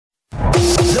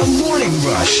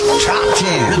Rush Top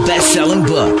 10. The best-selling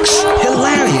books,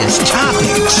 hilarious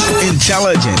topics,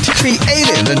 intelligent,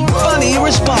 creative, and funny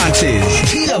responses.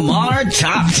 TMR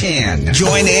Top 10.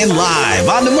 Join in live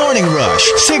on The Morning Rush,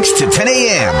 6 to 10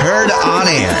 a.m. Heard on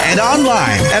air and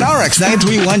online at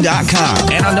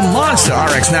rx931.com and on the Monster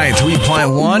RX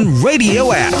 93.1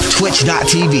 radio app,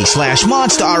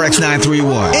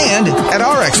 twitch.tv/MonsterRX931 and at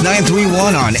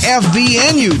RX931 on FB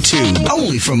and YouTube.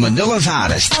 Only from Manila's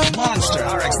hottest, Monster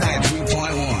RX 93.1.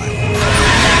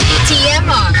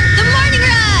 TMR, The Morning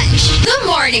Rush. The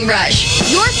Morning Rush.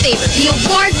 Your favorite, the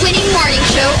award-winning morning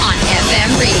show on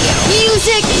FM radio.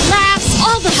 Music, laughs,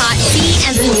 all the hot tea,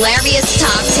 and hilarious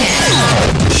top 10.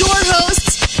 Your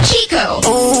hosts, Chico.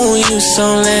 Oh, you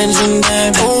so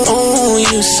legendary. Oh,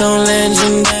 you so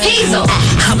legendary. Hazel.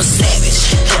 I'm a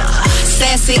savage. Yeah.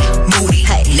 Sassy, moody,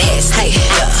 nasty.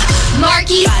 Yeah.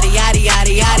 Markki.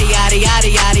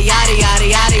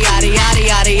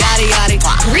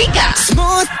 Rica.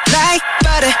 Smooth like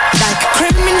butter, like a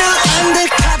criminal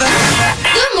undercover.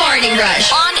 The Morning Rush.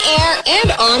 On air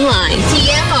and online.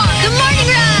 TMR. The Morning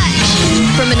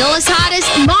Rush. From Manila's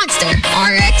hottest, Monster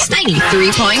RX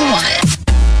 93.1.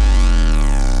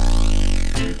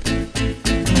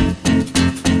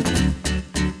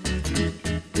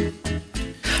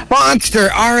 Monster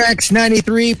RX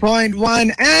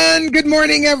 93.1 and good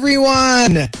morning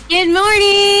everyone. Good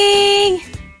morning.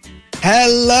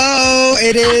 Hello,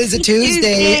 it is a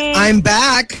Tuesday. I'm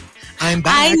back. I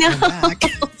know.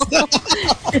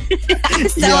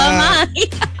 So am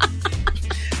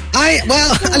I.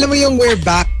 Well, alam mo yung we're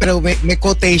back pero may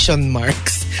quotation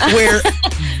marks. We're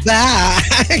back.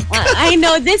 I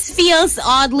know this feels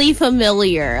oddly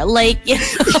familiar. Like, you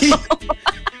know.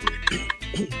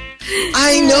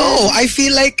 I know. I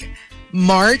feel like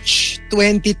March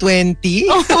 2020.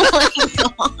 Oh my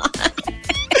God.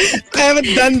 I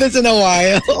haven't done this in a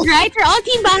while. Right? We're all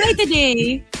Team Bahay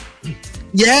today.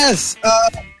 Yes.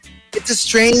 It's a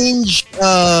strange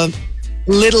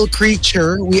little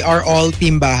creature. We are all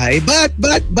Team Bahay. But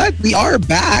we are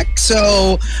back.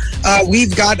 So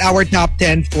we've got our top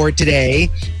 10 for today.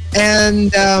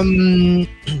 And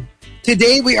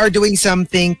today we are doing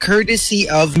something courtesy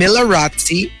of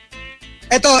Milarazzi.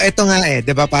 Ito nga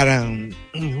diba parang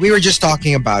we were just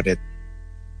talking about it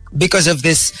because of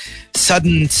this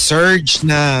sudden surge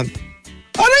na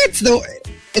parang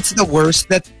it's the worst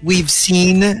that we've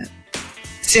seen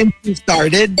since we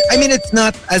started. I mean, it's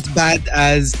not as bad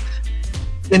as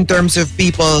in terms of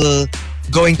people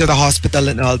going to the hospital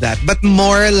and all that, but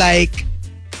more like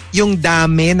yung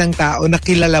dami ng tao na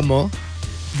kilala mo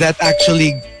that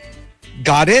actually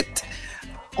got it.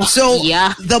 So,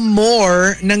 yeah. The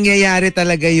more nangyayari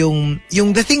talaga yung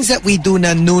the things that we do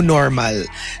na new normal.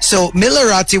 So,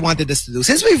 Milarazzi wanted us to do,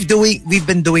 since we've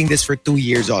been doing this for 2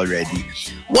 years already,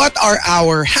 what are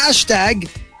our hashtag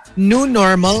new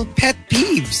normal pet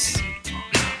peeves?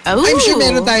 Oh. I'm sure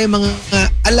meron tayo mga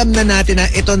alam na natin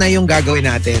na ito na yung gagawin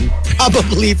natin.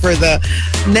 Probably for the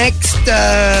next,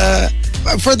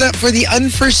 for the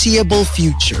unforeseeable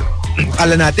future.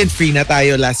 Kala natin free na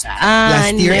tayo last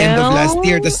year, end of last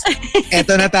year. Tas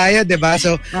eto na tayo, diba?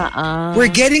 So,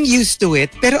 we're getting used to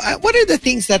it. Pero what are the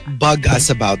things that bug us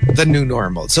about the new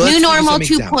normal? So new normal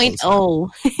 2.0.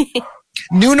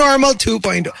 New normal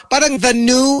 2.0. Parang the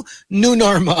new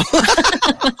normal.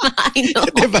 I know.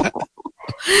 Diba?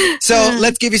 So,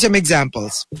 let's give you some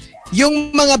examples.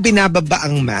 Yung mga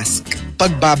binababaang mask,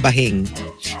 pagbabahing.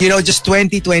 You know, just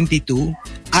 2022,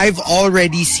 I've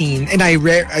already seen, and I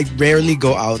rarely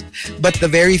go out, but the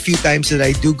very few times that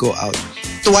I do go out,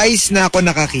 twice na ako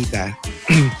nakakita.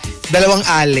 Dalawang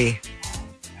ale.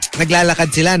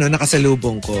 Naglalakad sila, no?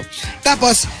 Nakasalubong ko.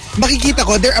 Tapos, makikita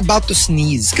ko, they're about to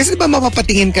sneeze. Kasi diba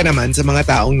mapapatingin ka naman sa mga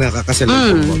taong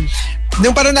nakakasalubong mo.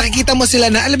 Nung parang nakikita mo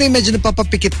sila na, alam mo, medyo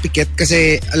napapapikit-pikit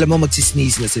kasi, alam mo,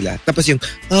 magsisneeze na sila. Tapos yung,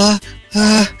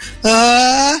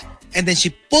 and then she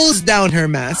pulls down her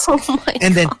mask. Oh my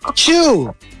and then, God.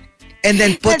 chew! And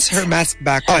then puts her mask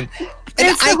back on.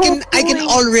 And I can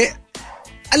already,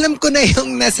 alam ko na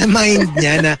yung nasa mind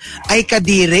niya na, ay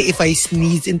kadire if I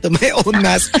sneeze into my own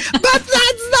mask. But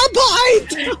that's the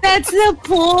point! That's the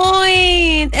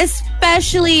point.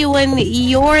 Especially when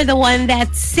you're the one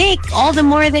that's sick. All the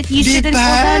more that you shouldn't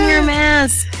pull down your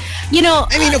mask. You know,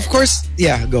 I mean, of course,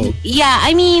 yeah, go. Yeah,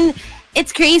 I mean,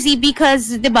 it's crazy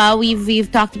because, diba,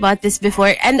 we've talked about this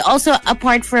before. And also,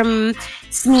 apart from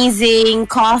sneezing,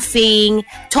 coughing,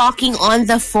 talking on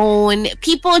the phone,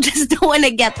 people just don't want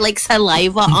to get like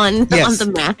saliva on Yes. on the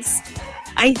mask.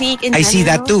 I think in I see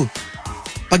that general. too.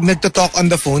 pag nagto-talk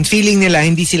on the phone, feeling nila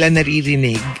hindi sila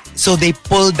naririnig. So they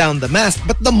pull down the mask.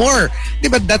 But the more, di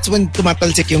ba, that's when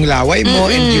tumatalsik yung laway mo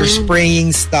and you're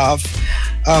spraying stuff.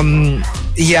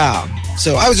 Yeah.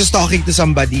 So I was just talking to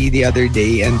somebody the other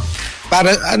day and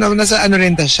para nasa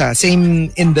rin ta siya,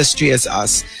 same industry as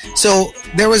us. So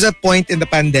there was a point in the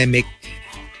pandemic,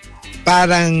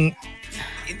 parang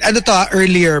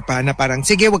earlier pa na parang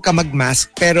sige wag ka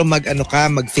mag-mask pero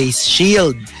mag-face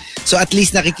shield. So at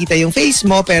least nakikita yung face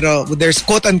mo pero there's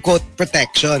quote-unquote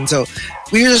protection. So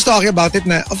we were just talking about it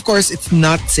na of course it's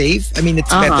not safe. I mean,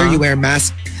 it's better you wear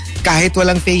mask kahit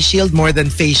walang face shield more than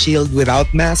face shield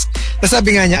without mask. Tapos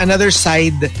sabi nga niya,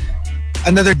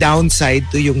 another downside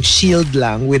to yung shield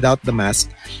lang without the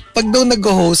mask. Pag daw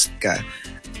nag-host ka,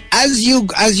 as you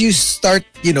start,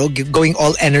 going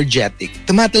all energetic,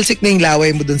 tumatalsik na yung laway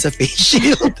mo dun sa face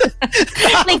shield.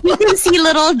 Like you can see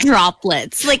little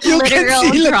droplets, like you literal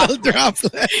can see droplets. Little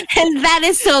droplets. And that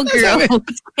is so gross.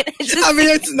 Sabi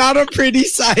niya, it's not a pretty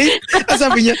sight.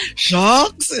 Sabi niya,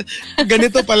 shocks.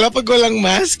 Ganito pala pag walang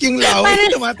mask, yung laway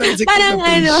tumatalsik na sa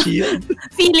face shield.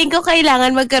 Feeling ko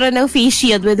kailangan magkaroon ng face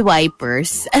shield with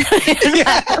wipers.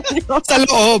 Sa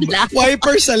loob.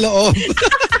 Wipers sa loob.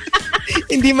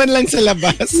 Hindi man lang sa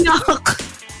labas.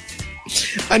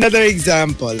 Another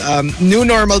example, new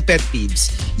normal pet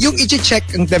peeves. Yung i-check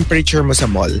ang temperature mo sa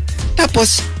mall,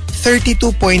 tapos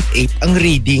 32.8 ang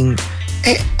reading.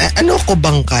 Ano ko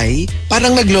bangkay?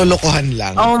 Parang naglolokohan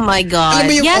lang. Oh my God. Alam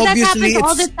mo yung yeah, that obviously happens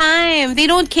all the time. They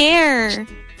don't care.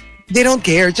 They don't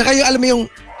care. Tsaka yung, alam mo yung,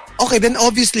 okay, then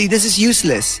obviously this is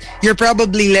useless. You're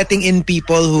probably letting in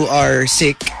people who are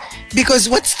sick because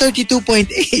what's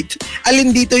 32.8?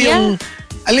 Alin dito yung... Yeah.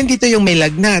 Alin dito yung may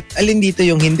lagnat? Alin dito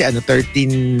yung hindi?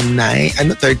 39?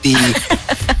 33?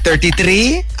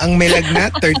 Ang may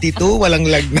lagnat? 32? Walang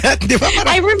lagnat? Di ba?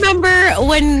 I remember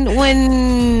when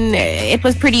it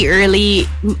was pretty early,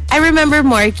 I remember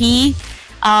Markki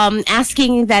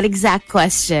asking that exact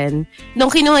question.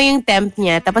 Nung kinuha yung temp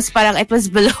niya, tapos parang it was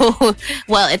below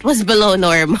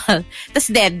normal. Tapos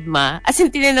dead ma. As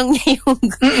in, tinanong niya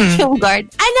yung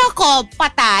guard, ano ko,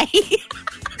 patay?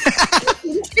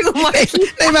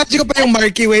 Na-imagine ko pa yung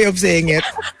Markki way of saying it.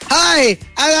 Hi!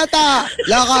 Ano to?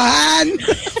 Lokohan!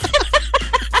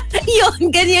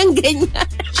 Yun, ganyan.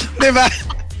 Diba?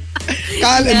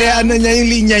 Ano niya yung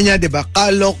linya niya, diba?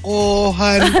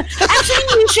 Kalokohan.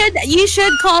 Actually, you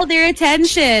should call their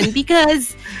attention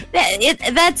because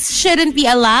that shouldn't be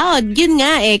allowed. Yun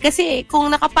nga kasi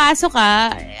kung nakapasok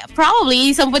ka,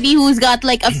 probably somebody who's got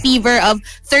like a fever of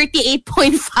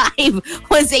 38.5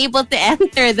 was able to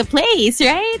enter the place,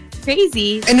 right?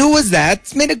 Crazy. And who was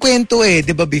that? May nagkwento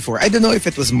diba before? I don't know if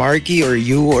it was Markki or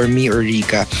you or me or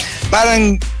Rica.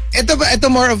 Parang ito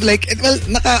more of like, well,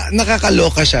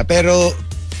 nakakaloka siya pero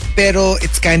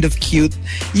it's kind of cute.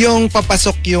 Yung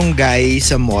papasok yung guy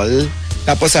sa mall,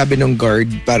 tapos sabi nung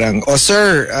guard parang, oh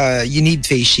sir, you need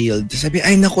face shield. Sabi,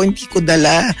 ay naku, hindi ko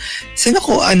dala. Saan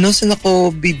ako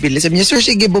bibili? Sabi niya, sir,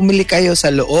 sige, bumili kayo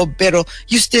sa loob. Pero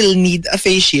you still need a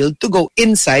face shield to go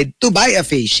inside to buy a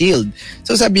face shield.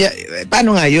 So sabi niya,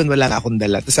 paano nga yun? Wala akong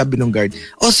dala. Tapos sabi nung guard,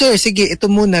 oh sir, sige, ito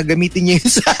muna, gamitin niyo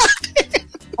yun sa akin.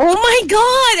 Oh my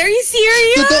God! Are you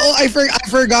serious? Totoo, I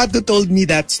forgot who told me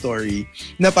that story.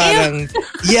 Na parang,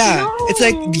 yeah, no. It's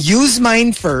like, use mine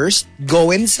first,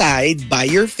 go inside, buy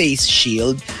your face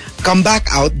shield, come back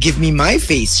out, give me my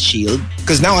face shield,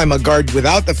 because now I'm a guard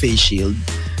without a face shield.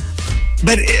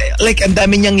 But, like, ang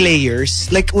dami niyang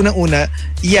layers. Like, unang-una,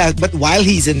 yeah, but while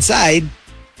he's inside,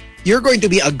 you're going to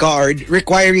be a guard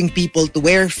requiring people to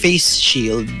wear face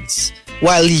shields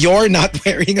while you're not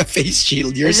wearing a face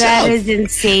shield yourself. That is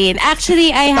insane.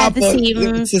 Actually, I had the same...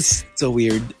 It's just so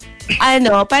weird.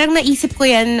 Parang naisip ko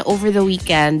yan over the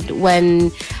weekend when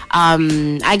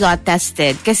I got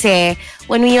tested. Kasi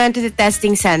when we went to the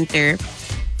testing center,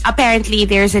 apparently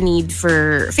there's a need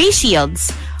for face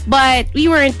shields. But we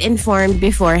weren't informed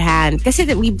beforehand. Kasi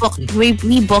we booked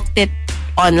it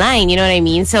online, you know what I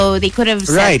mean? So they could have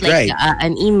sent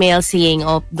an email saying,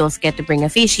 oh, don't forget to bring a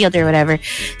face shield or whatever.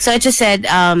 So it just said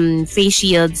face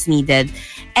shields needed.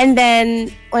 And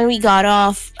then when we got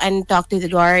off and talked to the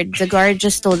guard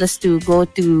just told us to go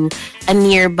to a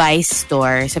nearby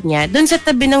store. Sabi niya, dun sa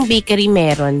tabi ng bakery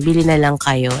meron, bili na lang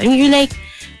kayo. And you're like,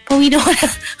 but we don't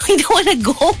want to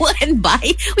go and buy.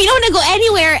 We don't want to go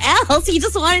anywhere else. We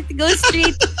just wanted to go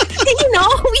straight.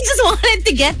 We just wanted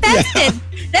to get tested. Yeah.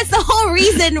 That's the whole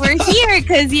reason we're here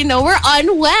because, we're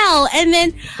unwell. And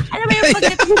then, alam mo yung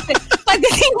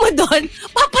pagdating mo doon,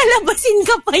 papalabasin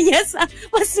ka pa niya sa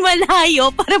mas malayo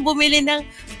para bumili ng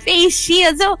face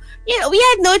shield. So, we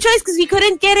had no choice because we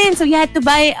couldn't get in. So, we had to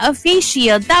buy a face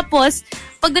shield. Tapos,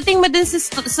 pagdating mo dun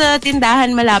sa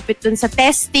tindahan malapit dun sa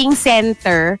testing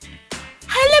center,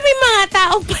 hala, may mga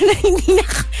tao pala hindi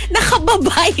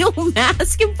nakababa yung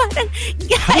mask. Yung parang,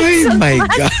 guys, oh my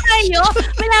mask God. tayo.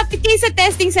 Malapit kayo sa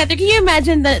testing center. Can you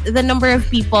imagine the number of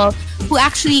people who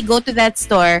actually go to that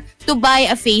store to buy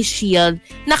a face shield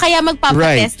na kaya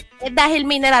magpapatest dahil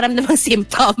may nararamdamang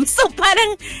symptoms. So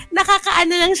parang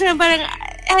nakakaano lang siya, parang,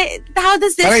 how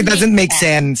does this Parang it doesn't make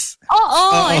sense.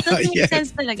 Oo, it doesn't make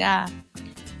sense talaga.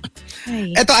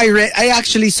 Ay. Ito, I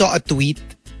actually saw a tweet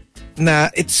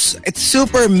na it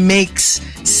super makes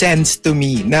sense to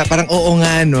me. Na parang oo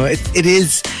nga, no? It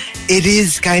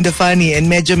is kind of funny and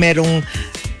medyo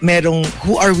merong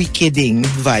who are we kidding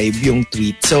vibe yung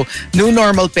tweet. So, new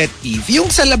normal pet peeve. Yung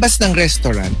sa labas ng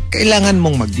restaurant, kailangan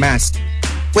mong mag-mask.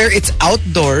 Where it's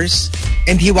outdoors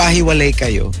and hiwa-hiwalay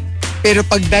kayo. Pero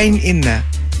pag dine-in na,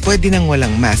 pwede nang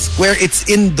walang mask. Where it's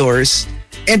indoors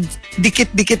and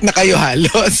dikit-dikit na kayo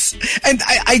halos. And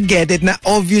I get it na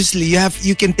obviously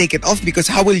you can take it off because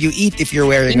how will you eat if you're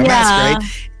wearing a mask, right?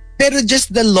 Pero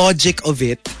just the logic of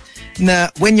it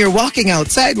na when you're walking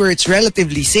outside where it's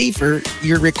relatively safer,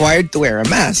 you're required to wear a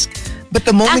mask. But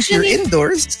the moment you're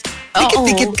indoors,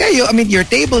 dikit-dikit kayo. I mean, your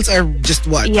tables are just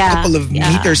a couple of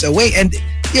meters away and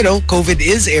COVID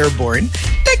is airborne.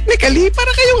 Technically,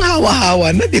 para kayong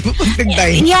hawa-hawa na, di ba? Pag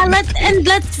nag-dine. Yeah,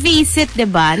 let's face it, di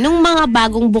ba? Nung mga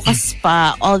bagong bukas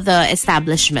pa, all the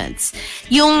establishments,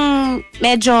 yung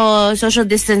medyo social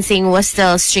distancing was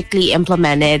still strictly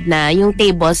implemented na yung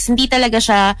tables, hindi talaga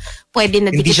siya pwede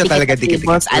na dikit-dikit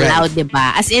tables allowed, di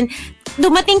ba? As in,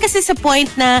 dumating kasi sa point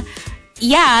na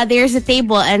there's a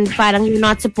table and parang you're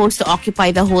not supposed to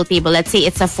occupy the whole table. Let's say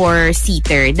it's a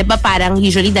 4-seater. Diba parang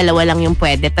usually dalawa lang yung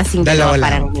pwede. Tapos yung dalawa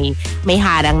parang may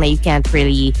harang na you can't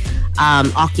really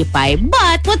occupy.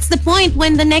 But what's the point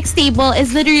when the next table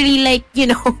is literally like,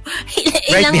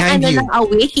 right behind you. Lang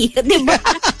away. Diba?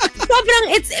 Sobrang,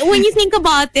 when you think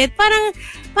about it, parang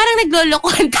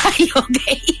naglolokohan tayo,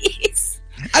 guys.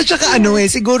 At saka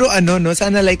siguro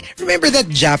sana remember that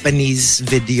Japanese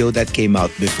video that came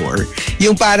out before?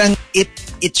 Yung parang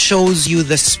it shows you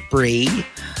the spray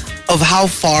of how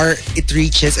far it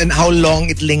reaches and how long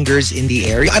it lingers in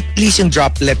the air. At least yung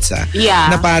droplets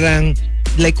na parang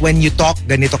like when you talk,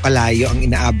 ganito kalayo ang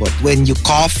inaabot. When you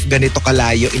cough, ganito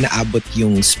kalayo inaabot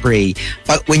yung spray.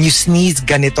 When you sneeze,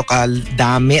 ganito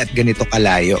kadami at ganito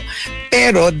kalayo.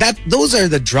 Pero those are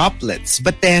the droplets.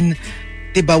 But then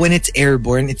diba, when it's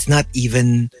airborne, it's not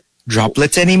even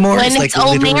droplets anymore. When it's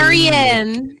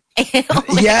Omarion.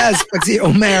 Yes, pag si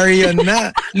Omarion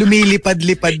na,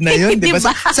 lumilipad-lipad na yun, diba?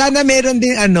 Diba? Sana meron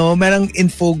din merong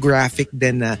infographic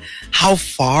din na how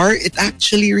far it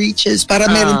actually reaches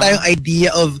para meron tayong idea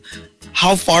of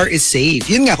how far is safe.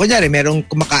 Yun nga, kunyari, merong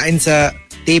kumakain sa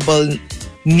table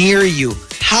near you.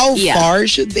 How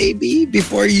far should they be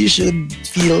before you should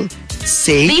feel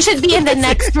safe? They should be in the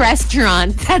next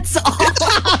restaurant. That's all.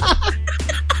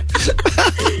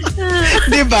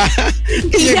 Diba?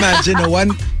 Can you imagine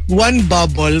one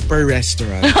bubble per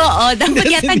restaurant? Oo, dapat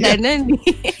yata ganun.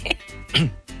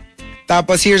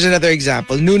 Tapos here's another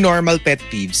example. New normal pet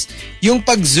peeves. Yung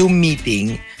pag Zoom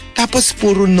meeting, tapos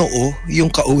puro noo yung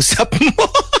kausap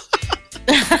mo.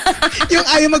 Yung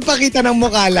ayaw magpakita ng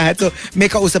mukha lahat. So, may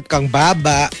kausap kang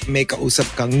baba, may kausap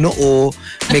kang noo,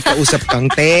 may kausap kang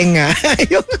tenga.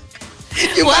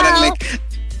 yung parang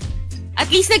at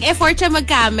least nag-effort siya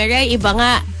mag-camera. Iba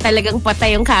nga, talagang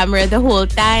patay yung camera the whole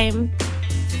time.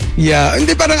 Yeah.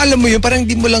 Hindi, parang alam mo yun, parang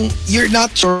di mo lang, you're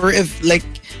not sure if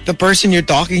the person you're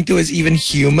talking to is even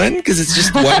human because it's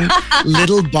just one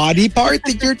little body part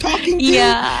that you're talking to.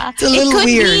 Yeah. It's a little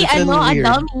weird. It could be, a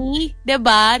dummy.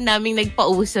 Diba? Naming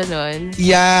nagpauso nun.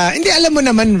 Yeah. Hindi, alam mo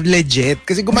naman legit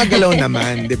kasi gumagalaw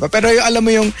naman. Diba? Pero alam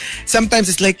mo yung, sometimes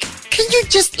it's like, can you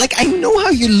just, I know how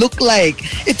you look like.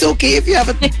 It's okay if you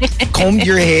haven't combed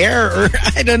your hair or,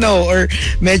 I don't know, or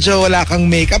medyo wala kang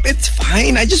makeup. It's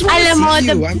fine. I just want to see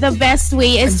you. The best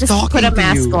way is just put a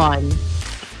mask on.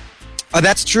 Oh,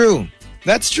 that's true.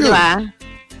 That's true. Diba?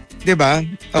 Diba?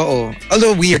 Oo.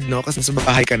 Although weird, no? Kasi sa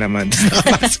bahay ka naman.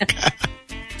 Nakamask ka.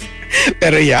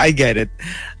 Pero yeah, I get it.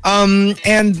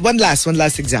 And one last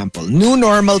example. New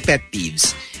normal pet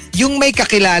peeves. Yung may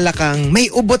kakilala kang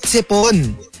may ubot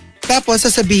sipon. Tapos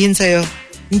sasabihin sa'yo,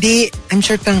 hindi, I'm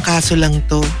sure trangkaso lang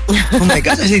to. Oh my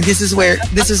gosh, I think this is where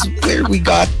we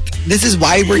got, this is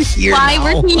why we're here now.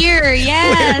 We're here,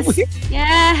 yes.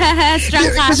 Yes,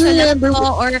 trangkaso lang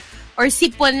to or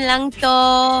sipon lang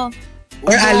to.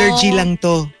 Or allergy lang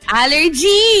to.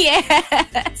 Allergy,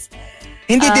 yes.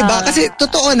 Hindi, diba? Kasi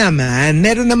totoo naman,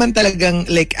 meron naman talagang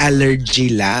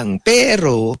allergy lang.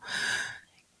 Pero,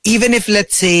 even if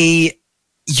let's say,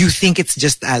 you think it's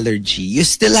just allergy, you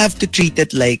still have to treat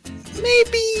it like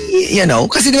maybe,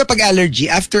 kasi di ba pag allergy,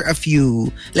 after a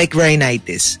few, like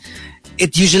rhinitis,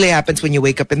 it usually happens when you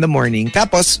wake up in the morning.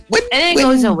 Tapos, and it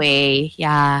goes away.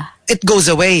 Yeah. It goes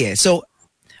away eh. So,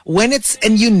 when it's,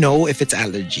 and if it's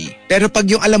allergy. Pero pag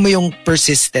yung alam mo yung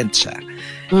persistent siya,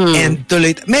 and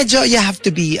tuloy, medyo you have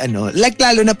to be, like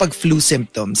lalo na pag flu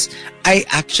symptoms, I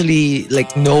actually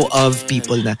like know of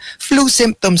people na flu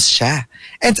symptoms siya.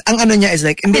 And ang niya is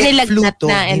like, hindi, flu to.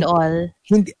 Na and all.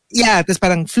 Hindi, yeah, tapos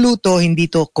parang flu to, hindi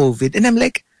to COVID. And I'm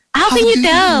like, how can you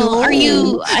tell? Know? Are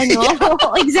you,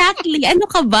 exactly. Ano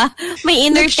ka ba? May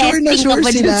inner like, sure testing sure ka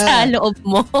ba sila sa loob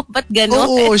mo? Ba't gano'n?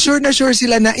 Oo, sure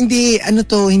sila na, hindi,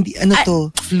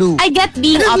 flu. I get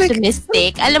being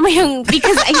optimistic. Like, alam mo yung,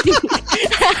 because I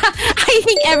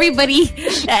think everybody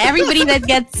that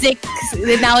gets sick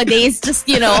nowadays just,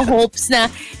 hopes na,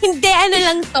 hindi,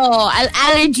 lang to,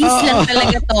 allergies lang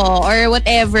talaga to, or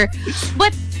whatever.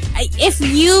 But,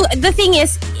 the thing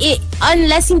is,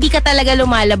 unless hindi ka talaga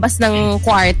lumalabas ng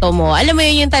kwarto mo, alam mo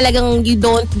yun yung talagang you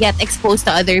don't get exposed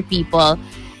to other people,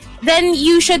 then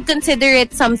you should consider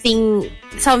it something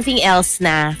else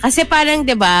na. Kasi parang,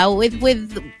 diba,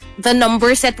 with the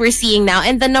numbers that we're seeing now,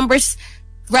 and the numbers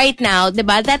right now,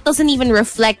 diba, that doesn't even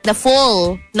reflect the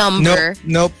full number.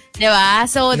 Nope. Diba?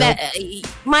 So that,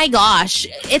 my gosh,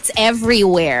 it's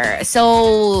everywhere.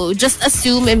 So just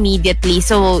assume immediately.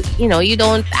 So, you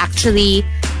don't actually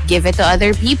give it to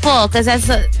other people, because that's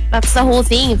the whole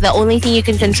thing. The only thing you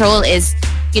can control is,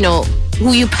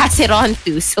 who you pass it on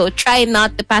to. So try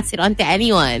not to pass it on to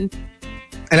anyone.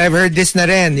 And I've heard this na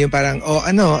rin, yung parang,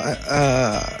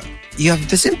 you have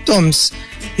the symptoms.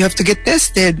 You have to get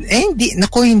tested. Hindi na.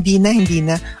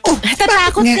 Oh,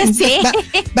 tatakot kasi.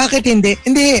 Bakit hindi?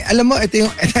 Hindi, alam mo, ito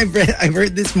yung, and I've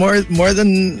heard this more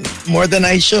than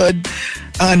I should.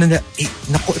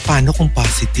 Paano kung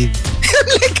positive?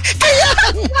 Like, kaya,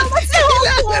 what's the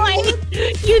whole point?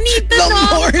 You need to know.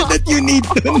 More that you need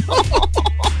to know.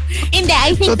 Hindi,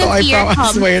 I think the fear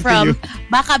comes from,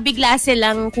 baka bigla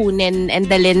silang kunin and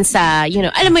dalhin sa,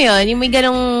 alam mo yun, yung may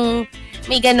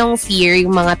ganong fear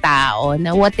yung mga tao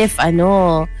na what if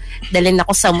dalhin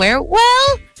ako somewhere.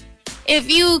 Well, if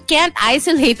you can't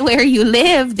isolate where you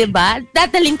live, diba?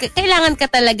 Kailangan ka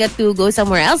talaga to go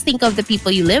somewhere else. Think of the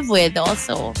people you live with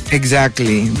also.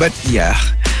 Exactly. But yeah.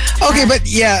 Okay, but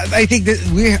yeah, I think that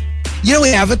we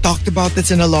haven't talked about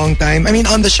this in a long time. I mean,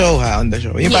 on the show,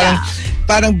 Yung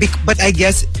parang, but I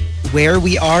guess where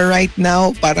we are right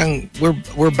now, parang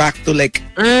we're back to like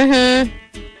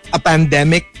a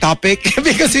pandemic topic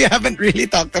because we haven't really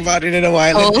talked about it in a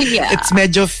while. Oh, yeah. It's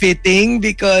medyo fitting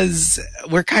because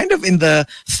we're kind of in the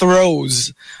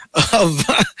throes of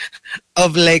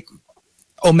like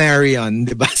Omarion,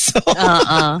 diba? So,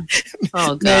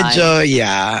 Oh, God. medyo,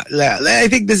 yeah. I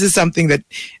think this is something that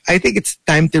I think it's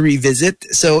time to revisit.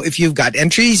 So if you've got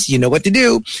entries, you know what to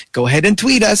do. Go ahead and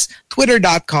tweet us,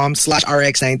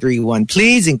 twitter.com/RX931.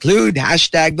 Please include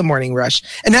hashtag The Morning Rush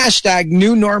and hashtag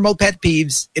New Normal Pet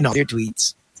Peeves in all your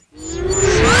tweets. The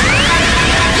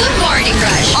Morning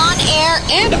Rush. On air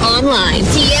and online.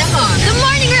 TMR. The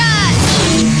Morning Rush.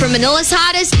 From Manila's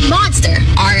hottest, Monster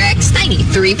RX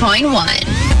 93.1.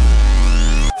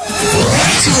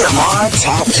 TMR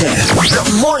Top 10. The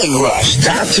Morning Rush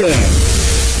Top 10.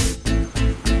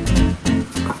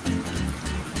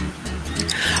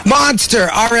 Monster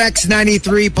RX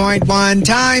 93.1.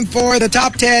 Time for the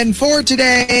top 10 for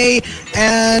today.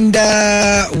 And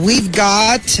we've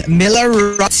got Mila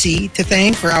Rossi to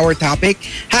thank for our topic.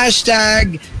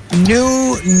 Hashtag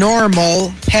New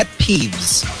Normal Pet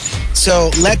Peeves.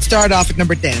 So let's start off at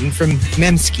number 10 from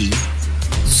Memski.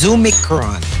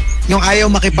 Zoomicron. Yung ayaw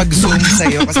makipag-zoom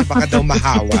sa'yo kasi baka daw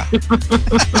mahawa.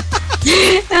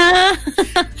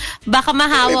 Baka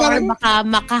mahawa or baka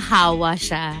makahawa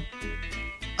siya.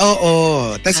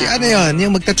 Oo. Tapos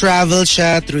yung magta-travel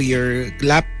siya through your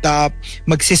laptop,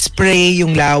 magsispray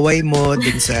yung laway mo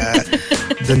dun sa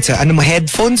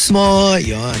headphones mo.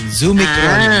 Yun.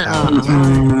 Zoomicron.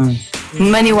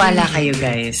 Maniwala kayo,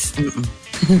 guys.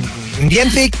 Hindi yan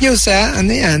fake news, ha?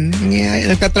 Ano yan?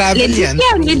 Nagta-travel yan.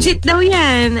 Legit daw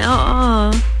yan.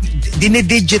 Oo.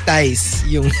 Dine-digitize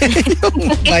yung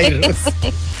virus.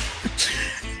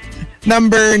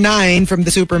 Number 9 from the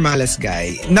Super Malas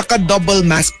guy. Naka-double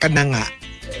mask ka na nga,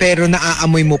 pero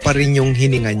naaamoy mo pa rin yung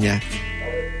hininga niya.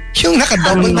 Yung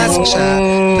naka-double mask siya,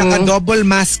 naka-double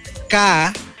mask ka,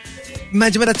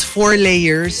 imagine mo that's 4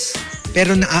 layers,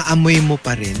 pero naaamoy mo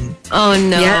pa rin. Oh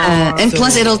no. Yeah. And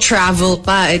plus it'll travel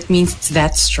pa. It means it's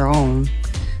that strong.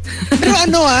 Pero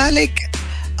like,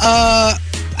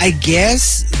 I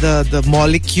guess the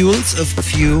molecules of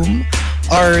perfume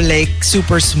are like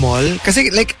super small.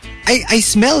 Kasi like, I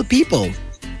smell people.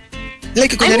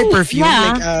 Like, kunyari perfume,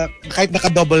 like, kahit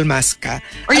naka-double mask ka.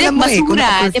 Or like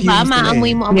basura, diba?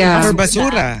 Maamoy mo. Or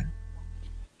basura.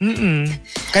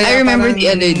 Kaya I remember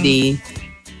the other day,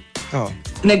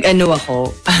 nag-ano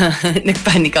ako,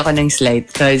 nagpanik ako ng slight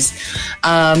because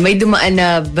may dumaan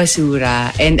na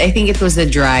basura and I think it was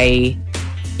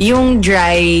yung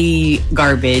dry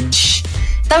garbage.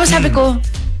 Tapos sabi ko,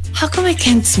 how come I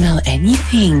can't smell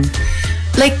anything?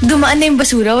 Like, dumaan na yung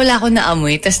basura, wala akong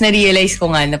naamoy. Tapos na-realize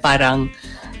ko nga na parang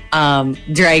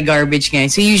dry garbage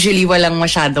ngayon. So usually walang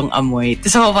masyadong amoy.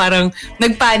 Tapos ako parang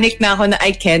nagpanic na ako na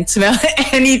I can't smell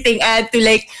anything. I had to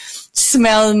like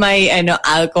smell my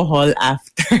alcohol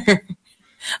after.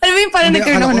 Alam mo yung parang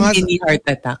nagkaroon ako ng mini heart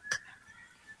attack.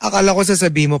 Akala ko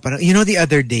sasabihin mo parang, the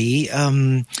other day,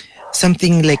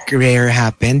 something like rare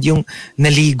happened. Yung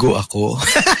naligo ako.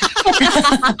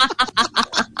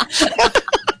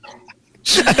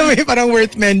 Alam mo, parang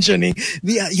worth mentioning.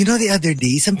 The other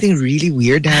day, something really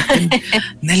weird happened.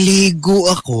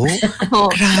 Naligo ako.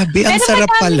 Grabe, ang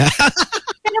sarap pala.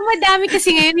 Pero madami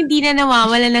kasi ngayon hindi na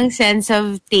nawawala ng sense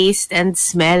of taste and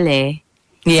smell eh.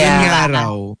 Yeah. Yun nga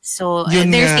raw. So,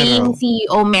 they're saying si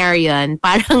O'Marion,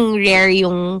 parang rare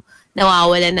yung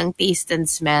nawawala ng taste and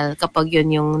smell kapag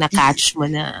yun yung na-catch mo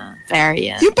na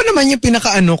variant. Yun pa naman yung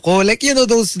pinaka-ano ko. Like,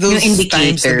 those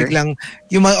times na biglang,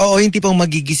 yung tipong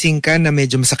magigising ka na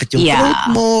medyo masakit yung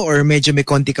throat mo or medyo may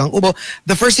konti kang ubo.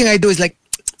 The first thing I do is like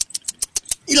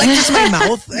just my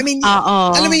mouth. I mean,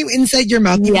 alam mo yung inside your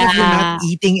mouth, even if you're not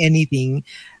eating anything,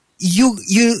 you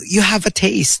have a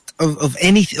taste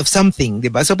of something,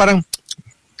 diba? So parang,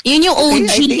 yun yung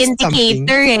OG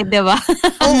indicator eh, diba?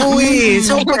 Oo eh.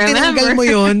 So pag tinanggal mo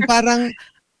yun, parang,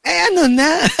 ano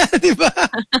na, diba?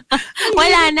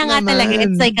 Wala na nga talaga.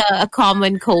 It's like a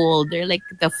common cold or like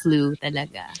the flu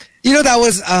talaga. That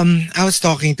was, I was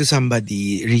talking to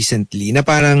somebody recently na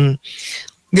parang,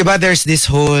 diba, there's this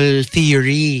whole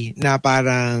theory na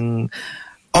parang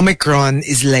Omicron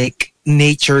is like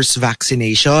nature's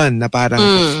vaccination na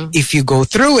parang if you go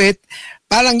through it,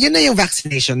 parang yun na yung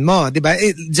vaccination mo, diba?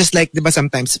 Just like, diba,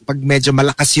 sometimes pag medyo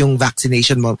malakas yung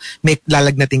vaccination mo, may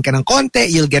lalagnatin ka ng konti,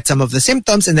 you'll get some of the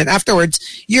symptoms, and then afterwards,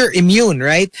 you're immune,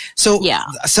 right? So,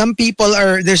 some people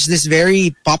there's this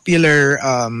very popular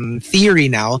theory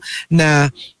now na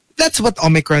that's what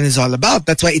Omicron is all about.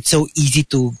 That's why it's so easy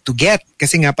to get.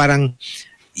 Kasi nga parang,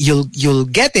 you'll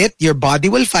get it, your body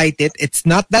will fight it, it's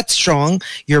not that strong,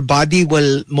 your body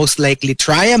will most likely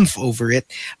triumph over it,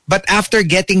 but after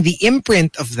getting the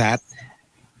imprint of that,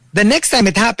 the next time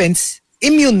it happens,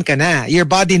 immune ka na. Your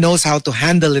body knows how to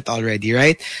handle it already,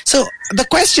 right? So the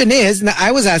question is,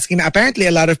 I was asking, apparently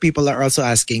a lot of people are also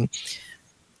asking,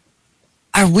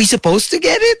 are we supposed to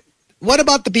get it? What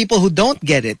about the people who don't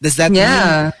get it? Does that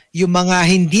mean yung mga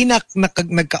hindi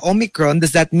nagka-Omicron,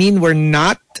 does that mean we're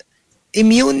not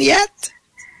immune yet?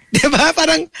 Diba?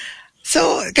 Parang,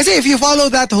 so, kasi if you follow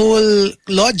that whole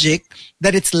logic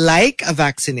that it's like a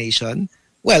vaccination,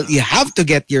 well, you have to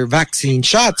get your vaccine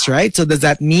shots, right? So does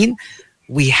that mean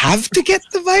we have to get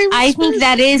the virus? I think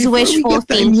that is wishful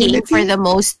thinking for the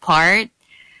most part.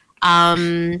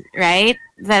 Right?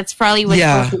 That's probably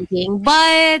wishful thinking.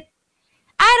 But,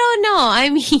 I don't know. I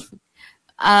mean,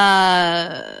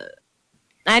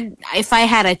 if I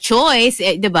had a choice,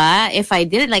 diba? If I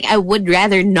did it, like, I would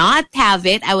rather not have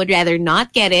it. I would rather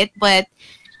not get it. But,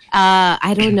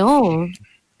 I don't know.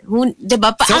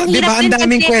 Diba? So, diba, ang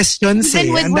daming questions eh.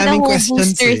 Ang daming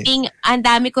questions eh. Ang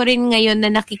dami ko rin ngayon na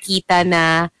nakikita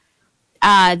na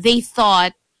they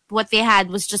thought what they had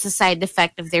was just a side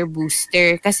effect of their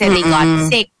booster. Kasi they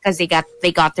got sick because they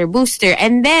got their booster.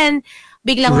 And then,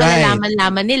 biglang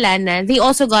malalaman nila na they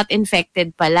also got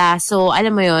infected pala. So,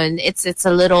 alam mo yun, it's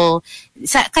a little...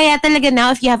 Kaya talaga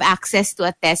now, if you have access to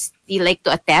a test, you like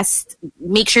to attest,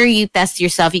 make sure you test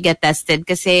yourself, you get tested.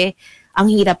 Kasi, ang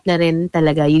hirap na rin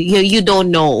talaga. You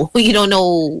don't know. You don't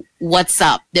know what's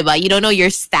up, diba? You don't know your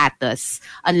status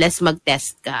unless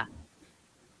mag-test ka.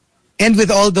 And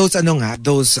with all those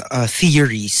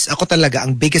theories, ako talaga,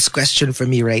 ang biggest question for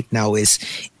me right now is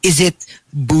it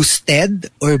boosted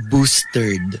or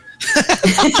boosted?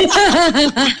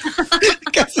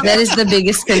 That is the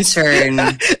biggest concern.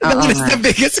 That is the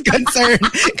biggest concern.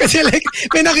 Kasi like,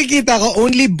 may nakikita ko,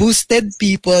 only boosted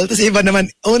people. Tapos iba naman,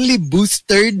 only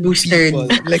boosted people.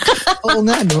 Like, oo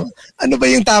nga, no? Ano ba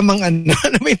yung tamang ano?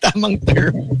 Ano ba yung tamang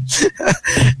term?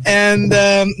 And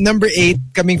number 8,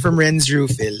 coming from Renz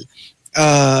Rufil,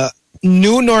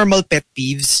 new normal pet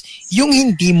peeves, yung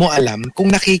hindi mo alam kung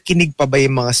nakikinig pa ba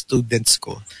yung mga students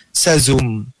ko sa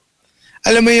Zoom.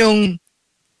 Alam mo yung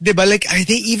diba? Like,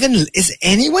 is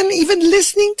anyone even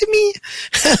listening to me?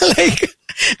 Like,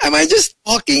 am I just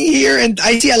talking here and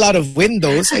I see a lot of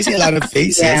windows, I see a lot of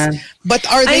faces, but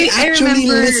are they actually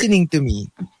listening to me?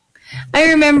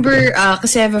 I remember,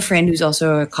 kasi I have a friend who's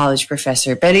also a college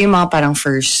professor, pero yung mga parang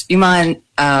first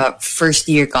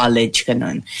year college,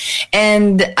 ganun.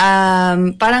 And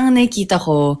parang nakikita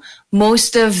ko,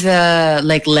 most of the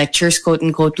like lectures, quote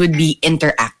unquote, would be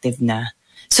interactive na.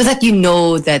 So that you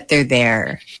know that they're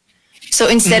there. So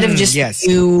instead of just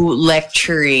you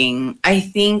lecturing, I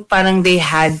think parang they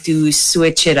had to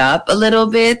switch it up a little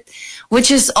bit, which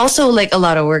is also like a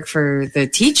lot of work for the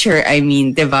teacher. I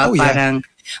mean, diba? Parang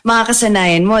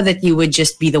makakasanayan mo that you would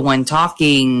just be the one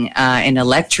talking in a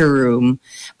lecture room.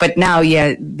 But now,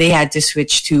 they had to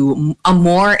switch to a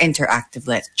more interactive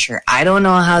lecture. I don't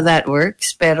know how that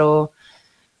works, pero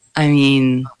I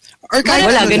mean,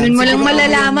 wala, ganun mo lang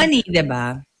malalaman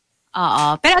diba?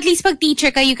 Pero at least pag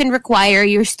teacher ka, you can require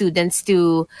your students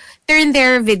to turn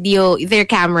their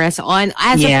cameras on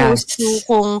as opposed to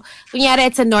kung kunyari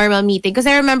it's a normal meeting. Because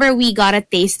I remember we got a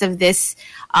taste of this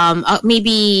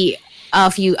maybe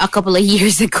a couple of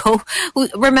years ago.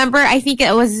 Remember, I think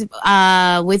it was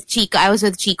with Chico. I was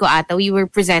with Chico ata. We were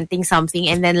presenting something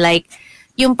and then like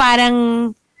yung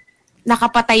parang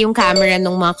nakapatay yung camera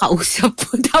nung mga kausap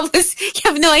po. Tapos, you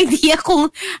have no idea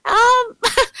kung,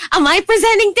 am I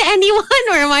presenting to anyone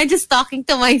or am I just talking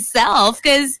to myself?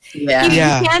 Because you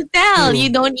can't tell. You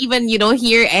don't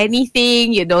hear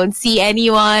anything. You don't see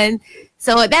anyone.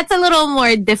 So, that's a little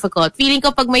more difficult. Feeling ko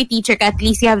pag may teacher ka, at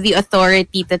least you have the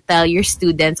authority to tell your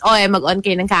students, mag-on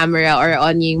kayo ng camera or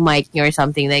on yung mic nyo or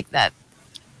something like that.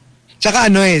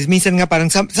 Tsaka minsan nga parang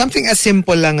something as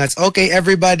simple lang as, okay,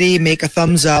 everybody make a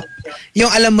thumbs up. Yung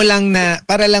alam mo lang na,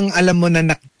 para lang alam mo na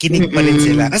nakikinig pa rin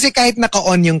sila. Kasi kahit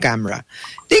naka-on yung camera,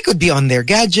 they could be on their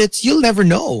gadgets, you'll never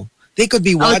know. They could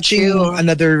be watching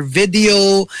another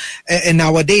video. And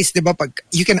nowadays, diba,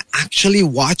 you can actually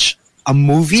watch a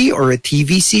movie or a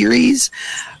TV series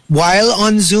while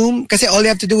on Zoom. Kasi all you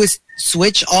have to do is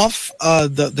switch off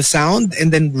the sound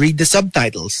and then read the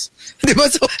subtitles. Diba?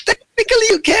 So, technically,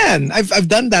 you can. I've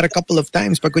done that a couple of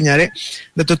times. Pag kunyari,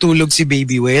 natutulog si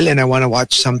Baby Whale and I want to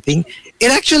watch something,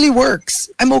 it actually works.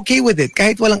 I'm okay with it.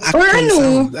 Kahit walang actual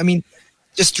sound. I mean,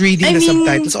 just reading the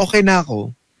subtitles, okay na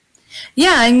ako.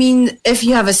 Yeah, I mean, if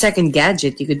you have a second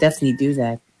gadget, you could definitely do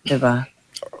that. Diba?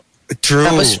 True.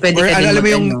 Tapos pwede ka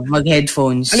din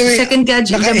mag-headphones. Second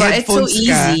gadget, diba? It's so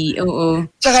easy. Oo.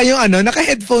 Tsaka yung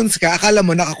naka-headphones ka, akala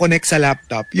mo naka-connect sa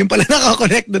laptop. Yung pala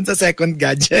naka-connect dun sa second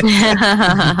gadget.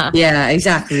 Yeah,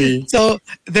 exactly. So,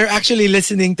 they're actually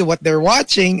listening to what they're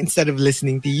watching instead of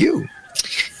listening to you.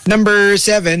 Number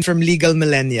 7 from Legal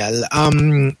Millennial.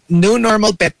 No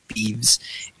normal pet peeves.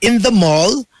 In the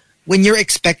mall, when you're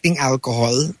expecting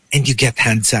alcohol and you get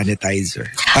hand sanitizer.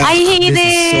 I hate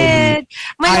it.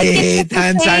 I hate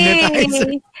hand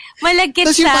sanitizer. Malagkit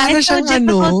siya. It's so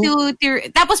difficult to...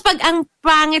 Tapos pag ang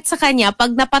pangit sa kanya,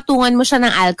 pag napatungan mo siya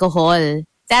ng alcohol,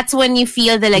 that's when you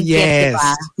feel the lagkit,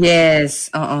 diba?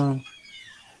 Yes. Oo.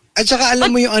 At saka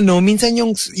alam mo yung minsan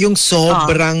yung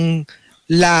sobrang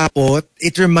lapot,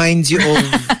 it reminds you of...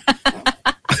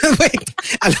 Wait,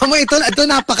 alam mo ito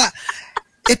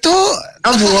Ito,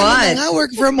 what? Nga,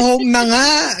 work from home na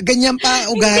nga. Ganyan pa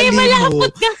ugali mo. Hindi, malapot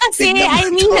ka kasi.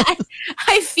 I mean,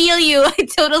 I feel you. I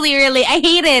totally relate. I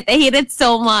hate it. I hate it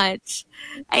so much.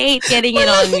 I hate getting it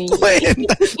on me.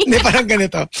 Hindi, parang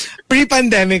ganito.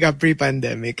 Pre-pandemic.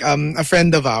 A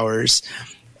friend of ours,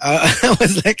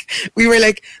 we were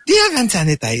like, do you have hand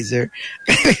sanitizer?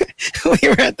 We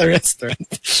were at the restaurant.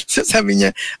 So sabi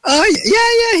niya,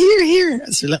 yeah, here.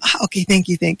 So like, okay, thank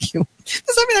you. So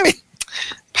sabi namin,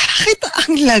 bakit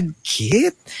ang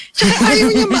lagkit? Tsaka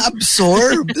ayaw niya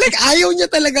ma-absorb. Like, ayaw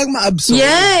niya talagang ma-absorb.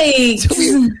 Yikes!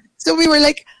 So we were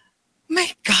like, my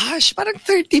gosh, parang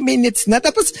 30 minutes na.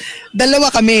 Tapos, 2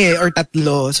 kami or 3.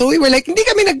 So we were like, hindi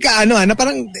kami na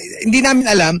parang, hindi namin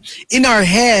alam. In our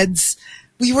heads,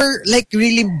 we were like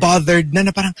really bothered na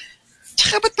parang,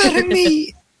 tsaka ba't parang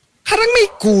may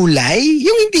kulay?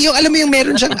 Yung hindi, yung alam mo yung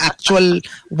meron siyang actual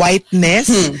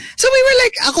whiteness. So we were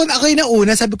like, ako yung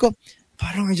nauna, sabi ko,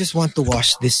 parang I just want to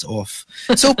wash this off.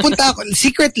 So punta ako,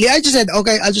 secretly, I just said,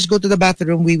 okay, I'll just go to the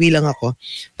bathroom, wiwi lang ako.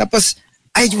 Tapos,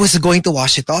 I was going to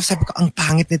wash it off. Sabi ko, ang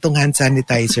pangit nitong hand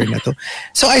sanitizer na to.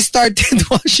 So I started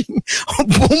washing.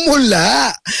 Bumula.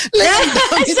 Like,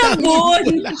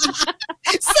 sabon!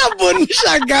 Sabon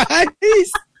siya,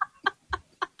 guys.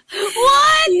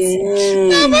 What?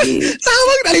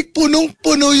 Tawag na, like,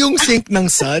 punong-puno yung sink ng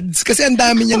suds kasi ang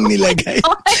dami niyang nilagay.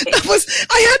 Tapos,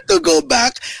 I had to go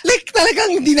back. Like,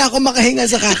 talagang hindi na ako makahinga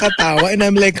sa kakatawa. And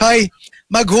I'm like, hi,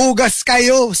 maghugas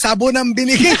kayo. Sabon ang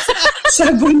binigay.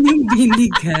 Sabon yung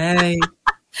binigay.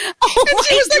 Oh And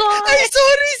she my was like, God. ay,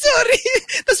 sorry.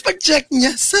 Tapos pag-check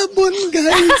niya, sabon,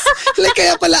 guys. Like,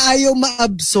 kaya pala ayaw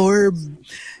ma-absorb.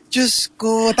 Diyos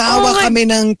ko, tawa kami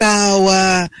ng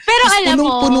tawa. Pero Tapos alam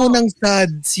mo, punong-puno ng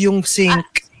suds yung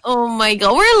sink. Oh my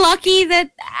God. We're lucky that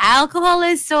alcohol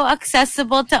is so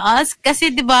accessible to us.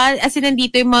 Kasi, di ba, as in,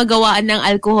 nandito yung mga gawaan ng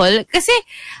alcohol. Kasi,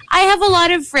 I have a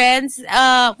lot of friends,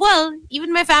 well,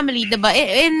 even my family, di ba,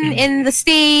 in the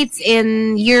States,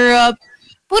 in Europe,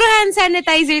 puro hand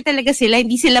sanitizer talaga sila.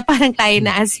 Hindi sila parang tayo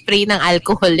na spray ng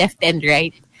alcohol left and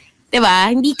right. Diba?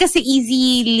 Hindi kasi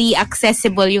easily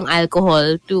accessible yung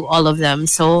alcohol to all of them.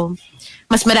 So,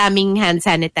 mas maraming hand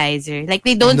sanitizer. Like,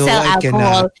 they don't sell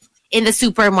alcohol in the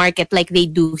supermarket like they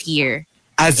do here.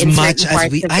 As much as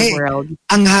we... Ay,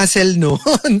 ang hassle no.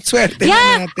 Swerte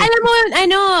na natin. Alam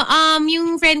mo,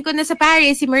 yung friend ko na sa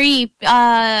Paris, si Marie,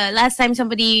 last time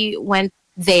somebody went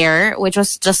there, which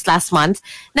was just last month,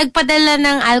 nagpadala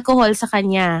ng alcohol sa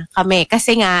kanya, kami.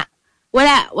 Kasi nga,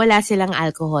 wala silang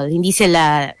alcohol. Hindi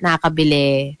sila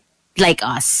nakabili like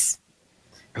us.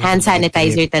 Hand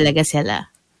sanitizer talaga sila.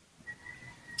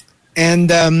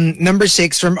 And number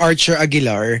 6 from Archer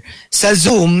Aguilar, sa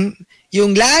Zoom,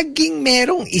 yung laging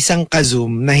merong isang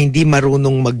ka-Zoom na hindi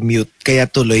marunong mag-mute, kaya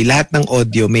tuloy lahat ng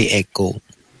audio may echo.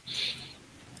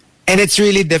 And it's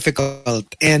really difficult,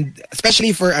 and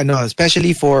especially for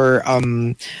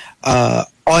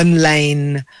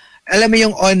online. Alam mo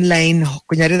yung online,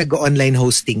 kunyari nag-online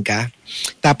hosting ka,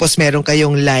 tapos meron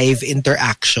kayong live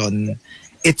interaction.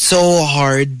 It's so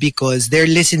hard because they're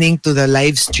listening to the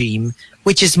live stream,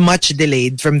 which is much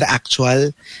delayed from the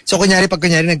actual. So kunyari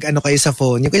nag-ano kayo sa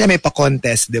phone, yung kunyari may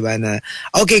pa-contest, di ba, na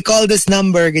okay, call this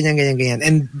number, ganyan,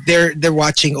 and they're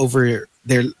watching over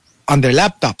on their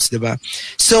laptops, di ba?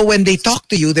 So when they talk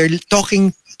to you, they're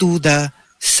talking to the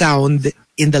sound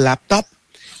in the laptop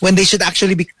when they should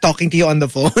actually be talking to you on the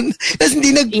phone. Tapos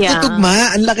hindi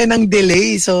nagtutugma, ang laki ng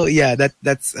delay. So yeah,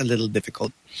 that's a little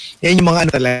difficult. Yan yung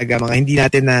mga talaga, mga hindi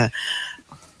natin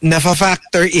na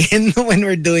fa-factor in when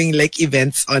we're doing like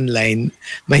events online.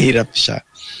 Mahirap siya.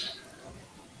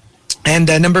 And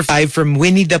number 5 from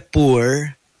Winnie the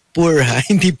Poor ha,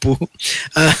 hindi po.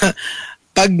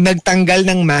 Pag nagtanggal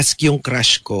ng mask yung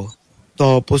crush ko,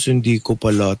 tapos hindi ko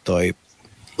pala type.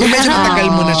 Kung medyo matagal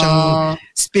mo na siyang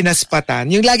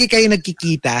pinaspatan, yung lagi kayo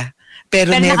nagkikita,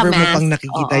 pero never mo pang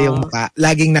nakikita yung mukha,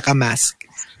 laging nakamask.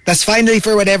 Tapos finally,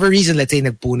 for whatever reason, let's say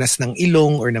nagpunas ng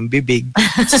ilong or ng bibig,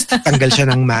 tanggal siya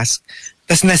ng mask.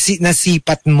 Tapos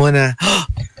nasipat mo na,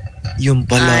 yung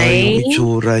pala yung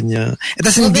itsura niya.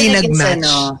 Tapos hindi nag-match.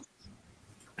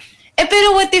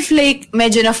 Pero what if like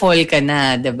medyo na-fall ka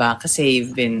na, 'di ba? Kasi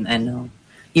you've been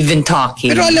talking.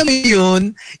 Pero alam mo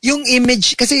yun, yung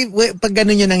image, kasi pag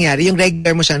ganun yung nangyari, yung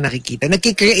regular mo siyang nakikita,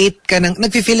 nagki-create ka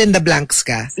nagfi-fill in the blanks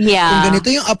ka. Yeah. Kung ganito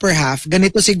yung upper half,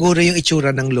 ganito siguro yung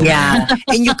itsura ng lower. Yeah.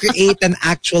 And you create an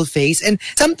actual face. And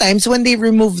sometimes when they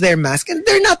remove their mask, and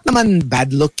they're not naman bad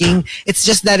looking, it's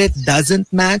just that it doesn't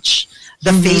match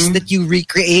the face that you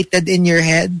recreated in your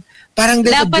head. Parang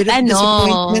there's a bit of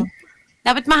disappointment.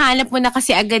 Dapat mahanap mo na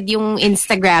kasi agad yung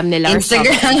Instagram nila.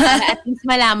 Instagram. At least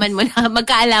malaman mo na,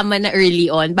 magkaalaman na early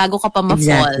on bago ka pa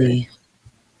ma-fall. Exactly.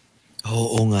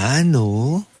 Oo nga,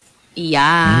 no?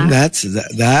 Yeah. That's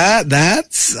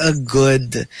a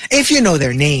good... If you know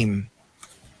their name.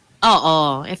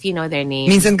 Oo, if you know their name.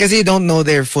 Minsan kasi you don't know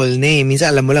their full name.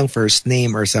 Minsan alam mo lang first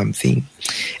name or something.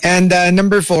 And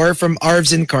number 4 from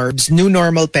Arvs and Carbs, new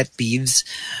normal pet peeves,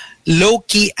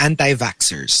 low-key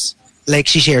anti-vaxxers. Like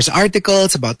she shares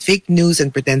articles about fake news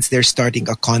and pretends they're starting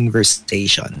a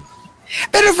conversation.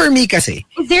 Pero for me kasi,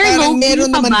 parang meron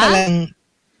naman talang...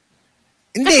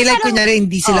 Hindi, like kunyari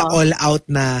hindi sila all out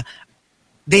na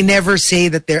they never say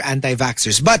that they're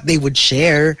anti-vaxxers, but they would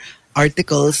share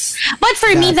articles. But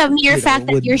for me, the mere fact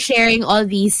that you're sharing all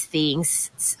these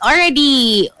things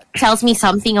already tells me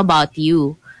something about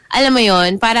you. Alam mo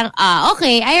yun, parang,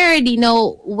 okay, I already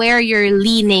know where you're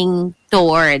leaning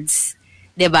towards.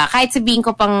 Diba? Kahit sabihin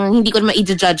ko pang hindi ko naman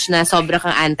i-judge na sobra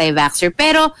kang anti-vaxxer.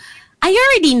 Pero, I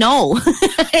already know.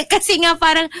 Kasi nga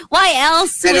parang, why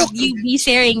else would you be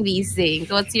sharing these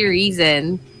things? What's your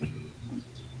reason?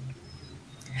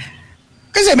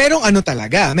 Kasi merong meron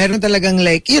talagang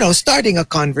like, starting a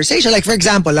conversation. Like for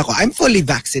example, I'm fully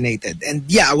vaccinated and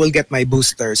yeah, I will get my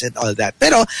boosters and all that.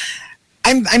 Pero,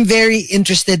 I'm very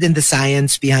interested in the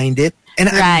science behind it. And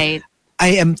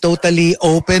I am totally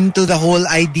open to the whole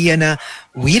idea na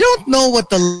we don't know what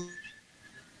the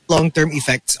long-term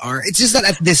effects are. It's just that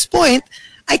at this point,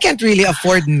 I can't really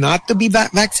afford not to be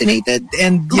vaccinated,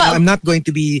 and you know, I'm not going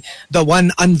to be the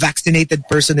one unvaccinated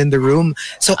person in the room.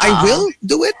 So I will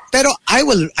do it, pero I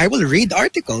will read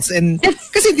articles, and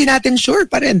kasi hindi natin sure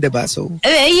pa rin, diba? So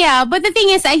yeah, but the thing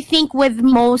is, I think with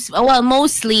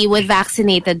mostly with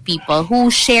vaccinated people who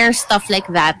share stuff like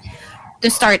that to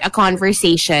start a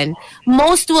conversation,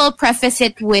 most will preface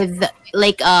it with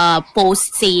like a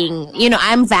post saying, you know,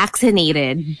 I'm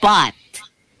vaccinated, but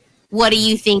what do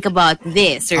you think about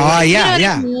this? Or you know what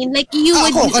I mean? Like you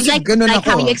would like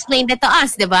how you explained it to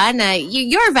us, diba? Na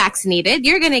you're vaccinated,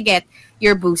 you're gonna get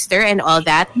your booster and all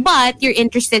that, but you're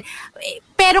interested.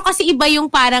 Pero kasi iba yung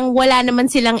parang wala naman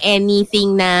silang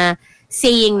anything na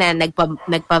saying na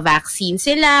nagpa-vaccine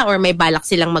sila or may balak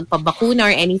silang magpabakuna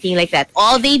or anything like that.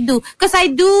 All they do, because I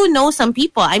do know some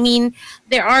people. I mean,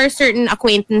 there are certain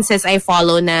acquaintances I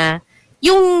follow na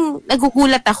yung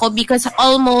nagugulat ako because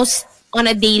almost on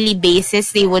a daily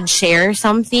basis they would share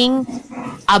something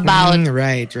about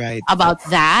about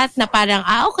that na parang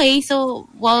okay, so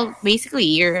well basically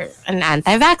you're an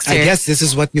anti-vaxxer. I guess this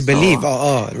is what you believe.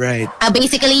 Right.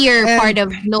 Basically you're part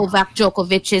of Novak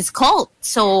Djokovic's cult.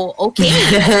 So okay,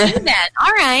 then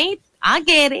all right, I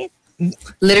get it.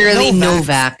 Literally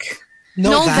Novak.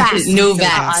 Novak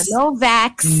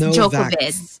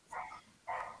Djokovic.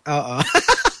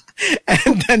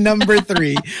 And the number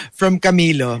 3 from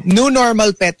Camilo. New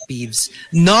normal pet peeves.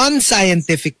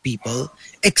 Non-scientific people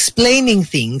explaining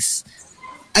things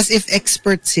as if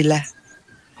experts sila.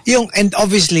 And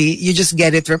obviously, you just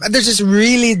get it from... There's this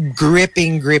really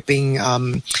gripping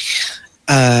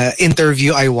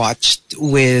interview I watched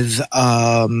with...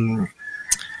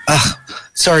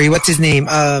 sorry, what's his name?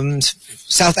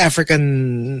 South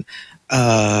African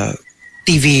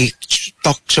TV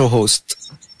talk show host.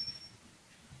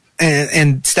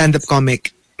 And stand-up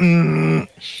comic. My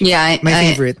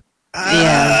favorite.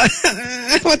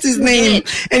 What's his name?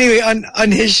 Anyway,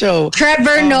 on his show.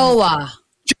 Trevor Noah.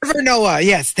 Trevor Noah.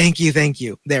 Yes, thank you.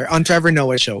 There, on Trevor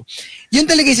Noah's show. Yun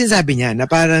talaga yung sinasabi niya na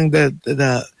parang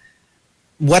the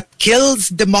what kills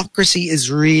democracy is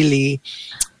really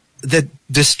the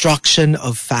destruction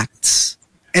of facts.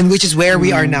 And which is where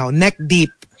we are now, neck deep.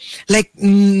 Like,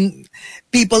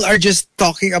 people are just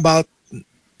talking about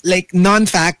like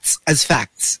non-facts as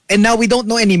facts. And now we don't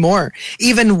know anymore.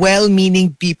 Even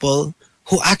well-meaning people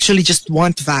who actually just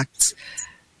want facts.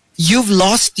 You've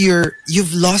lost your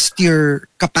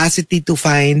capacity to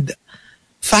find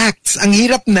facts. Ang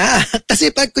hirap na.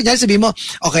 Kasi pag kunyari sabi mo,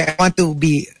 okay, I want to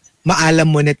be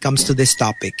maalam when it comes to this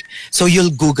topic. So you'll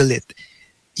Google it.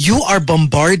 You are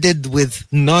bombarded with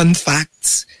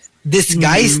non-facts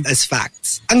disguised as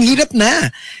facts. Ang hirap na.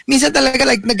 Minsan talaga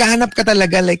like naghahanap ka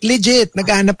talaga like legit,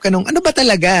 naghahanap ka nung ano ba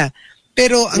talaga.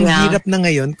 Pero ang hirap na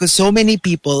ngayon because so many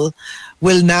people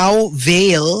will now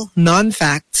veil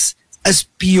non-facts as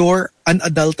pure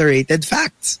unadulterated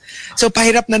facts. So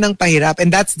pahirap na ng pahirap,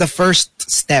 and that's the first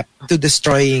step to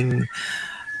destroying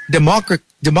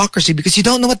democracy because you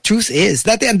don't know what truth is.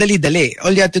 Dati ang dali-dali.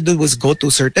 All you had to do was go to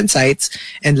certain sites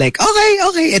and like,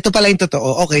 okay, ito pala yung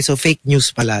totoo. Okay, so fake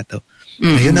news pala to.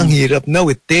 Ayun ang hirap na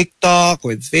with TikTok,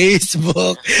 with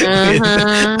Facebook.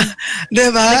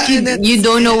 Diba? You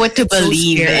don't know what to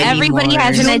believe anymore. Everybody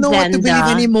has an agenda. You don't know what to believe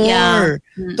anymore.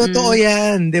 Yeah. Totoo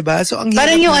yan, diba? So ang hirap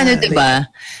parang yung na, diba?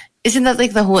 Isn't that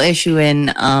like the whole issue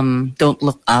in Don't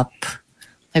Look Up?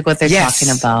 Like what they're talking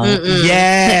about.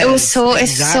 Yeah. It's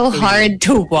so hard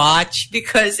to watch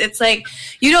because it's like,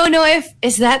 you don't know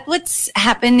is that what's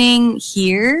happening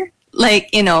here? Like,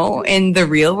 you know, in the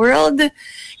real world?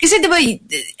 Because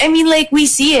I mean, like we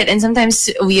see it and sometimes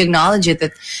we acknowledge it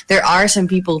that there are some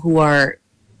people who are,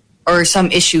 or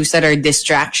some issues that are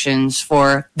distractions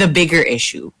for the bigger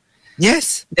issue.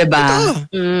 Yes. Diba?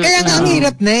 Kaya nga ang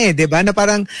hirap na eh, diba? Na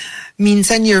parang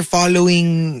minsan you're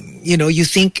following, you know, you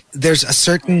think there's a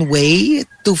certain way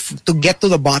to get to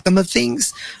the bottom of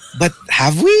things. But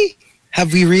have we?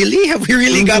 Have we really? Have we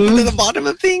really gotten to the bottom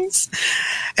of things?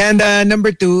 And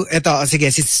number 2, sige,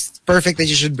 it's perfect that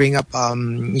you should bring up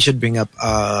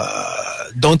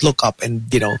Don't Look Up and,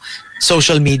 you know,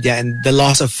 social media and the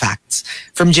loss of facts.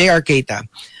 From J.R. Keita.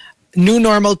 New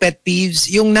normal pet peeves,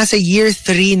 yung nasa year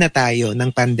 3 na tayo ng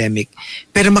pandemic,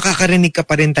 pero makakarinig ka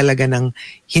pa rin talaga ng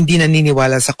hindi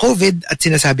naniniwala sa COVID at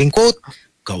sinasabing, quote,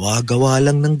 gawa-gawa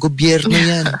lang ng gobyerno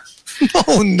yan.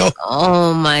 No.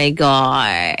 Oh my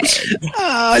God.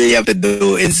 All you have to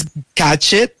do is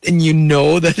catch it and you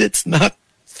know that it's not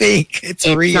fake. It's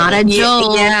real. It's not a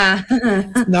joke. Yeah.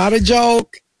 Not a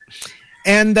joke.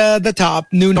 And the top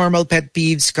new normal pet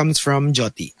peeves comes from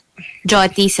Jyoti.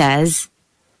 Jyoti says,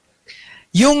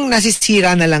 yung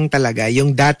nasisira na lang talaga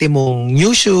yung dati mong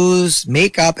new shoes,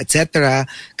 makeup, etc.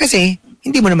 Kasi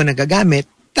hindi mo naman nagagamit.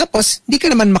 Tapos, hindi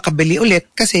ka naman makabili ulit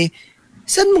kasi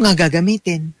saan mo nga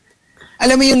gagamitin?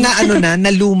 Alam mo yung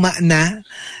naluma na.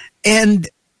 And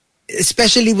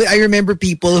especially, I remember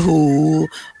people who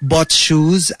bought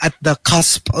shoes at the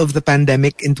cusp of the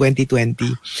pandemic in 2020.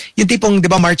 Yung tipong, di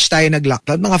ba, March tayo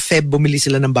nag-lockdown, mga Feb, bumili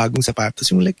sila ng bagong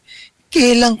sapatos. Yung like,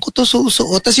 kailan ko to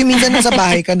susuot? Tapos yung minsan nasa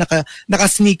bahay ka,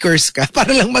 naka-sneakers ka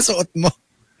para lang masuot mo.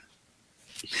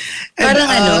 And,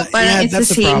 parang it's the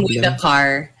same with the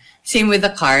car. Same with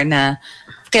the car na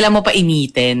kailan mo pa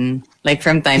initin. Like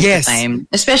from time to time.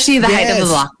 Especially the height of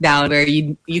the lockdown where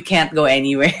you can't go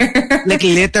anywhere. Like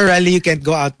literally you can't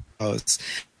go out of the house.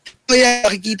 So yeah,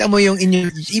 makikita mo yung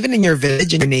even in your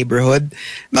village, in your neighborhood,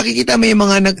 makikita mo yung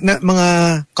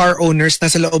mga car owners na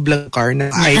sa loob lang car na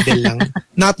idle lang,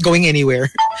 not going anywhere.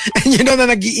 And you know na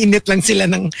nag-iinit lang sila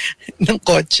ng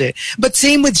kotse. But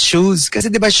same with shoes.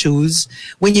 Kasi diba shoes,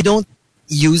 when you don't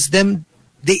use them,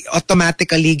 they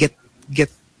automatically get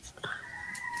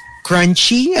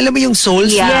crunchy. Alam mo yung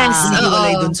soles? Yes.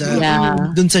 Naniwalay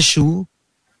dun sa shoe.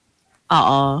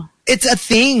 Oo. It's a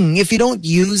thing. If you don't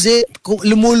use it,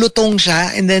 lumulutong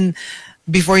siya and then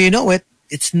before you know it,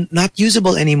 it's not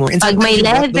usable anymore. And pag may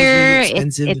leather,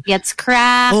 it gets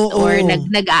cracked or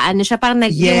nag-aano siya, parang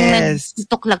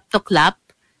nagtuklap-tuklap.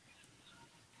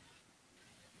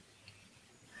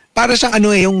 Para siyang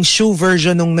yung shoe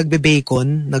version nung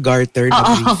nagbe-bacon na garter.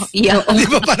 Yeah. Di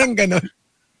ba parang ganon?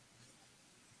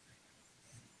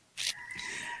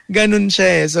 Ganun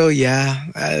siya eh. So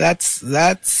yeah, that's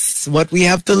what we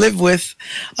have to live with.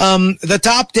 The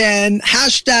top 10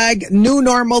 hashtag new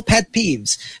normal pet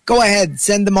peeves. Go ahead,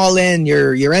 send them all in,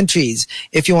 your entries.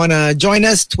 If you want to join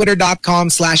us,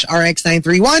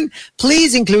 twitter.com/rx931.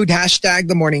 Please include hashtag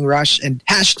the morning rush and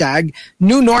hashtag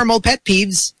new normal pet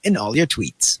peeves in all your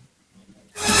tweets.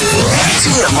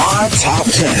 TMR Top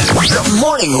 10. The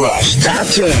Morning Rush Top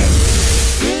 10.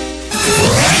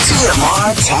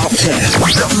 TMR Top 10.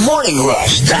 The Morning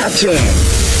Rush Top 10.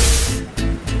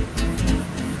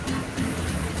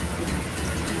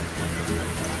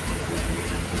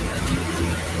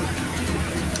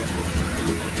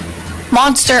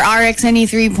 Monster RX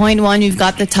 93.1, we've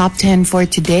got the top 10 for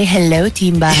today. Hello,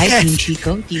 Team Bahay, Team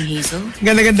Chico, Team Hazel.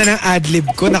 Ganda-ganda ng ad-lib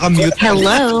ko, nakamute.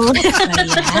 Hello.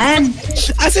 Ayan.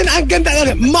 As in, ang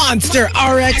ganda ng Monster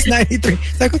RX 93.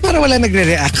 Sabi ko, para wala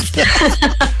nagre-react.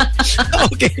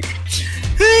 Okay.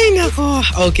 Ay, nako.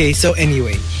 Okay, so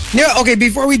anyway. Okay,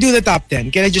 before we do the top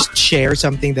 10, can I just share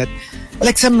something that,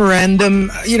 like some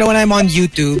random, when I'm on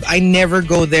YouTube, I never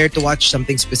go there to watch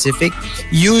something specific.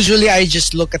 Usually, I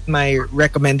just look at my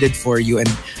recommended for you and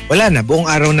wala na, buong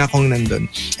araw na akong nandun.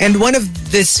 And one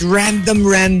of this random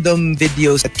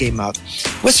videos that came out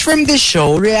was from this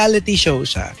show, reality show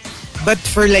siya. But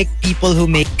for like people who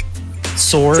make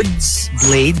swords,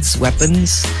 blades,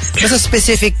 weapons. Basta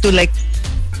specific to like,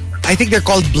 I think they're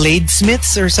called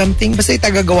bladesmiths or something. Basta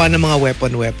itagagawa ng mga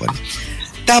weapon.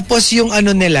 Tapos yung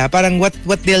nila, parang what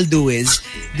they'll do is,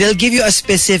 they'll give you a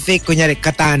specific, kunyari,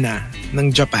 katana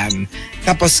ng Japan.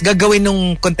 Tapos gagawin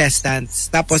ng contestants.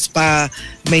 Tapos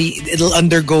it'll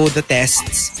undergo the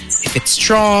tests. If it's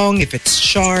strong, if it's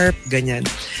sharp, ganyan.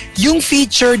 Yung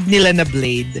featured nila na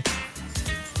blade,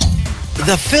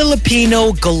 the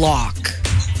Filipino Glock.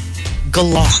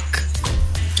 Glock?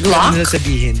 Ano nila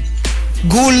sabihin?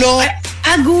 Gulok.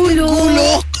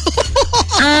 Gulok.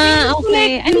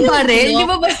 Okay. Ano ba rin? Di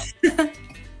ba ba?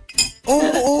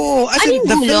 Oo. As in,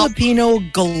 the Filipino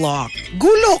Glock.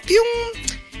 Gulok.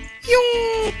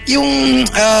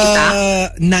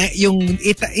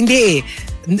 Hindi eh.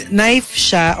 Knife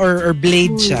siya or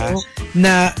blade siya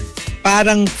na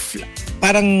parang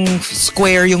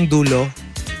square yung dulo.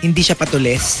 Hindi siya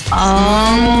patulis.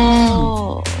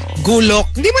 Oh.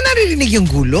 Gulok. Hindi mo naririnig yung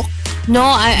gulok?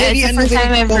 No, it's the first time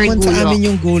I've heard gulok. Sa amin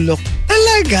yung gulok.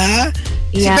 Talaga?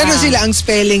 Yeah. Pero sila, ang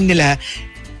spelling nila,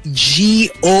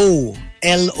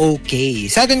 G-O-L-O-K.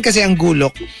 Sa atin kasi ang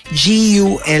gulok,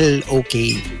 G-U-L-O-K.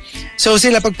 So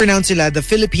sila, pag pronounce sila, the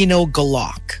Filipino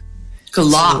Glock.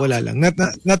 Glock. So, wala lang.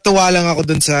 Natuwa lang ako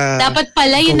dun sa... Dapat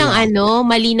pala yun ang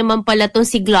mali naman pala to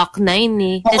si Glock 9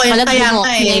 eh. Okay, pala kaya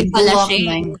Glock 9 pala Glock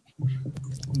siya. 9.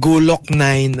 Gulok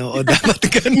 9, oo. Dapat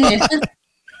ganun.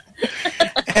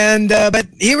 And but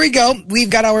here we go. We've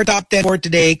got our top 10 for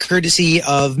today, courtesy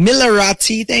of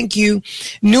Milarazzi. Thank you.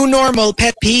 New normal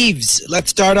pet peeves. Let's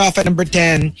start off at number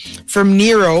 10 from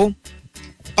Nero.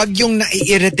 Pag yung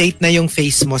nai-irritate na yung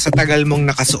face mo sa tagal mong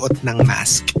nakasuot ng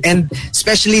mask, and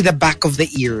especially the back of the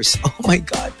ears. Oh my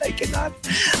God, I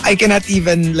cannot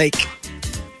even like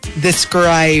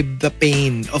describe the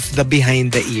pain of the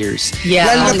behind the ears.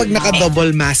 Yeah. Lalo na pag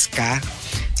naka-double mask ka.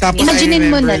 Tapos Imaginein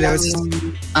mo na lang yung...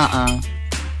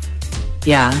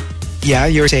 Yeah. Yeah,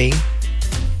 you're saying?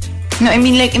 No, I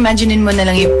mean like imaginein mo na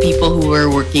lang yung people who were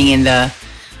working in the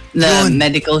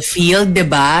medical field,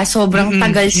 diba? Sobrang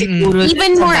tagal siguro.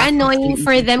 Even more annoying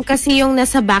for them kasi yung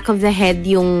nasa back of the head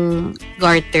yung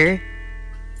garter.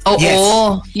 Oo. Yes.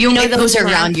 Yung it goes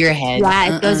around your head.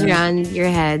 Yeah, it goes around your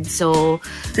head. So,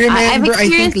 remember, I've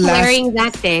experienced wearing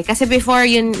that Kasi before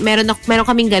yun, meron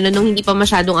kaming ganun nung hindi pa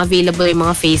masyadong available yung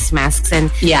mga face masks and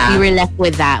we were left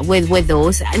with that, with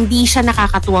those. Hindi siya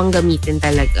nakakatuwang gamitin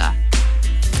talaga.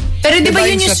 Pero di ba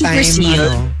yun yung super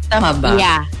seal? Tama ba?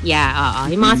 Yeah.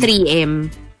 Yung mga 3M.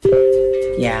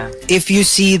 Yeah. If you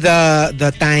see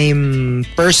the time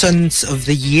persons of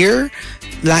the year,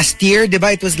 last year, di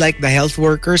ba, it was like the health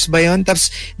workers ba yun?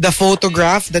 Tapos the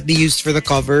photograph that they used for the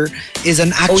cover is an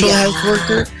actual health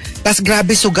worker. Tapos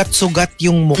grabe sugat-sugat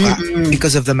yung muka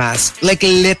because of the mask. Like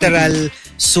literal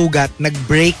sugat.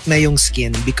 Nag-break na yung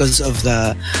skin because of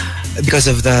the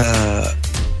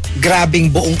grabing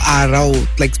buong araw,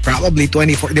 like probably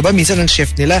 24, di ba minsan ang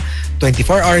shift nila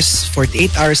 24 hours,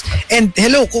 48 hours, and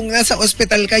hello, kung nasa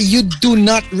hospital ka, you do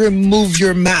not remove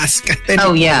your mask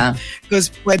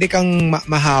because pwede kang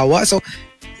mahawa. So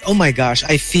oh my gosh,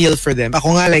 I feel for them.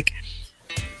 Ako nga, like,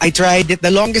 I tried it.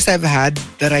 The longest I've had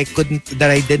that I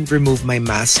didn't remove my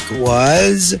mask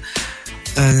was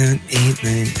 8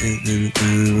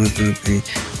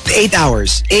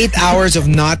 hours. 8 hours of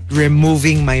not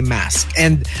removing my mask.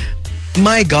 And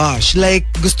my gosh, like,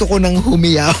 gusto ko nang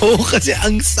humiyaw kasi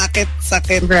ang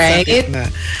sakit right? Na.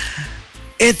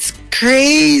 It's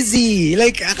crazy.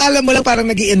 Like, akala mo lang parang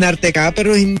nag-iinarte ka,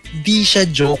 pero hindi siya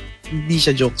joke.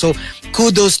 So,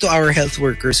 kudos to our health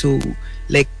workers who,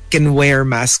 like, can wear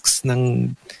masks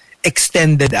ng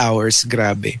extended hours.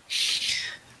 Grabe.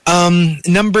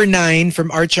 Number 9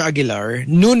 from Archa Aguilar,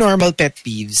 new normal pet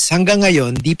peeves. Hanggang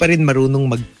ngayon, di pa rin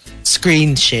marunong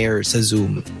mag-screen share sa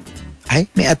Zoom. Ay,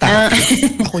 may atake.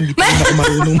 Ako hindi pa rin ako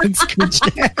marunong mag-screen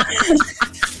share.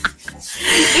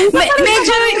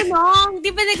 Medyo,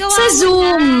 di ba nagawa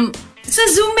sa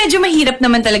Zoom, medyo mahirap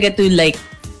naman talaga to like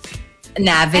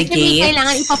navigate. Kasi may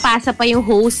kailangan ipapasa pa yung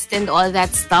host and all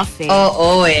that stuff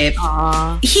Oo eh.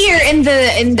 Here in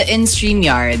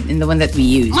StreamYard, in the one that we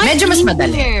use, medyo mas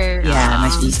madali. Yeah,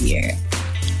 much easier.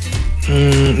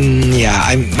 Yeah,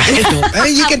 I mean,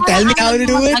 you can tell me how to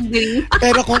do it.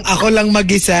 Pero kung ako lang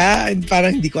mag-isa,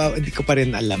 parang hindi ko pa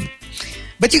rin alam.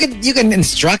 But you can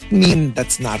instruct me, and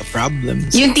that's not a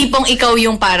problem. So. Yung tipong ikaw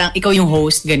yung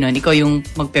host, ganun. Ikaw yung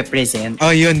magpe-present.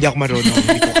 Oh, yun, hindi ako marunong.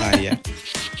 Hindi ko kaya.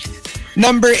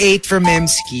 Number 8 from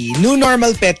Memski, new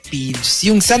normal pet peeves,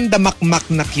 yung sandamakmak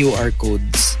na QR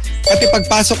codes. Pati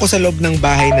pagpasok ko sa loob ng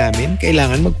bahay namin,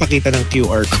 kailangan magpakita ng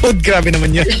QR code. Grabe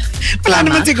naman yun. Wala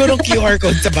naman siguro QR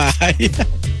code sa bahay.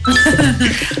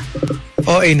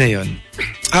 OA na yun.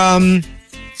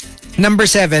 Number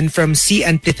 7 from C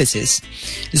Antithesis,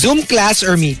 Zoom class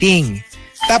or meeting.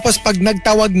 Tapos pag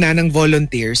nagtawag na ng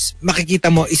volunteers, makikita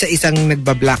mo isa-isang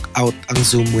nagba-blackout ang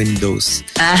Zoom windows.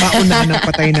 Pauna ng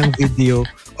patay ng video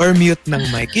or mute ng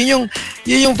mic. Yun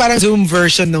yung parang Zoom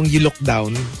version ng you look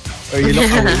down or you look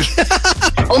away.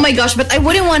 Oh my gosh, but I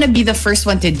wouldn't want to be the first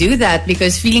one to do that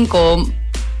because feeling ko,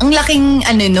 ang laking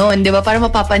nun, di ba? Para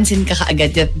mapapansin ka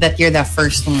kaagad that you're the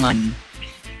first one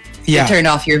to turn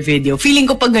off your video. Feeling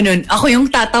ko pag ganun, ako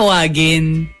yung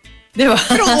tatawagin. Diba?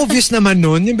 Pero obvious naman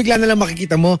nun, yung bigla na lang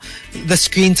makikita mo, the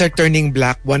screens are turning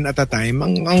black one at a time.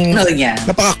 Ang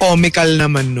napaka-comical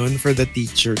naman nun for the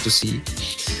teacher to see.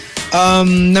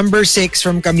 Number 6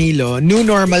 from Camilo, new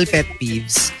normal pet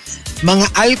peeves.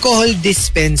 Mga alcohol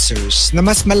dispensers na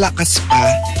mas malakas pa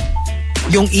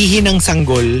yung ihi ng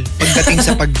sanggol pagdating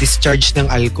sa pag-discharge ng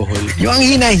alcohol. Yung ang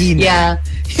hina-hina. Yeah.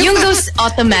 Yung those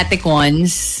automatic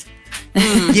ones.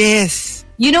 Yes.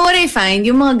 You know what I find?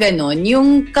 Yung mga ganon,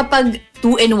 yung kapag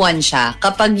 2-in-1 siya,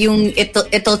 kapag yung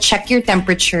it'll check your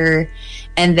temperature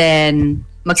and then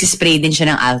magsispray din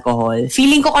siya ng alcohol.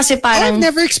 Feeling ko kasi parang... I've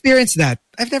never experienced that.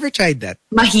 I've never tried that.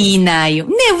 Mahina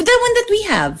yung... No, the one that we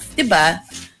have. Diba?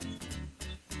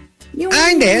 Yung,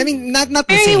 hindi. I mean, not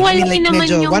the same. I mean, like,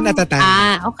 medyo one at a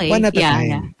time. Okay. One at a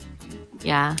time.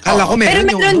 Yeah. Kala ko meron.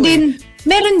 Pero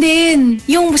meron din.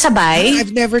 Yung sabay. I've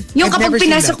never Yung kapag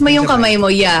pinasok mo yung kamay mo,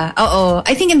 yeah. Oo.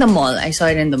 I think in the mall. I saw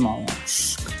it in the mall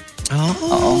once.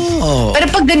 Oh. Pero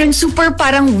pag ganun, super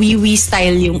parang wee-wee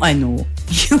style yung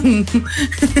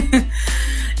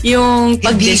yung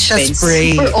pag-dispense.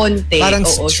 Spray. Super onte. Parang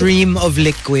stream of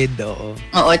liquid. Oo.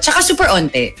 Tsaka super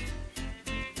onte.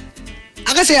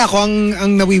 Kasi ako,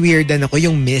 ang nawi-weirdan ako,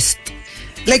 yung mist.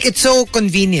 like it's so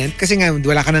convenient kasi nga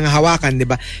wala ka nang hawakan, di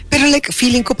ba? Pero like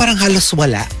feeling ko parang halos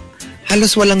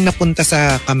walang napunta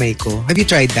sa kamay ko. Have you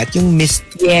tried that? Yung mist,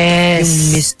 Yes.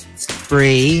 yung mist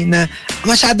spray na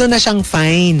masyado na siyang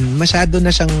fine. Masyado na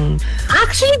siyang...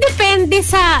 Actually, depende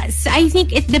I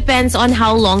think it depends on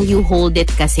how long you hold it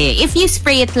kasi. If you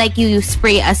spray it like you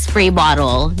spray a spray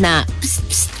bottle na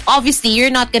obviously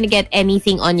you're not gonna get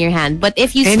anything on your hand. But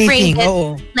if you spray it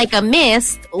like a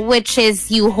mist, which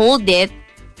is you hold it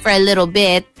for a little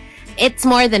bit, it's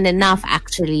more than enough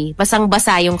actually.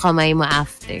 Basang-basa yung kamay mo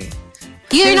after.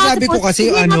 You're not sabi ko kasi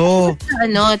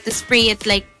to spray it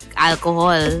like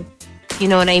alcohol. You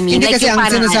know what I mean? Hindi like kasi ang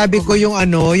sinasabi ko yung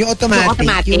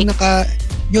automatic.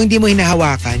 Yung hindi mo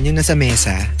hinahawakan, yung nasa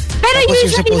mesa. Pero tapos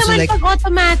usually naman pag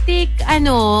automatic, I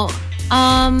don't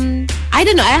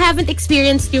know, I haven't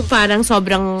experienced yung parang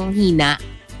sobrang hina.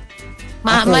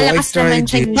 Malakas naman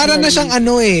siya. Para na siyang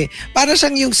para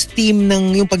siyang yung steam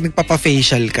ng yung pag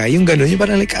nagpapa-facial ka, yung gano'n, yung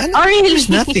parang like, there's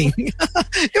nothing.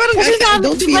 Parang, I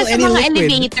don't feel any liquid. Sa mga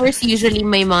elevators, usually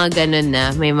may mga gano'n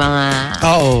na, may mga...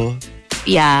 Oo.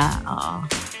 Yeah, oo.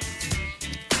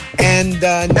 And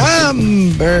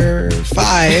number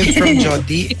 5 from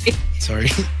Jody.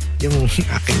 Sorry. Yung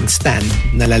aking stand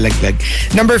nalalaglag.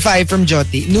 Number 5 from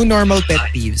Jody. New normal pet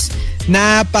peeves.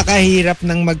 Napakahirap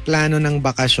ng magplano ng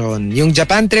bakasyon. Yung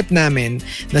Japan trip namin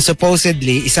na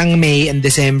supposedly isang May and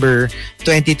December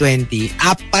 2020,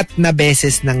 4 na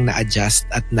beses nang na-adjust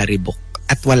at na-rebook.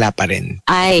 At wala pa rin.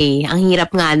 Ay, ang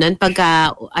hirap nga nun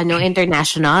pagka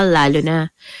international, lalo na.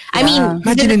 I mean,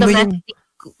 imagine mo yung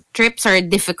trips are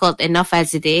difficult enough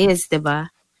as it is,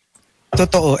 diba?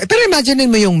 Totoo. Pero imagine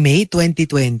mo yung May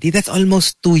 2020, that's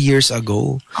almost 2 years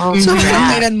ago. Oh, so,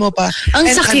 kailan mo pa? Ang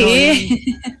sakit.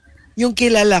 Yung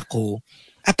kilala ko,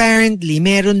 apparently,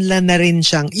 meron lang na rin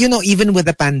siyang, even with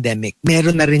the pandemic,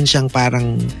 meron na rin siyang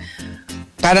parang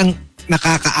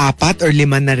nakaka-4 or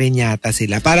 5 na rin yata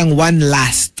sila. Parang one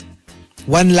last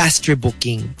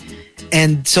rebooking.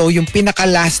 And so yung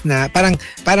pinaka-last na, parang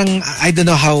I don't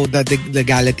know how the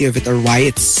legality of it or why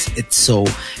it's so.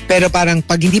 Pero parang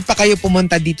pag hindi pa kayo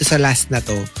pumunta dito sa last na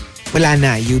to, wala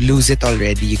na. You lose it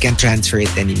already. You can't transfer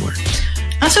it anymore.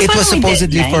 So it was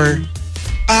supposedly for,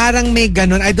 parang may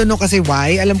ganun. I don't know kasi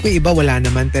why. Alam ko iba wala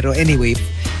naman. Pero anyway,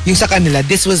 yung sa kanila,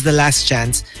 this was the last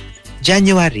chance.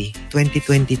 January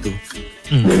 2022.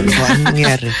 So, anong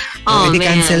nangyari? Already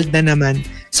canceled na naman.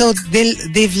 So,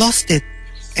 they've lost it.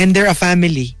 And they're a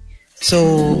family.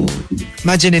 So,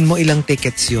 imaginein mo ilang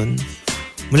tickets yun.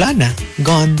 Wala na.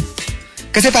 Gone.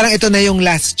 Kasi parang ito na yung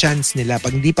last chance nila.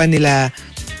 Pag hindi pa nila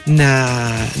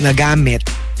nagamit,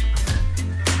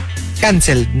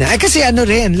 canceled na. Ay, kasi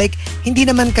like, hindi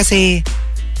naman kasi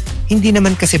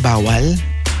bawal.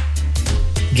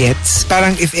 Gets?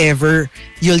 Parang if ever,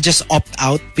 you'll just opt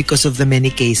out because of the many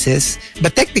cases.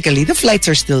 But technically, the flights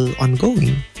are still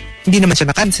ongoing. Hindi naman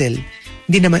siya na-cancel.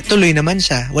 Hindi naman, tuloy naman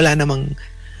siya. Wala namang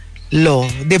law.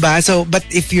 Diba? So, but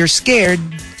if you're scared,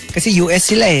 kasi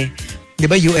US sila eh.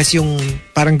 Diba? US yung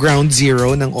parang ground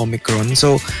zero ng Omicron.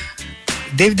 So,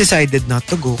 they've decided not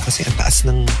to go kasi ang taas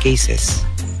ng cases.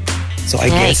 So, I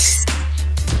guess.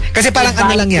 Kasi parang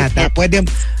lang yata. Pwede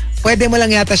mo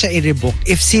lang yata siya i-rebook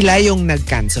if sila yung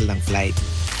nag-cancel ng flight.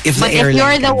 But if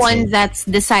you're the one that's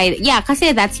decided,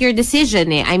 kasi that's your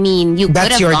decision eh. I mean, you could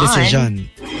have gone. That's your decision.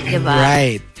 Diba?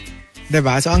 Right.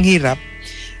 Diba? So, ang hirap.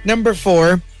 Number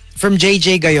 4, from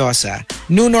JJ Gayosa,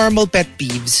 new normal pet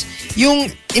peeves. Yung,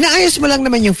 inaayos mo lang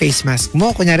naman yung face mask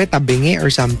mo. Kunyari, tabingi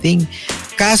or something.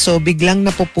 Kaso, biglang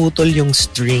napuputol yung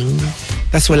string.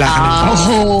 Tas wala ka ng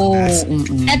mask.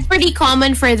 That's pretty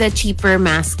common for the cheaper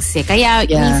masks eh. Kaya,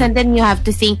 minsan then you have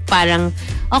to think parang,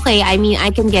 okay, I mean,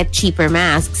 I can get cheaper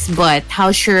masks, but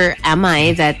how sure am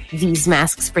I that these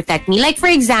masks protect me? Like, for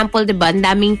example, diba,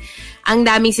 ang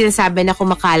daming sinasabi na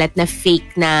kumakalat na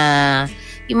fake na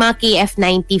yung mga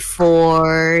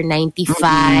KF94,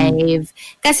 95.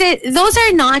 Kasi those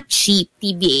are not cheap,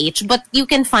 TBH, but you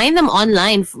can find them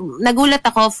online. Nagulat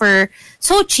ako for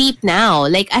so cheap now.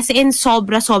 Like, as in,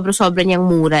 sobra niyang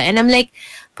mura. And I'm like,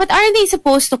 but aren't they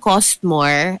supposed to cost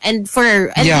more? And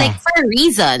like for a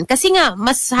reason. Kasi nga,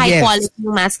 mas high quality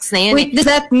yung masks na yun. Wait, does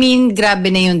that mean grabe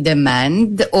na yung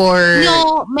demand? Or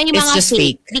no, may it's mga just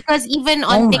fake? Because even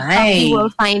on TikTok, you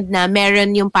will find na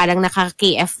meron yung parang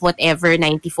naka-KF whatever,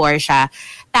 94 siya.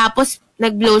 Tapos,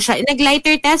 nag-blow siya.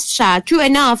 Nag-lighter test siya. True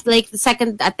enough, like the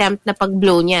second attempt na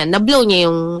pag-blow niya, na-blow niya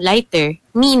yung lighter.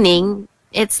 Meaning,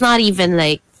 it's not even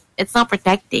like, it's not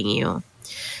protecting you.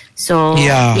 So,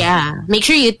 make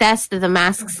sure you test the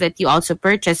masks that you also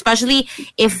purchase. Especially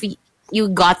if you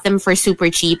got them for super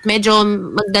cheap. Medyo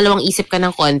magdalawang isip ka ng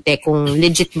konti kung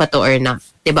legit ba to or not.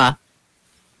 Diba?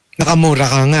 nakamura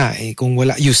ka nga eh. Kung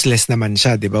wala, useless naman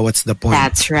siya, di ba? What's the point?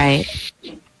 That's right.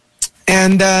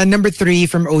 And number 3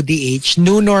 from ODH,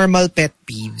 new normal pet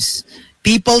peeves.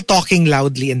 People talking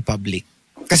loudly in public.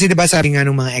 Kasi diba sabi nga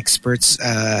ng mga experts,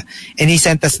 and he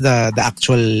sent us the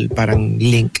actual parang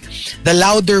link. The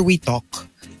louder we talk,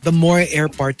 the more air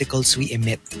particles we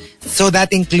emit. So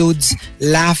that includes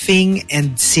laughing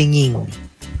and singing.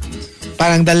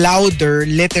 Parang the louder,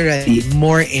 literally,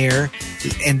 more air,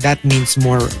 and that means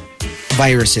more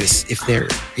viruses if they're,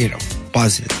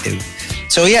 positive.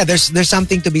 So yeah, there's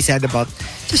something to be said about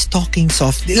just talking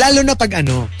softly. Lalo na pag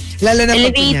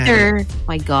elevator.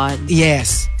 My God.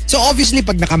 Yes. So obviously,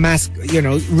 pag naka-mask,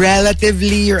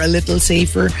 relatively you're a little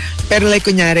safer. Pero like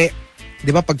kunyari,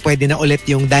 di ba pag pwede na ulit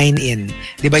yung dine-in,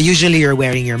 di ba usually you're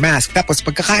wearing your mask. Tapos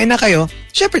pagkakain na kayo,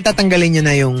 syempre tatanggalin nyo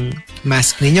na yung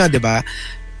mask ninyo, di ba?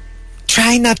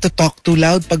 Try not to talk too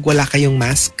loud pag wala kayong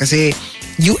mask kasi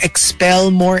you expel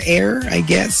more air, I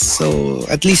guess. So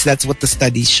at least that's what the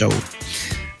studies show.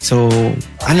 So,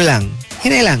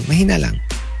 mahina lang.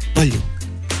 Volume,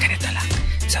 ganito lang.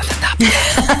 So the top,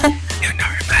 yung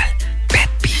normal pet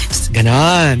peeves.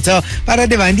 Ganon. So, para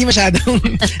diba, hindi masyadong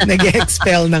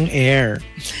nag-expel ng air.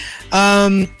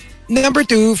 Number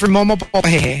 2, from Momo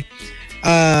Popahe,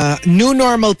 new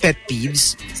normal pet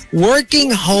peeves.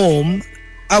 Working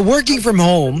from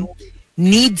home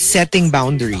needs setting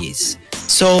boundaries.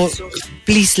 So,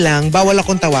 please lang, bawal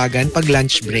akong tawagan pag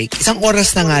lunch break. Isang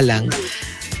oras na nga lang.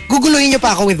 Guguluhin niyo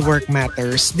pa ako with work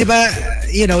matters. Diba,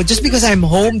 just because I'm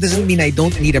home doesn't mean I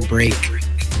don't need a break.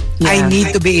 Yeah. I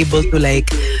need to be able to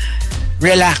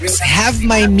relax, have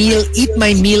my meal, eat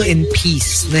my meal in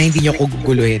peace na hindi niyo ko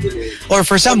guguluhin. Or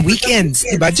for some weekends,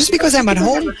 diba? Just because I'm at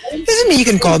home doesn't mean you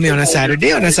can call me on a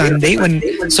Saturday, on a Sunday when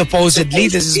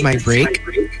supposedly this is my break.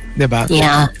 Diba?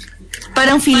 Yeah.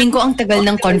 Parang feeling ko ang tagal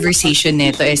ng conversation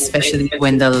nito, especially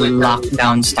when the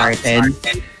lockdown started.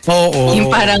 Oo. Yung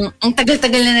parang, ang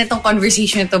tagal-tagal na nitong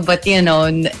conversation ito, but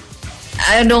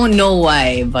I don't know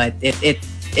why, but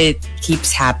it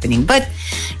keeps happening. But,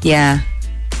 yeah.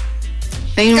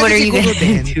 I mean, what are you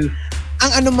gonna do?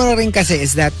 Ang ano mo rin kasi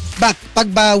is that, pag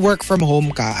ba work from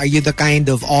home ka, are you the kind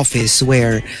of office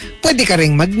where pwede ka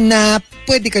rin mag-nap,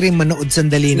 pwede ka rin manood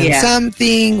sandali ng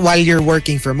something while you're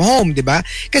working from home, di ba?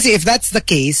 Kasi if that's the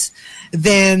case,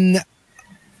 then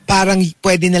parang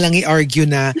pwede na lang i-argue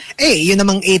na, yun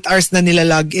namang 8 hours na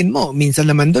nila-login mo. Minsan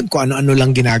naman doon kung ano-ano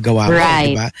lang ginagawa mo,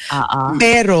 right. Di ba?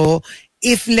 Pero,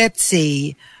 if let's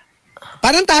say,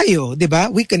 parang tayo, di ba?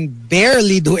 We can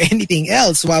barely do anything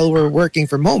else while we're working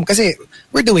from home kasi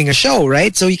we're doing a show,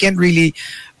 right? So you can't really,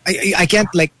 I can't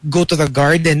go to the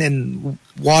garden and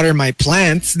water my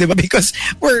plants, di ba? Because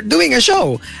we're doing a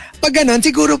show. Pag ganon,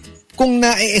 siguro kung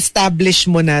na-establish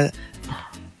mo na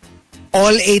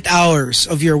all 8 hours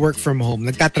of your work from home,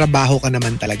 nagtatrabaho ka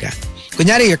naman talaga.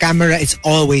 Kunyari, your camera is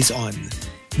always on.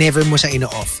 Never mo siya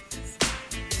ino-off.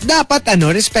 Dapat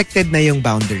respected na yung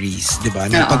boundaries, di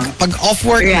ba? Pag off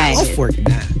work na, off work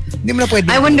na. Hindi mo na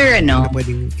pwedeng,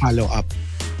 pwedeng follow up.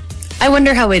 I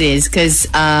wonder how it is because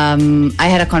I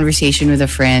had a conversation with a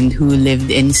friend who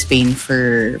lived in Spain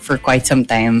for quite some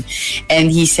time, and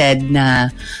he said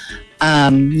na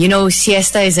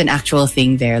siesta is an actual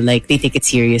thing there. Like they take it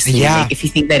seriously. Yeah. Like if you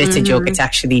think that it's a joke, it's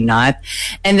actually not.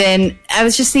 And then I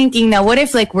was just thinking, now what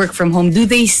if work from home? Do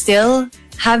they still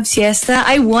have siesta?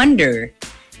 I wonder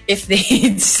if they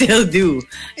still do.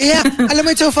 Yeah, alam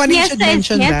mo, it's so funny you should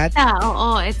mention that.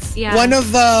 It's one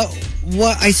of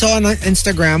what I saw on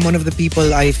Instagram, one of the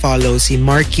people I follow, si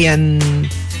Markki,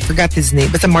 forgot his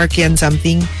name, but the Markki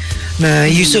something. Na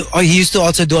he used to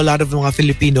also do a lot of mga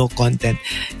Filipino content.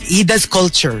 He does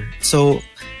culture. So,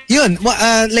 yun,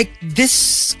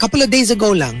 this couple of days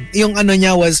ago lang, yung ano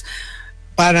niya was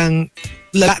parang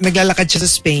naglalakad siya sa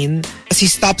Spain, as he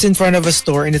stops in front of a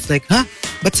store and it's like, ba't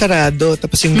sarado?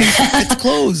 Tapos yung, it's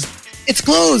closed.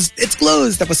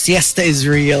 Tapos siesta is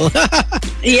real.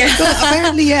 Yeah. So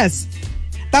apparently, yes.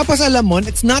 Tapos alam mo,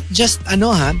 it's not just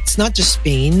it's not just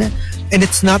Spain, and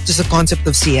it's not just a concept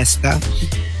of siesta.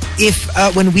 If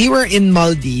when we were in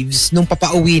Maldives, nung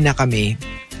papauwi na kami,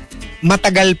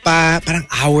 matagal pa, parang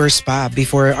hours pa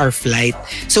before our flight.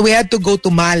 So we had to go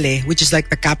to Male, which is the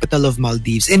capital of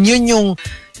Maldives. And yun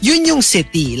yung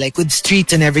city, with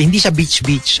streets and everything. Hindi siya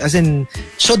beach. As in,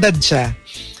 syudad siya.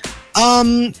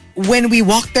 When we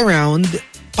walked around,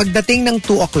 pagdating ng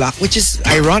 2 o'clock, which is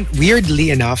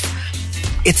weirdly enough,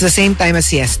 it's the same time as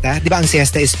siesta. Di ba ang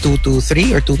siesta is 2 to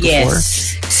 3 or 2 to 4?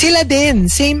 Sila din,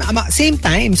 same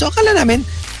time. So akala namin,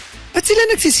 ba't sila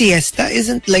nagsisiesta?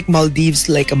 Isn't Maldives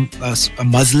a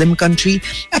Muslim country?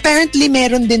 Apparently,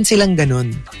 meron din silang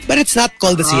ganun. But it's not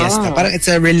called a siesta. Parang it's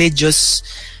a religious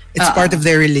It's part of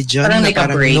their religion. Parang na like a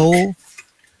parang break. no,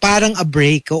 parang a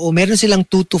break. Oo, meron silang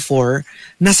 2 to 4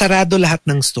 na sarado lahat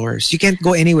ng stores. You can't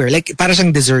go anywhere. Like, parang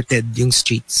siyang deserted yung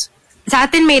streets. Sa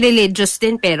atin may religious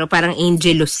din pero parang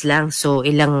angelus lang. So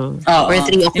ilang or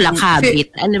 3 o'clock habit.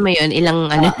 Ano mo yun? Ilang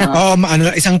ano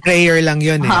lang. Isang prayer lang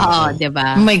yun eh. Oo,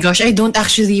 diba? Oh my gosh, I don't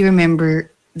actually remember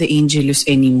the Angelus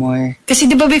anymore. Kasi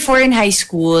di ba before in high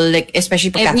school, like especially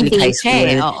pag Catholic high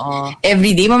school,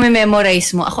 every day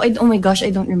mamememorize mo. Ako, oh my gosh, I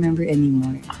don't remember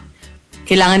anymore.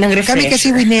 Kailangan ng refresher. Kami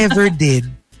kasi we never did.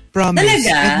 Promise.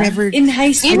 Talaga? In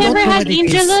high school? You never had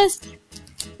Angelus?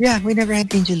 Yeah, we never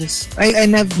had Angelus. I've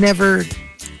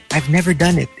never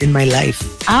done it in my life.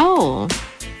 Oh.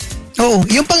 Oo,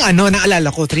 yung pang naalala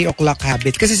ko, 3 o'clock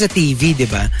habit. Kasi sa TV, di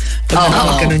ba? Pag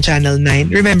nanonood ka ng Channel 9,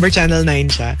 remember Channel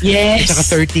 9 siya? Yes. At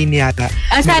saka 13 yata.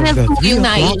 Channel 2 yung 3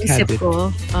 o'clock naiisip habit.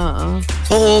 ko.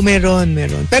 Oo, meron.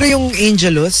 Pero yung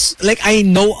Angelus, like I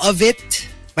know of it,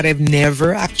 but I've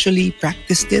never actually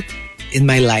practiced it in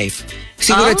my life.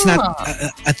 Siguro it's not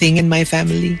a thing in my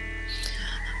family.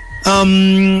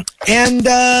 And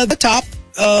the top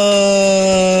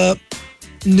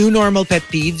new normal pet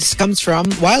peeves comes from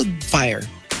Wildfire.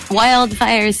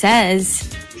 Wildfire says,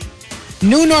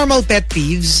 New normal pet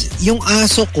peeves, yung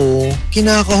aso ko,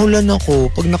 kinakahulan ako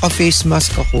pag naka-face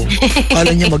mask ako.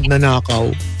 Kala niya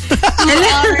magnanakaw.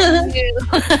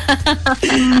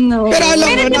 No. Pero alam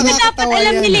pero mo, diba dapat nakakatawa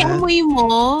alam yan, nila ha? amoy mo?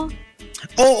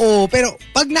 Oo, pero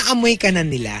pag naamoy ka na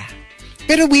nila,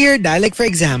 pero weird like for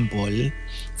example,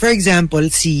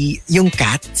 yung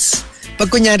cats, pag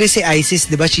kunyari si Isis,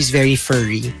 di ba, she's very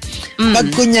furry.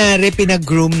 Pag kunyari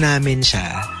pinag-groom namin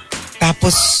siya,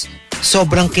 tapos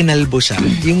sobrang kinalbo siya,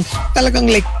 yung talagang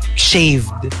like shaved.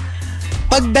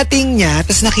 Pagdating niya,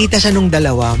 tapos nakita siya nung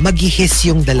dalawa, mag-hiss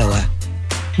yung dalawa.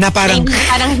 Na parang...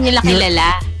 Parang hindi nila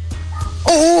kilala.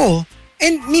 Oo.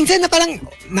 And minsan na parang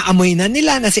naamoy na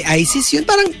nila na si Isis yun.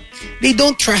 Parang they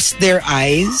don't trust their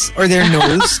eyes or their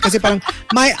nose. Kasi parang,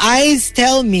 my eyes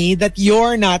tell me that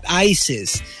you're not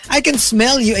Isis. I can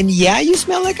smell you and yeah, you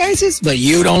smell like Isis, but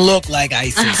you don't look like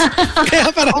Isis.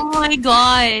 Kaya parang, Oh my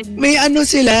God. meron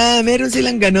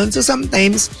silang ganun. So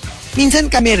sometimes, minsan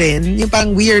kami rin, yung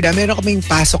parang weird meron kaming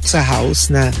pasok sa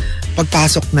house na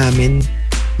pagpasok namin,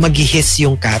 mag-hiss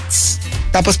yung cats.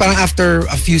 Tapos parang after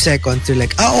a few seconds, they're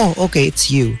like, okay, it's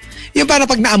you. Yung parang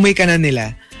pag naamoy ka na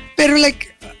nila. Pero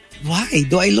like, why?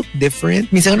 Do I look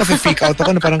different? Minsan na-freak out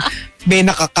ako na parang may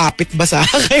nakakapit ba sa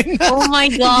akin? Oh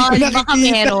my God. Baka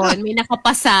meron. May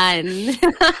nakapasan.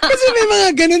 Kasi may mga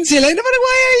ganun sila. Na parang,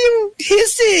 why are you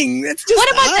hissing? That's just What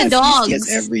about us. the dogs?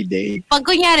 Yes, every day. Pag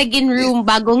kunyari,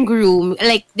 bagong groom,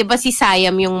 like, di ba si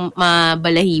Sayam yung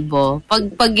balahibo?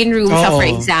 Pag ginroom siya, for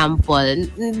example,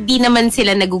 hindi naman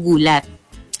sila nagugulat.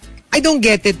 I don't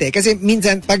get it Kasi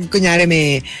minsan, pag kunyari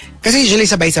kasi usually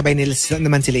sabay-sabay nila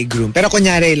naman sila i-groom. Pero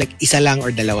kunyari, like, isa lang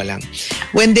or dalawa lang.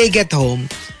 When they get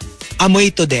home,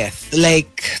 amoy to death.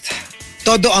 Like,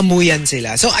 todo amuyan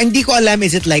sila. So, hindi ko alam,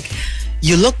 is it like,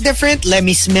 you look different, let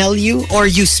me smell you, or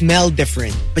you smell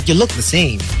different, but you look the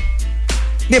same.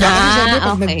 Diba? Kasi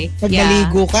syempre, pag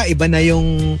naligo ka, iba na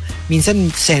yung, minsan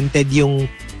scented yung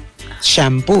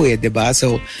shampoo diba?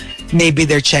 So, maybe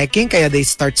they're checking, kaya they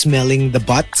start smelling the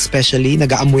butt, especially.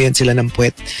 Nag-aamuyan sila ng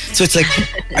puwet. So it's like,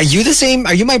 are you the same?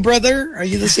 Are you my brother? Are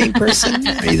you the same person?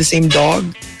 Are you the same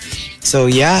dog?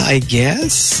 So yeah, I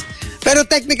guess. Pero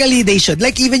technically, they should.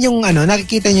 Like even yung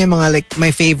nakikita niyo yung mga like my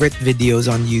favorite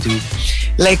videos on YouTube.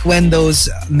 Like when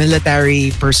those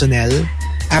military personnel,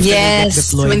 after they get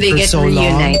deployed when they for get so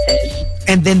reunited. long,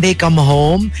 and then they come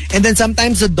home, and then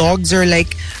sometimes the dogs are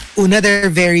like, they're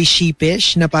very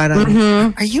sheepish na parang,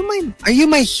 are you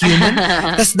my human?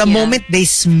 Tapos the moment they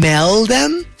smell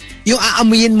them, yung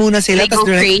aamuyin muna sila, tapos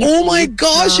they're like, oh my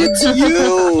gosh, it's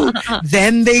you!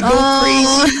 Then they go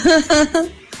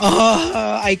crazy.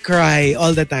 I cry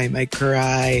all the time.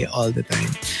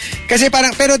 Kasi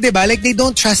parang, pero diba, like they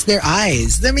don't trust their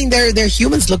eyes. I mean, their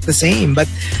humans look the same, but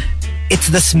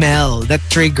it's the smell that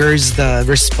triggers the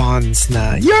response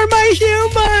na, you're my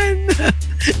human!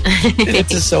 It's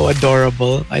just so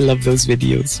adorable. I love those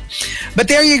videos. But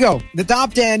there you go. The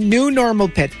top 10 new normal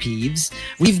pet peeves.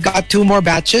 We've got 2 more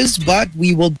batches, but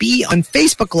we will be on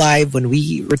Facebook Live when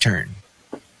we return.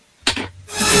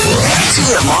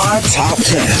 TMR Top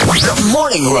 10. The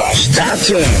Morning Rush Top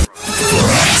 10.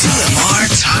 TMR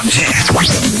Top 10.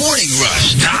 The Morning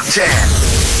Rush Top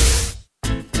 10.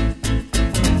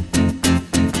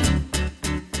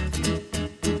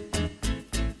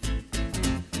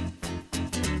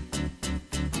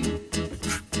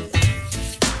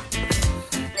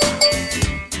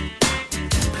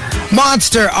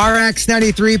 Monster RX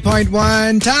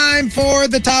 93.1. Time for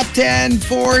the top 10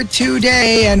 for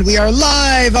today. And we are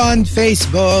live on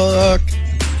Facebook.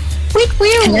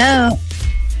 Hello.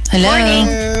 Hello.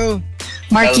 Hello.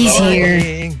 Markki's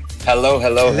here.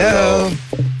 Hello.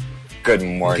 Good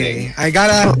morning.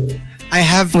 Okay. I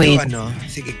have Wait. to,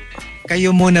 sige,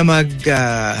 kayo muna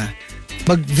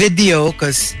mag-video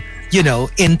because,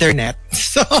 internet.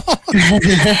 So,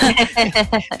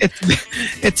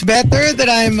 it's better that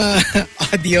I'm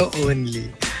audio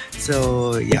only.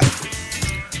 So, yeah.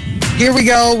 Here we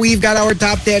go. We've got our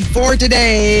top 10 for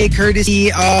today,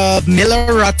 courtesy of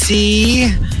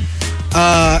Millerozzi.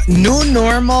 New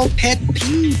normal pet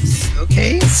peeves.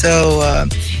 Okay? So,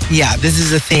 this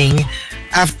is a thing.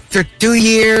 After 2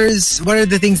 years, what are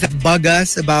the things that bug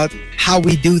us about how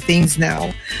we do things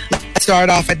now? Let's start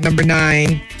off at number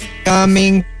 9.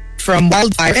 Coming from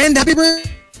Wildfire. And happy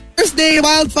birthday,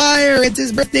 Wildfire! It's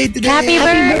his birthday today. Happy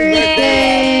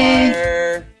birthday!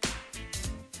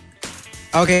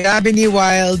 Okay, sabi ni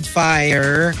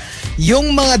Wildfire,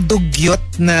 yung mga dugyot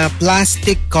na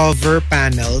plastic cover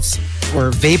panels or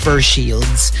vapor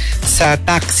shields sa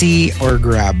taxi or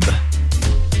Grab.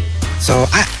 So,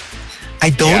 I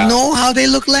don't know how they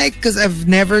look like because I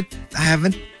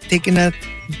haven't taken a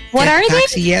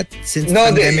taxi yet since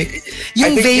pandemic.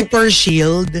 Yung vapor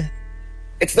shield.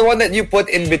 It's the one that you put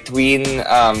in between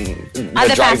the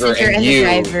driver passenger and you.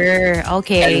 the driver.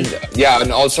 Okay.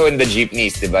 And also in the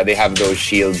jeepneys, diba? They have those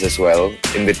shields as well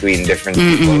in between different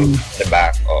people in the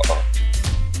back.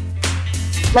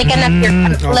 Like an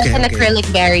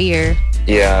acrylic barrier.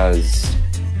 Yes.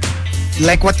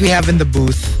 Like what we have in the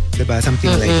booth, diba?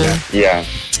 Something like that. Yeah.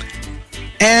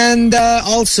 And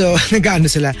also, nag-ano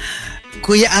sila,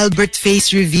 Kuya Albert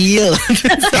face reveal.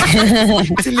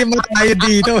 Kasi 5 tayo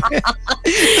dito.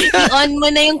 I-on mo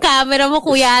na yung camera mo,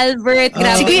 Kuya Albert.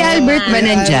 Grabe. Si Kuya Albert ba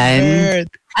nandyan?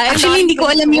 Actually, hindi ko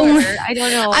alam yung... I don't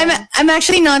know. I'm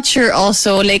actually not sure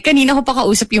also. Like, kanina ko pa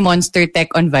kausap yung Monster Tech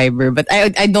on Viber, but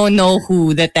I don't know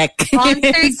who the tech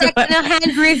Monster is. Tech na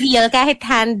hand reveal, kahit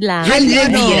hand lang. Hand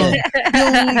reveal.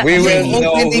 We will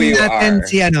know who you natin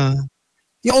are.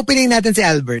 Yung opening natin si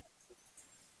Albert.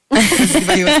 Kasi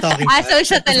diba he was talking so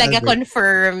siya talaga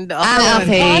confirmed.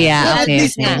 Okay, yeah. At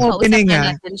least yung opening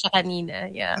nga. Natin siya kanina,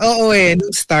 yeah. Oo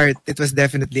nung start, it was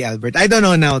definitely Albert. I don't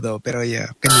know now though, pero yeah,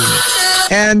 kanina.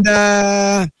 And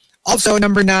also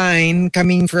number 9,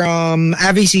 coming from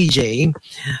Avi CJ,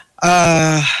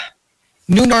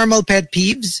 new normal pet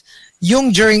peeves,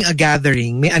 yung during a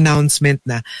gathering, may announcement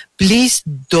na, please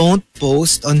don't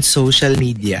post on social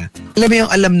media. Alam mo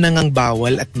yung alam na ngang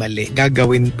bawal at mali,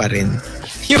 gagawin pa rin.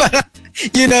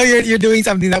 You're doing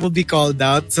something that will be called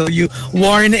out, so you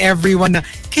warn everyone na,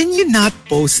 can you not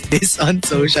post this on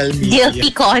social media? Guilty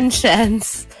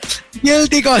conscience.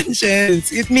 Guilty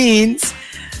conscience. It means,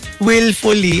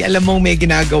 willfully, alam mong may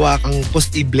ginagawa kang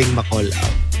posibleng ma-call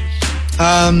out.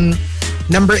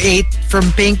 Number 8,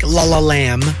 from Pink Lala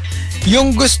Lamb,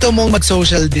 yung gusto mong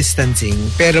mag-social distancing,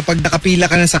 pero pag nakapila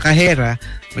ka na sa kahera,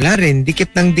 wala rin, dikit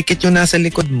ng dikit yung nasa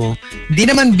likod mo, di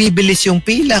naman bibilis yung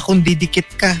pila kung didikit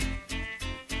ka.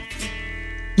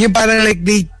 Yung parang like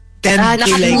they tend to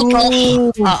like...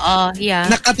 Yeah.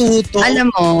 Nakatuto.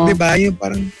 Alam mo, diba? Yung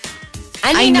parang...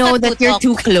 I know that you're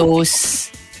too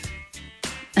close.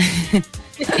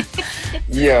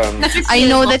 Yeah. I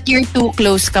know that you're too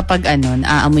close kapag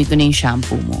naaamoy ko na yung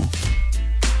shampoo mo.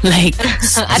 Like,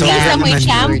 at least amoy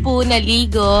shampoo,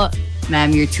 naligo. Ma'am,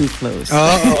 you're too close.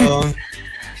 Oo.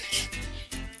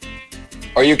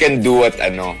 Or you can do what,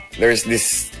 there's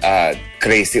this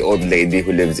crazy old lady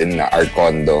who lives in our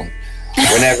condo.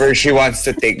 Whenever she wants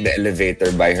to take the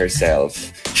elevator by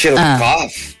herself, she'll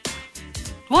cough.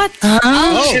 What?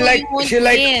 She like What?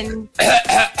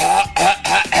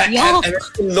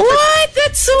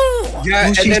 That's so... Yeah,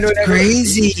 and she's then whenever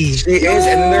crazy. She is,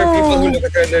 and then there are people who look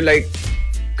at her and they're like,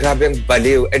 grabe ang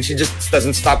baliw. And she just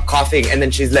doesn't stop coughing. And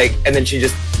then she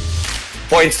just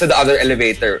points to the other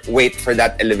elevator, wait for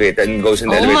that elevator, and goes in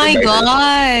the elevator. Oh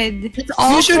my God. That's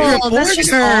awful. You should report That's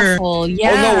just her. awful.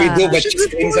 Yeah. Oh no, we do, but she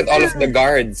screams at all of the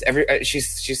guards.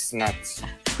 She's nuts.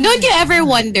 Don't you ever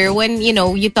wonder when,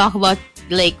 you talk about,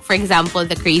 like, for example,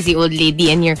 the crazy old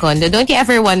lady in your condo, don't you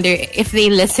ever wonder if they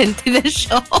listen to the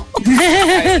show?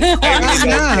 I really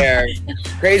don't care.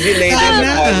 Crazy lady in the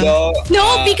condo.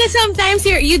 No, because sometimes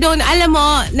you don't, alam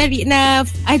mo,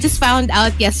 I just found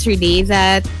out yesterday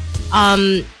that,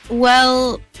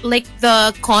 like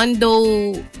the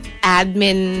condo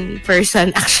admin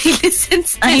person actually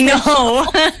listens to I know.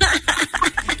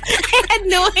 I had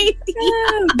no idea.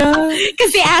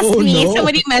 Because they asked me,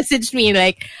 somebody messaged me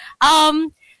like,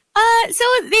 So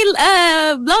they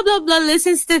blah blah blah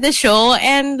listens to the show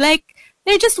and like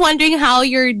they're just wondering how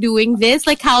you're doing this,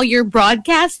 like how you're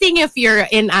broadcasting if you're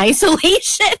in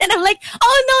isolation. And I'm like,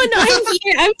 oh no, I'm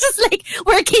here. I'm just like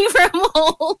working from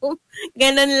home.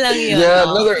 Ganon lang yun. Yeah,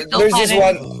 no,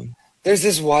 there's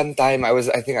this one time I was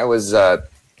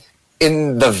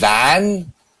in the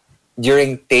van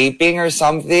during taping or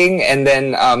something, and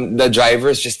then the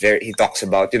driver's just there. He talks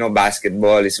about,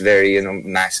 basketball is very,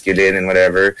 masculine and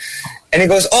whatever. And he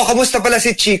goes, oh, kamusta pala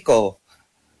si Chico?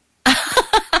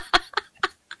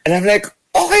 And I'm like,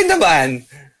 okay naman.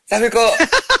 Sabi ko,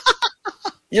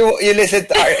 you listen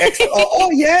to our ex? Oh,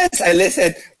 yes, I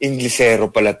listened.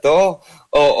 Inglesero pala to.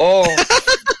 Oo.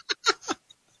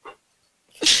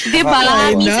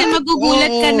 Diba? Minsan magugulat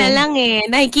ka na lang eh.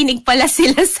 Nakikinig pala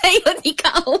sila sa'yo, di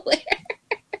ka aware.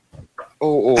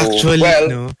 Oo. Actually, well,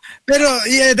 no. Pero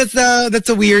yeah, that's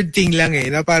a weird thing lang eh.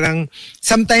 Na parang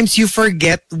sometimes you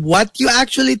forget what you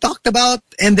actually talked about,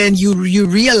 and then you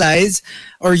realize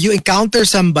or you encounter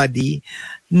somebody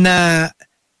na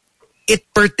it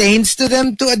pertains to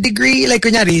them to a degree. Like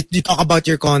kunyari, you talk about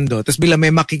your condo, tapos bila may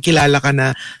makikilala ka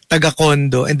na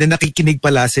taga-condo, and then nakikinig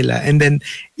pala sila, and then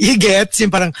you get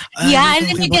yung parang yeah, and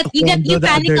then you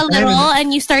panic a little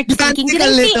and you start thinking, did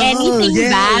I say anything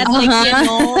bad? Like,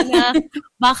 na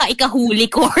baka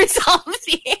ikahuli ko or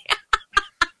something.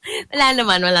 Wala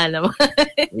naman.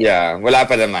 Yeah, wala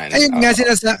pa naman. Ayun nga,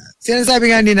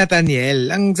 sinasabi nga ni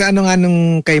Nathaniel, ang sa ano nga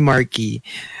nung kay Markki,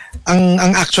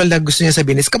 ang actual na gusto niya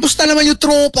sabihin is, kamusta naman yung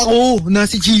tropa ko na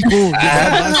si Chico?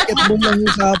 Diba? Basketball lang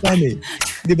yung usapan eh.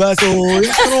 Diba? So,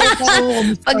 yung tropa ko,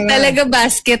 pag talaga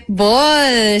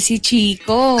basketball, si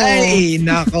Chico. Ay,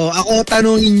 nako. Ako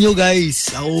tanungin nyo, guys.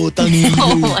 Oh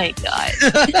my God.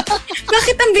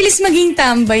 Bakit ang bilis maging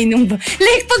tambay nung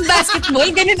like, pag basketball,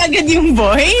 ganun agad yung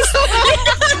boys?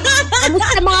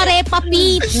 Kamusta mga repa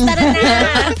peeps? Tara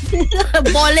na.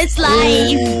 Ball is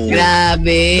life.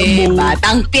 Grabe.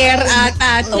 Batang Pierre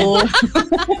ata to.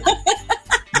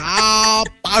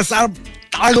 Napakasarap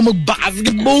talaga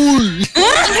mag-basketball.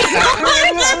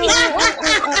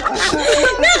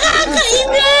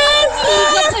 Nakakainis!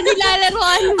 Higa pa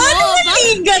nilalaroan mo. Ano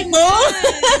higa mo?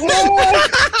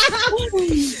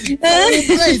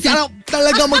 Sarap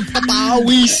talaga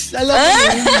magpapawis. Alam mo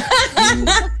yun.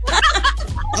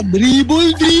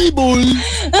 Dribble.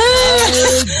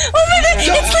 Oh my God,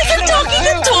 it's like I'm talking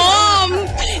to Tom.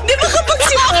 Di ba kapag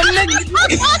si Tom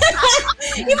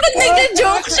yung pag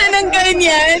nagja-joke siya ng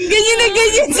ganyan na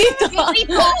ganyan si Tom. Si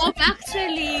Tom,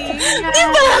 actually. Di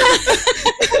ba?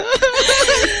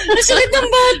 Masakit ang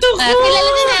bato ko.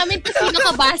 Kilala na namin kung sino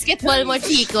ka-basketball mo,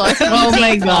 Chico. Oh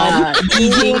my God.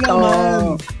 DJ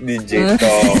Tom. DJ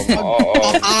Tom.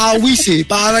 Awis eh.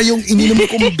 Para yung ininom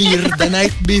kong beer the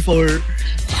night before.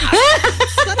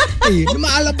 Sarap eh.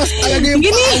 Maalabas talaga yung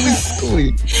pawis ko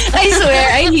eh. I swear,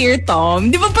 I hear Tom.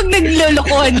 Di ba pag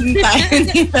naglolokohan tayo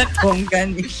nila Tom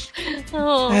gani?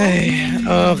 Oh. Ay,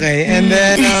 okay. And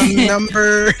then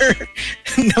number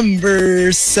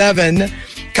 7,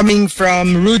 coming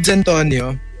from Rudes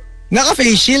Antonio.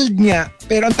 Naka-face shield nga.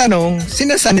 Pero ang tanong,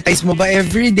 sinasanitize mo ba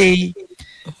everyday?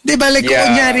 Di ba? Like,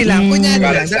 kunyari lang.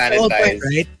 That's the whole point,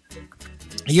 right?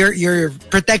 You're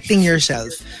protecting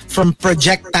yourself from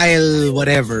projectile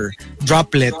whatever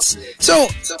droplets. So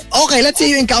okay, let's say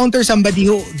you encounter somebody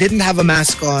who didn't have a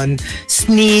mask on,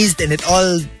 sneezed, and it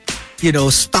all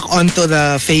stuck onto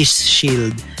the face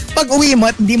shield. Pag uwi mo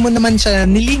at hindi mo naman siya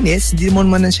nilinis, hindi mo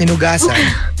naman siya hinugasan,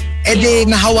 edi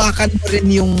nahawakan mo rin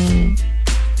yung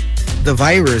the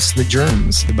virus, the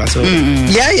germs, diba? So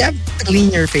yeah, you have to clean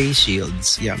your face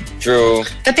shields. Yeah, true.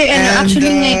 Kasi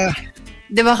actually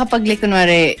di ba kapag like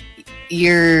kunwari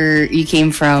you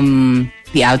came from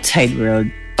the outside world,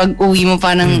 pag uwi mo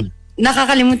parang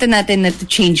nakakalimutan natin na to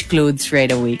change clothes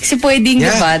right away. Kasi pwedeng,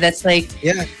 diba? That's like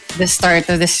the start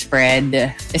of the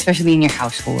spread, especially in your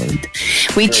household.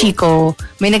 Wait, Chico,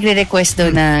 may nagre-request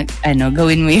daw na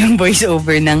gawin mo yung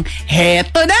voiceover ng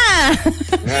heto na!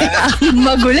 Ang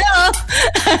magulo!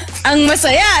 Ang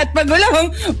masaya at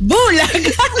magulong bulag!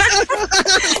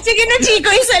 Sige na, Chico,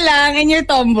 isa lang and you're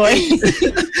tomboy.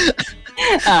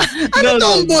 Ano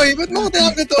tomboy? Ba't mo ko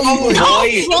tinawag na tomboy?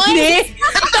 Hindi!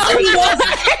 Tomboy!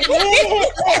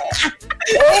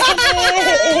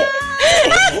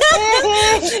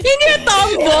 Hindi na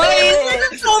tomboy! Ano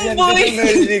tomboy?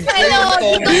 Hello,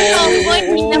 ikaw tomboy.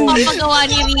 Hindi na papagawa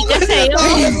ni Rica sa'yo.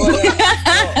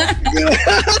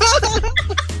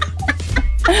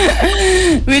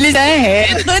 Bilis na,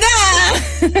 heto na!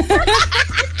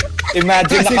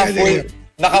 Imagine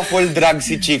naka-full drag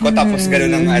si Chico tapos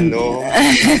gano'n ang ano.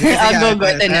 Go.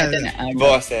 Ito na.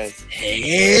 Boses.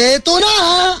 Ito na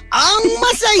ang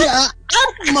masaya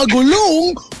at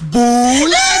magulong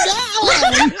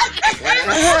bulagaan.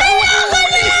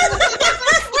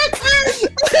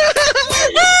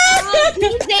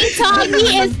 DJ Tommy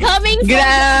is coming.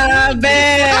 Grabe!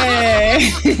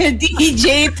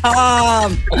 DJ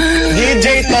Tom!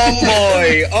 DJ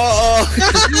Tomboy! Oo!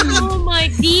 Oh my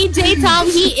DJ Tom,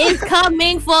 he is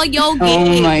coming for your Oh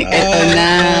game. my, eto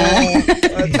na.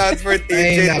 That's for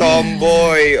DJ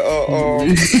Tomboy. Oo.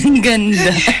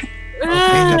 Ganda.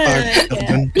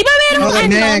 Di ba merong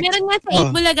next. meron nga sa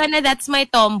 8 Bulaga na That's My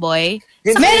Tomboy?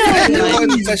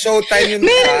 Meron. Sa Showtime yun.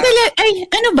 Meron talaga. Ay,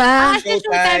 ano ba?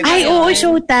 Showtime. Ay, oo,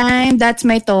 Showtime. That's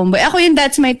My Tomboy. Ako yung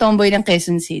That's My Tomboy ng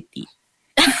Quezon City.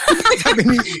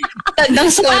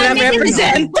 Tandang Sora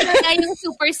represent. Yung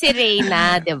Super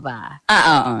Sirena, di ba?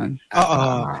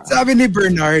 Oo. Sabi ni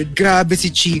Bernard, grabe si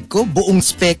Chico, buong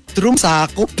spectrum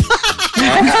sakop.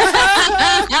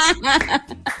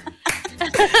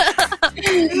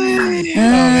 Okay.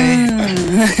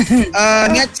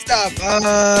 Next up,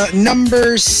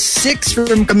 number 6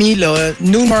 from Camilo,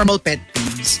 new normal pet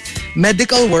peeves.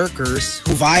 Medical workers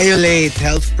who violate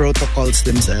health protocols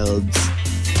themselves.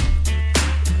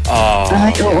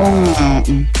 Ay, oo.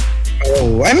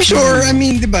 Oh, I'm sure, I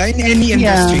mean, diba, in any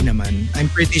industry naman, I'm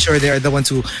pretty sure they are the ones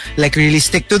who like really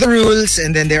stick to the rules,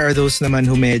 and then there are those naman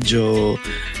who medyo,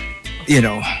 you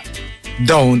know,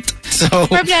 don't. So,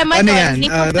 problema ano doon, yan? they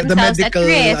put The themselves medical, at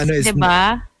risk, ano is,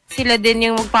 diba? Sila din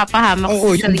yung magpapahamak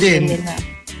Oo, sa yun sarili din. nila.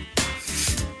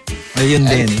 Ayun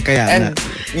din, kaya And na.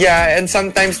 yeah, and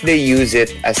sometimes they use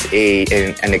it as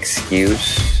an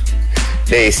excuse.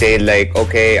 They say like,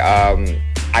 okay, I'm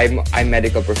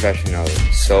medical professional,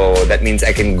 so that means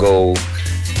I can go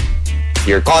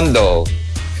your condo.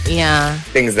 Yeah.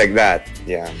 Things like that.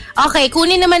 Yeah. Okay,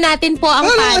 kunin naman natin po ang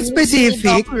Parang panig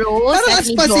specific. ni Doc Rose Parang at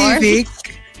ni specific.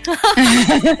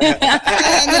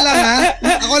 Ano lang ha?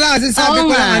 Ako lang kasi sabi ko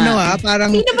lang ano ha,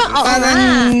 parang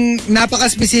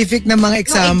napaka-specific na mga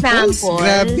examples.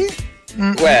 Grabe.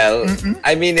 Well,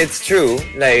 I mean, it's true.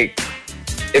 Like,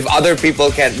 if other people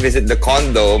can't visit the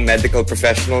condo, medical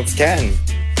professionals can.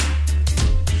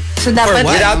 So dapat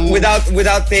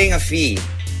Without paying a fee.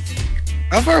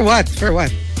 Oh, for what? For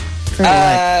what?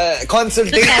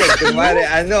 Consultation. Kumari,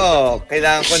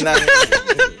 kailangan ko ng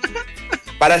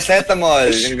paracetamol,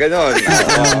 yung gano'n.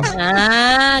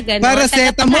 Ganun.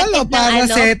 Paracetamol o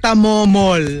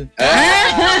paracetamol?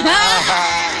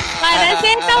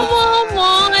 Paracetamol!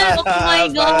 Oh my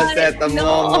God!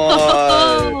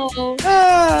 Paracetamol!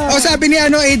 O sabi ni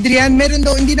Adrian, meron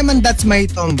daw, hindi naman That's My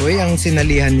Tomboy ang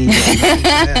sinalihan niya.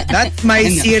 That's my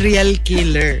serial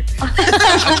killer.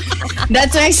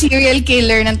 That's my serial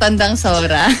killer ng Tandang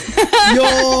Sora.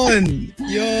 Yun!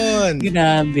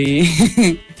 Grabe.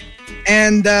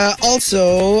 And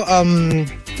also,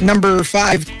 number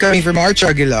 5, coming from Arch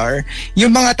Aguilar, yung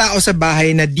mga tao sa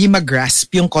bahay na di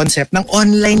mag-grasp yung concept ng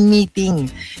online meeting.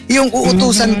 Yung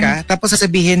uutusan ka, tapos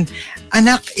sasabihin,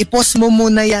 anak, i-post mo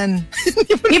muna yan.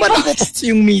 Hindi mo naman post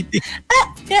yung meeting.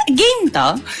 Game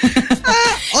to?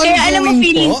 Kaya alam mo,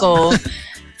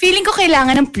 feeling ko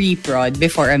kailangan ng pre-prod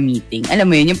before a meeting. Alam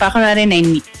mo yun, yung kunwari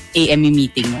 9 a.m. yung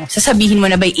meeting mo. Sasabihin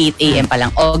mo na by 8 a.m. pa lang.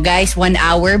 Oh guys, 1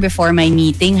 hour before my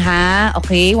meeting ha?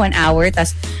 Okay, 1 hour.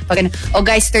 Tapos, oh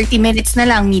guys, 30 minutes na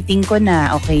lang, meeting ko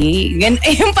na. Okay?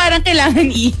 Yung parang kailangan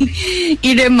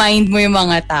i-remind mo yung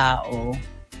mga tao.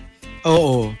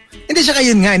 Oo. Hindi siya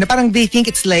yun nga, na parang they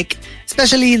think it's like,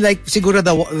 especially like siguro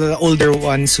the older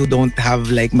ones who don't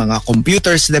have like mga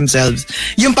computers themselves,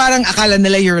 yung parang akala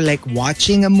nila you're like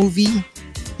watching a movie.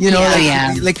 You know,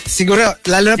 like siguro,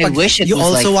 lalo na pag you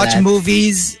also like watch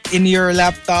movies in your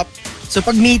laptop. So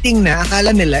pag meeting na,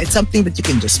 akala nila it's something that you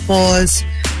can just pause,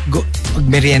 go,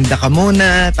 magmerienda ka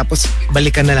muna, tapos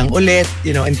balikan na lang ulit,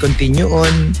 you know, and continue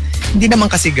on. Hindi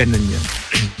naman kasi ganun yun.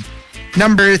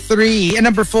 Number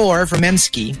 4 from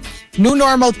Memski, new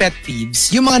normal pet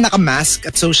peeves, yung mga naka-mask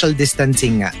at social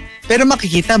distancing nga. Pero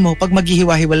makikita mo, pag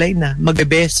maghihiwa-hiwalay na,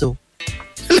 magbebeso.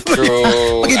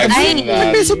 True.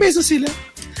 Magbeso-beso sila.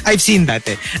 I've seen that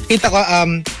eh. Kita ko,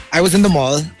 I was in the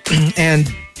mall and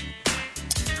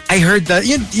I heard the,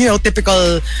 you know,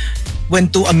 typical when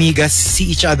two amigas see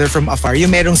each other from afar,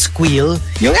 yung merong squeal,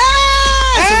 yung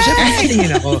So, syempre,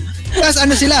 tingin ako.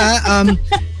 Tapos sila,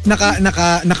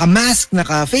 naka-mask,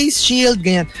 naka-face shield,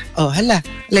 ganyan. Oh, hala,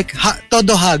 like,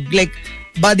 todo hug, like,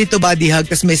 body to body hug,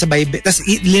 tapos may sabay, tapos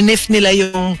linif nila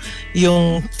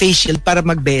yung face shield para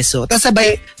magbeso. Tapos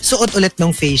sabay, suot ulit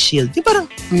ng face shield. Yung parang,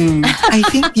 I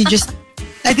think you just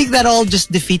I think that all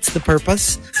just defeats the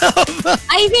purpose.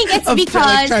 I think it's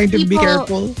because trying to be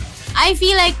careful. I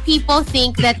feel like people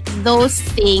think that those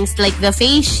things, like the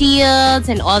face shields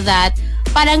and all that,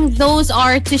 parang those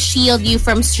are to shield you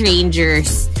from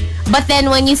strangers. But then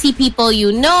when you see people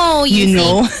you know,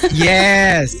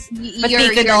 yes. But they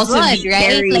could also good, be right?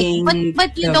 carrying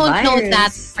but you the don't know virus.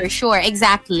 that for sure.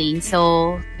 Exactly.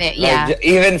 So, yeah. Like,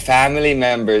 even family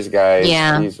members, guys,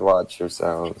 please watch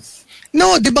yourselves.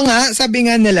 No, di ba nga, sabi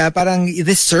nga nila, parang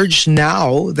this surge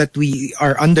now that we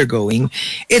are undergoing,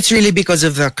 it's really because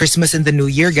of the Christmas and the New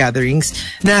Year gatherings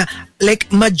na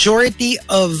like majority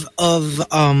of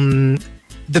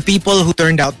the people who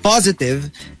turned out positive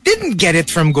didn't get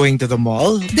it from going to the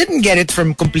mall, didn't get it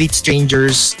from complete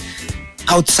strangers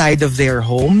outside of their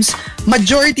homes.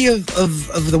 Majority of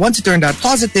the ones who turned out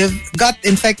positive got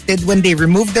infected when they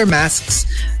removed their masks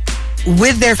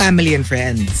with their family and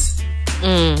friends.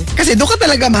 Kasi doon ka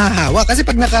talaga mahahawa. Kasi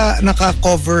pag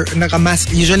naka-mask,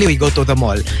 usually we go to the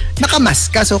mall,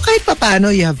 naka-mask ka. So kahit pa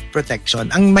paano, you have protection.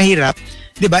 Ang mahirap,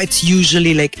 di ba, it's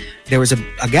usually like, there was a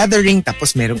gathering,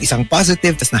 tapos merong isang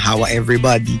positive, tapos nahawa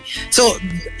everybody. So,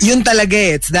 yun talaga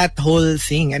eh. It's that whole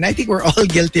thing. And I think we're all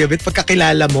guilty of it.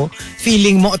 Pagkakilala mo,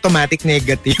 feeling mo automatic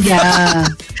negative. Yeah.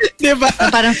 Di ba?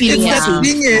 Parang feeling it's that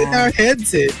thing in our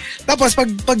heads eh. Tapos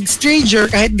pag stranger,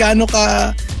 kahit gaano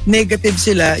ka negative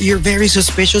sila, you're very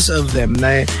suspicious of them.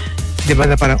 Na, di ba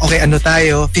na parang, okay, ano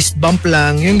tayo? Fist bump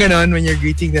lang. Yung ganon when you're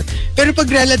greeting them. Pero pag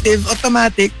relative,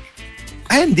 automatic,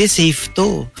 ay, hindi, safe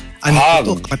to. Ano ko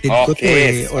to, kapatid ko to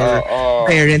eh. Or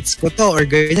parents ko to, or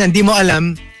ganyan. Hindi mo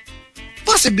alam,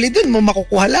 possibly dun mo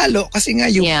makukuha lalo kasi nga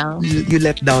you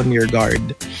let down your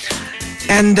guard.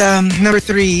 And number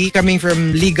 3, coming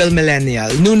from Legal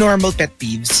Millennial, new normal pet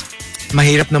peeves.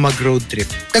 Mahirap na mag-road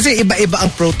trip. Kasi iba-iba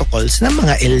ang protocols ng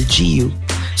mga LGU.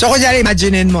 So, kunyari,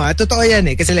 imaginein mo, totoo yan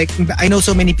eh. Kasi like, I know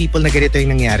so many people na ganito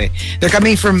yung nangyari. They're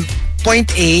coming from point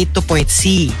A to point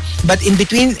C. But in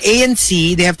between A and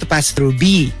C, they have to pass through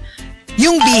B.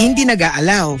 Yung B, hindi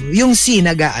nag-aalaw. Yung C,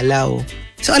 nag-aalaw.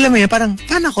 So, alam mo yan, parang,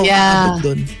 paano ako makakabot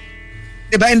dun?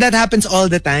 Diba? And that happens all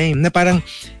the time. Na parang,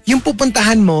 yung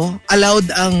pupuntahan mo,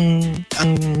 allowed ang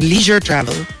leisure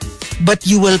travel, but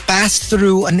you will pass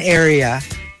through an area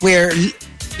where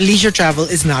leisure travel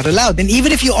is not allowed. And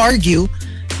even if you argue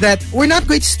that we're not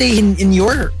going to stay in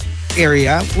your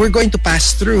area, we're going to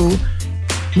pass through,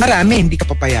 marami hindi ka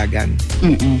papayagan.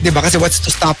 Diba? Kasi what's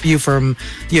to stop you from,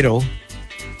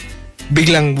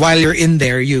 biglang while you're in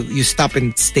there, you stop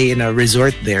and stay in a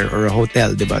resort there or a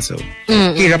hotel, diba? So,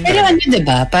 hirap. Pero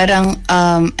diba? Parang,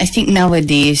 I think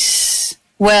nowadays,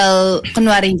 well,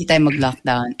 kunwari hindi tayo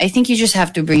mag-lockdown, I think you just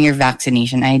have to bring your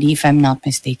vaccination ID, if I'm not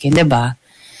mistaken, diba?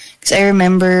 Because I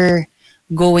remember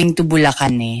going to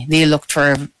Bulacan eh. They looked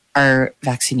for our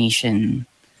vaccination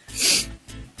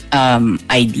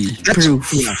ID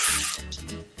proof. Yeah.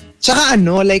 Tsaka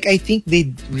like I think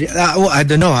I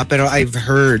don't know pero I've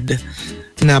heard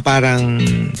na parang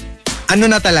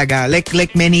na talaga,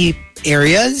 like many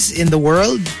areas in the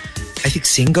world, I think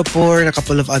Singapore, a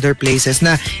couple of other places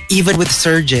na even with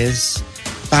surges,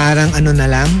 parang na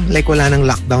lang, like wala nang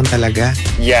lockdown talaga.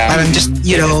 Yeah. Parang just,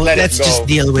 let's just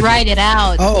deal with Ride it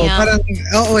out. Oo, yeah. parang,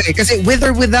 kasi with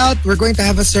or without, we're going to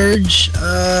have a surge.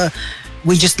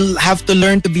 We just have to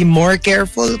learn to be more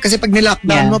careful. Kasi pag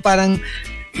ni-lockdown mo, parang,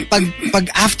 pag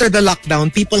after the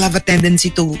lockdown, people have a tendency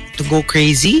to go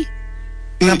crazy.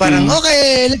 Na parang,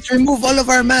 okay, let's remove all of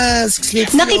our masks.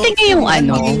 Nakita niyo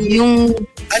yung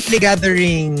monthly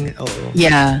gathering.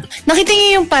 Yeah. Nakita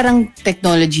niyo yung parang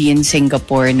technology in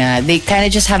Singapore na they kind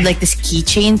of just have like this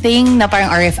keychain thing na parang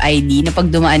RFID na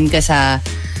pag dumaan ka sa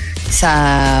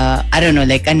I don't know,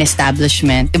 like an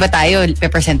establishment. Diba tayo,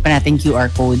 represent pa natin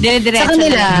QR code.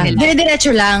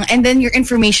 Dire-diretso lang. And then your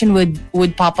information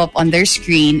would pop up on their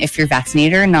screen if you're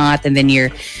vaccinated or not. And then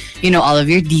all of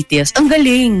your details. Ang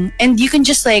galing. And you can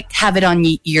just like have it on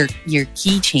your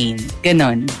keychain.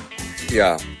 Ganon.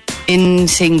 Yeah. In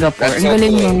Singapore. That's Ang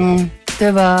galing cool. mo.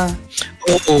 Diba?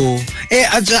 Oo.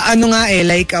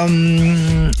 Like,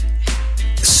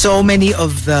 so many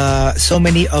of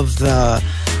the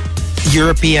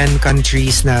European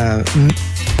countries na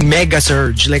mega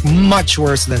surge, like much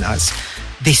worse than us,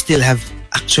 they still have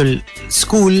actual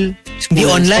school. Di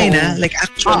online like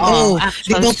actual.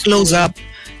 They don't close up.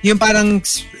 Yung parang,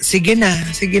 sige na,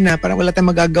 parang wala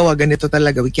tayong magagawa, ganito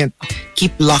talaga. We can't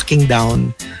keep locking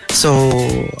down. So,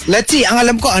 let's see. Ang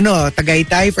alam ko,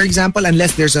 Tagaytay, for example,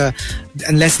 unless there's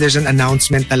an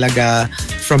announcement talaga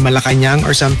from Malacanang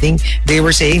or something, they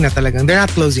were saying na talagang they're not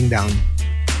closing down.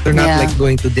 They're not like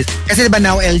going to this. Kasi diba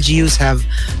now LGUs have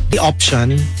the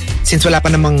option, since wala pa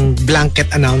namang blanket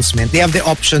announcement, they have the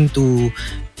option to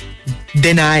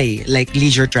deny like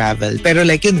leisure travel. Pero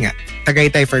like yun nga,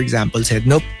 Tagaytay for example said,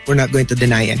 nope, we're not going to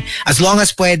deny it. As long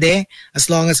as pwede, as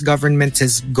long as government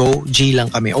says go, G lang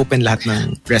kami. Open lahat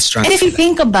ng restaurants. And if you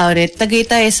think about it,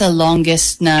 Tagaytay is the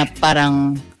longest na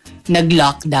parang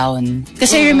nag-lockdown.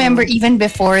 Kasi I remember even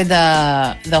before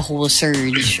the whole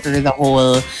surge or the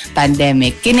whole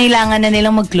pandemic, kinailangan na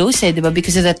nilang mag-close di ba?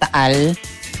 Because of the Taal.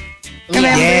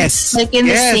 Remember? Yes. Like in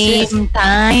the same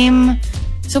time.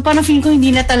 So parang feeling ko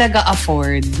hindi na talaga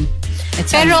afford.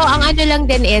 Pero ang ano lang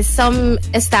din is some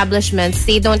establishments,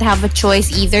 they don't have a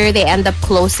choice either. They end up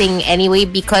closing anyway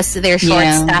because they're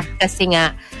short-staffed kasi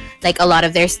nga like a lot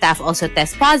of their staff also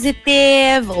test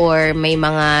positive or may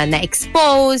mga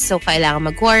na-expose so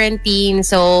kailangan mag-quarantine.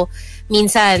 So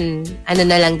minsan, ano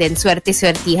na lang din,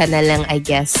 swerte-swertihan na lang, I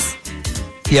guess.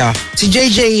 Yeah. Si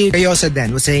JJ Rayosa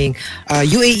then was saying,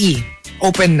 UAE,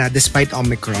 open na despite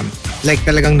Omicron. Like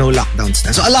talagang no lockdowns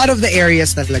na. So a lot of the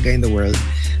areas talaga in the world,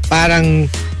 parang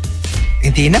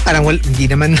hindi naman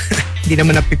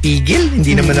napipigil,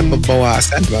 hindi naman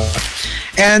nababawasan. Diba?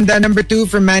 And number 2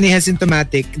 from Manny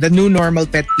Asymptomatic, the new normal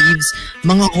pet peeves,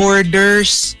 mga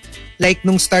hoarders. Like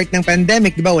nung start ng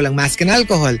pandemic, di ba, walang mask and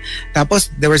alcohol. Tapos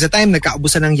there was a time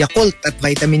nagkaubusan ng Yakult at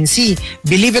vitamin C.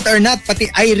 Believe it or not, pati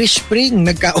Irish Spring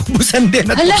nagkaubusan din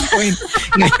at one point.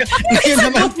 Ngayon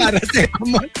naman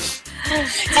paracetamol.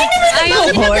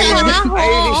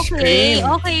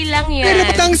 Okay lang yan. Pero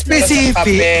patang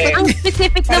specific. Ang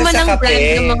specific naman ng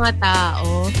brand ng mga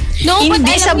tao. No,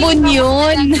 hindi sabon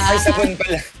yun. Ay, sabon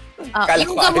pala.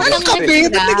 Yung gamot ng kape,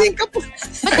 ba't naging kape?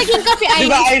 Ba't naging kape?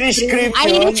 Diba Irish cream yun?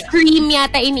 Irish cream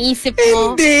yata iniisip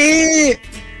mo. Hindi.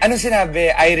 Ano sinabi?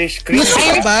 Irish cream?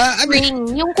 Irish ba?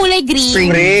 Spring. Yung kulay green.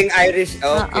 Spring, Irish.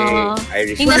 Okay.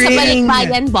 Irish yung nasa spring.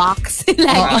 balikbayan box.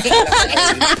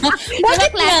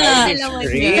 Bakit na?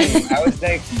 Spring. I was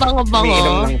like, bango-bango.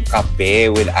 umiinom ng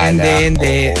kape with Ana.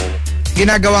 Hindi.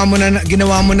 Ginawa mo namang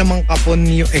ginawa mo naman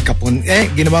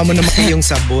yung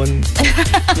sabon.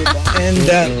 And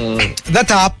the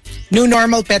top new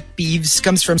normal pet peeves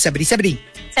comes from 70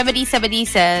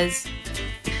 says,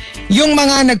 yung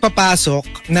mga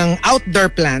nagpapasok ng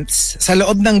outdoor plants sa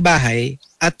loob ng bahay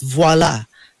at voila,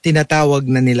 tinatawag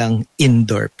na nilang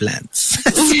indoor plants.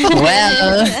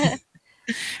 Well,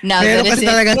 now pero kasi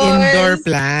talagang indoor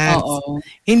plants. Oo.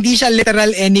 Hindi siya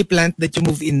literal any plant that you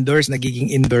move indoors,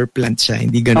 nagiging indoor plant siya.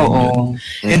 Hindi ganun yun.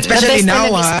 And especially now,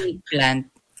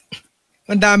 plant.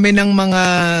 ang dami ng mga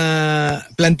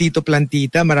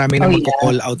plantito-plantita, marami na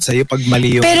magko-call out sa'yo pag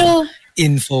mali yung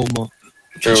info mo.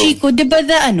 True. Chico, di ba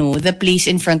the place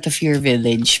in front of your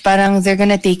village, parang they're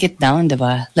gonna take it down, di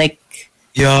ba? Like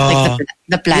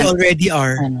the plant. They already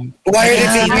are. Why are they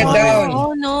taking it down?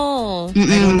 Oh no.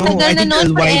 Tagal na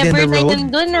noon, forever na yun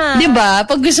dun Di ba?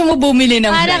 Pag gusto mo bumili ng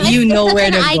parang you know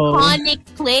where to go. Iconic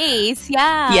place.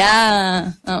 Yeah.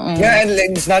 Yeah. Yeah, and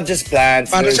it's not just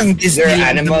plants. Parang siyang Disney. There are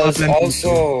animals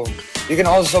also. You can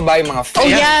also buy mga fish. Oh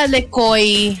yeah, like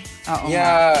koi.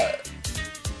 Yeah.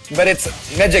 But it's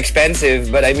medyo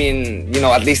expensive. But I mean,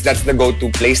 at least that's the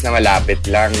go-to place na malapit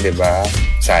lang, di ba?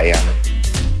 Sayang.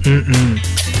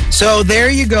 So there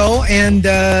you go. And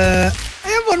I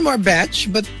have one more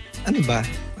batch. But ano ba?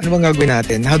 Ano bang gagawin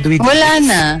natin? How do we do Wala this?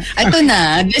 na. Ito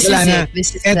na. This is it.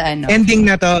 This is the ending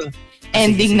na to.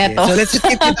 Ending na to. So let's just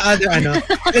give you the other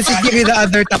let's just give you the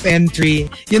other top entry.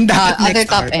 Yung other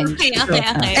next top part. entry. Okay.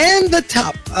 And the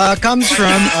top comes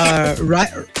from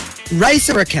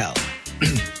Rica Raquel.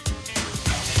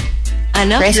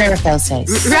 Ano? Rica Raquel says.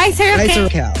 Rica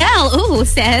Raquel. Ooh,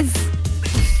 says.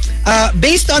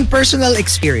 Based on personal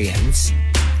experience,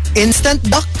 instant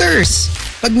doctors.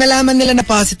 Pag nalaman nila na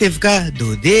positive ka,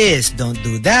 do this, don't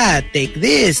do that, take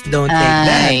this, don't take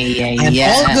that. I'm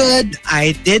all good.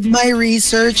 I did my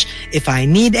research. If I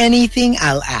need anything,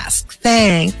 I'll ask.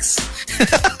 Thanks.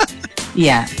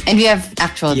 Yeah. And we have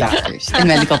actual doctors and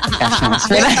medical professionals.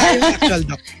 Actual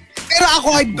doctor. Pero ako,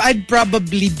 I'd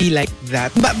probably be like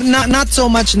that. But not so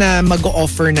much na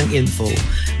mag-offer ng info.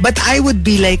 But I would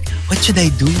be like, what should I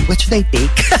do? What should I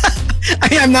take?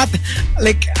 I'm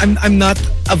not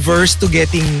averse to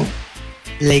getting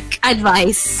like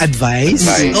advice.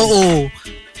 Oo.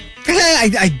 Kasi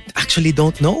I actually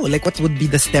don't know. Like, what would be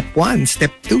the step 1,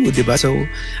 step 2, diba? So,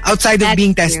 outside of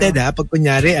being tested, pag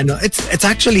kunyari, it's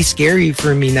actually scary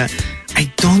for me na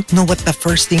I don't know what the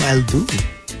first thing I'll do.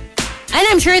 And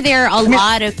I'm sure there are a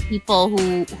lot of people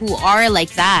who are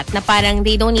like that, na parang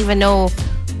they don't even know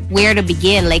where to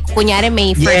begin. Like, kunyari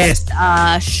may first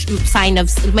sign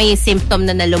of, may symptom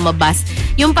na lumabas.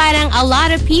 Yung parang a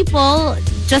lot of people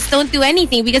just don't do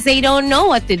anything because they don't know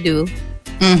what to do.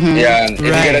 Yeah, if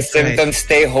you get a symptom,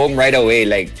 stay home right away.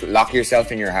 Like, lock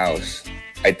yourself in your house.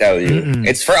 I tell you.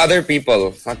 It's for other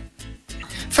people. Not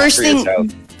First for thing, yourself.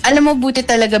 alam mo, buti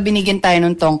talaga binigyan tayo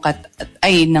ng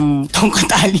ng tongkat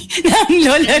ali, ng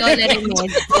Lola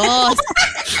Remedios.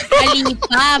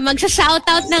 Kalipa,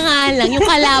 magsa-shoutout na nga lang. Yung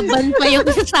kalaban pa yung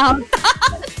shoutout.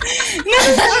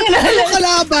 Yung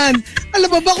kalaban. Alam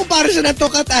mo ba kung para siya na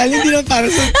tongkat ali, hindi na para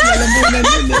sa lalamunan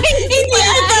yun. Hindi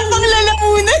ata pang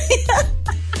lalamunan.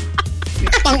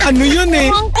 Pang ano yun eh.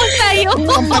 Ewan ko sa'yo.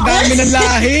 Ang madami ng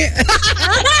lahi.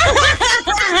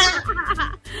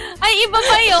 Ay, iba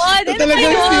ba yun? Ano ba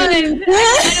yun?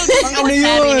 Pang ano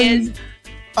yun?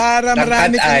 Para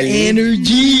marami kang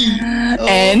energy.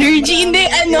 Energy, hindi,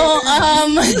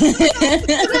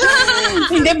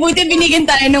 hindi, buti binigyan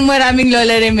tayo ng maraming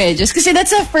Lola Remedios. Kasi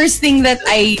that's the first thing that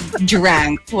I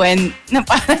drank when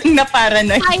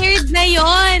naparanoid. Expired na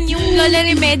yon. Yung Lola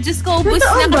Remedios ko, ubus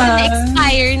na kasi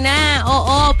na-expire na.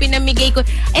 Oo, pinamigay ko.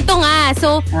 Ito nga,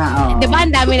 so, di ba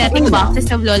ang dami nating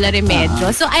boxes of Lola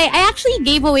Remedios? So, I actually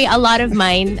gave away a lot of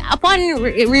mine upon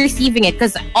receiving it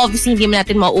because obviously hindi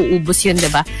natin mauubos yun, di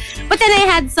ba? But then I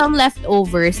had some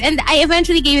leftovers and I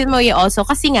eventually gave them away also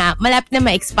kasi nga, malapit na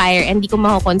ma-expire and di ko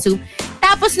makakonsume.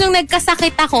 Tapos nung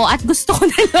nagkasakit ako at gusto ko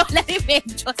ng Lola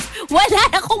Remedios, wala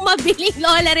akong mabiling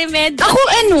Lola Remedios. Ako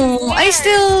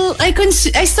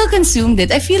I still consumed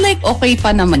it. I feel like okay pa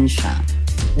naman siya.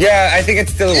 Yeah, I think it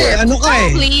still works. Ano ka eh?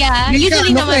 Probably, yeah. Rica,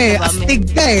 Usually naman eh? diba, Astig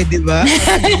ka eh, di ba?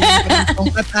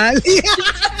 Tongkat ali.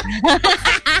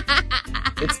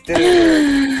 It still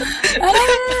works.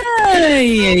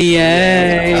 Ay.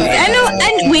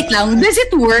 And wait lang, does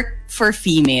it work for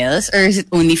females or is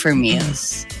it only for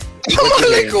males?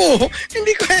 Malay ko.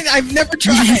 Hindi ko, I've never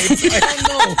tried.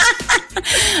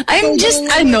 I don't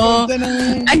know.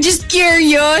 I'm just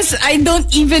curious. I don't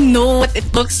even know what it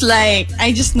looks like.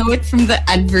 I just know it from the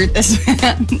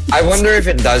advertisement. I wonder if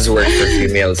it does work for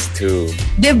females too.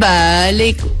 Diba?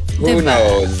 Like, Who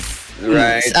knows?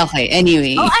 Right? Okay,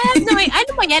 anyway. Oh, I have no idea.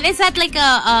 Ano ba yan? Is that like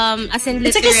as in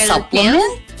It's literal like a supplement?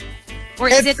 pill? Or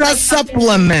is It's it a like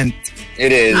supplement.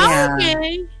 It is. Oh,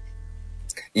 okay.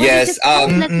 Yes. Let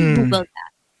me Google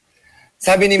that.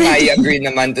 Sabi ni Mai, agree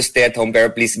naman to stay at home, pero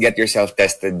please get yourself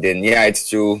tested din. Yeah, it's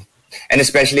true. And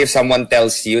especially if someone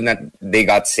tells you that they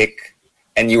got sick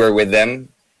and you were with them,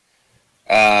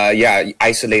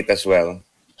 isolate as well.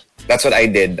 That's what I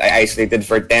did. I isolated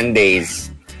for 10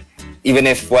 days. Even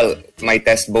if, my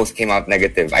tests both came out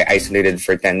negative, I isolated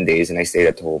for 10 days and I stayed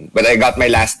at home. But I got my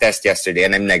last test yesterday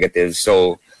and I'm negative.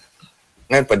 So,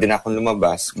 ngayon, pwede na akong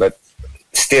lumabas. But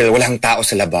still, walang tao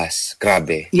sa labas.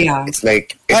 Grabe. Yeah. It's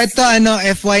like... Ito,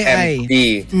 FYI.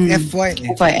 empty.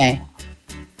 FYI.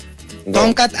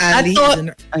 Tongkat ali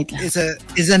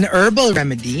is an herbal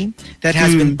remedy that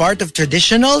has been part of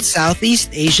traditional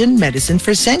Southeast Asian medicine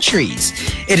for centuries.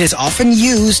 It is often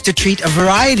used to treat a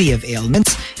variety of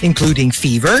ailments, including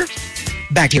fever,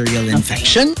 bacterial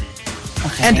infection,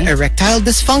 and erectile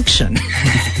dysfunction.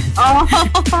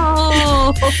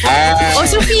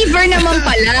 So fever naman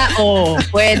pala. Oh,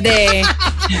 pwede.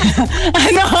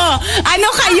 Ano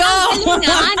kayo?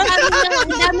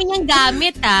 Ang dami niyang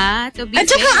gamit, to be At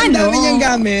saka Ang dami niyang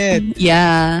gamit.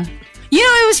 Yeah. You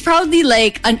know, it was probably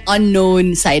like an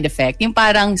unknown side effect. Yung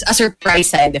parang a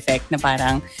surprise side effect na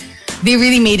parang they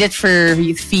really made it for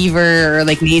fever or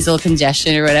like nasal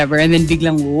congestion or whatever and then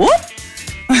biglang whoop.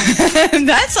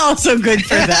 That's also good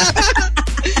for that.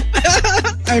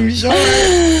 I'm sure.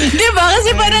 Diba?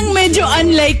 Kasi parang medyo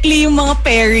unlikely yung mga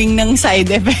pairing ng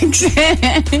side effects.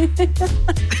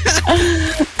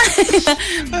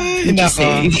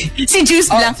 Nako. Si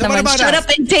Juice Blanc so naman, shut up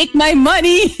and take my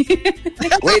money.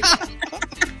 Wait.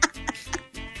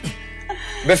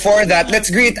 Before that, let's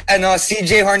greet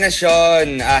CJ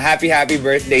Hornacion. Happy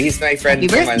birthday. He's my friend Happy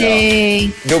from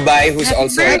birthday. Dubai who's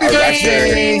also a rusher.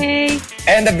 Yay.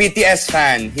 And a BTS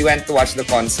fan. He went to watch the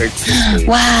concerts this week.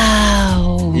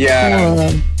 Wow. Yeah.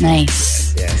 Cool.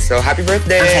 Nice. Yeah. So happy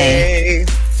birthday. Okay.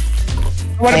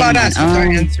 What about us? What's our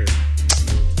answer?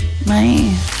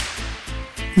 My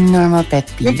normal pet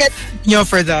You peeve. get,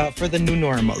 for the new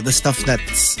normal, the stuff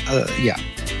that's,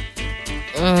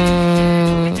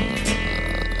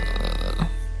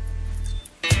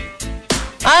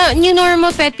 New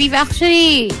normal pet peeve.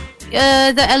 Actually,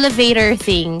 the elevator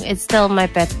thing. It's still my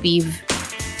pet peeve.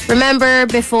 Remember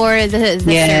before the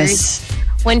Yes. surge,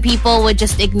 when people would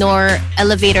just ignore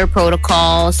elevator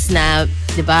protocols na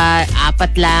diba,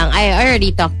 4 lang. I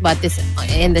already talked about this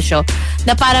in the show.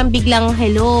 Na parang biglang,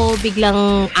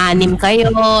 biglang 6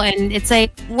 kayo. And it's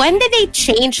like, when did they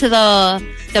change the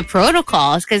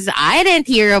protocols? Because I didn't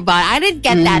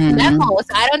get that memo.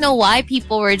 So I don't know why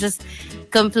people were just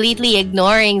completely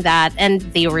ignoring that, and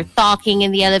they were talking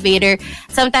in the elevator.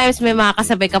 Sometimes may mga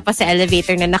kasabay ka pa sa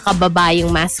elevator na nakababa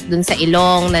yung mask dun sa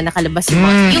ilong, na nakalabas yung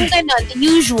mask. Yung ganon, the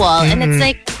usual. And it's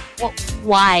like,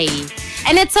 why?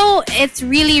 And it's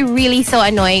really, really so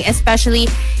annoying,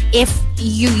 especially if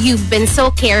you've been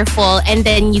so careful and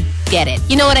then you get it.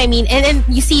 You know what I mean? And then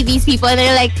you see these people and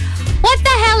they're like, what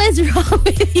the hell is wrong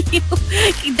with you?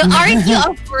 Aren't you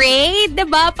afraid?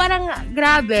 Diba? Parang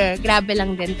grabe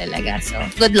lang din talaga. So,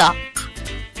 good luck.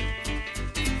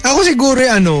 Ako siguro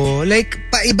like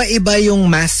paiba-iba yung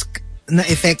mask na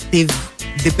effective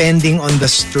depending on the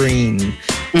strain.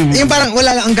 Yung parang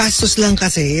wala lang, ang gastos lang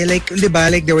kasi. Like,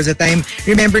 diba? Like there was a time,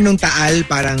 remember nung Taal,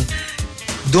 parang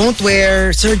don't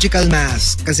wear surgical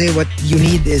mask kasi what you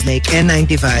need is like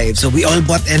N95. So we all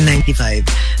bought N95.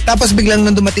 Tapos biglang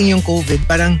nung dumating yung COVID,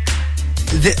 parang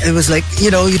it was like, you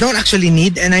don't actually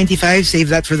need N95. Save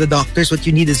that for the doctors. What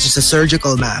you need is just a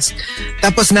surgical mask.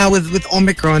 Tapos now with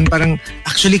Omicron, parang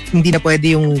actually hindi na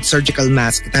pwede yung surgical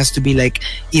mask. It has to be like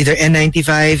either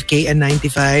N95,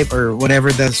 KN95, or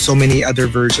whatever the so many other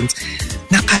versions.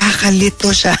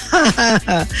 Nakakalito siya.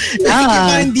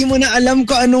 Parang hindi mo na alam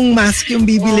kung anong mask yung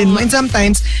bibilin mo. And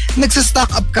sometimes,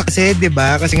 nagsa-stock up ka kasi, di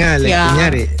ba? Kasi nga, like,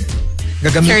 kunyari,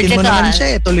 gagamitin mo naman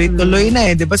siya eh. Tuloy-tuloy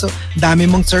na eh. Diba? So, dami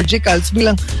mong surgicals.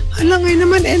 Bilang, ngayon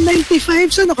naman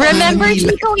N95. So, remember,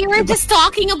 Chico, we were just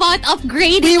talking about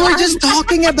upgrading. We were just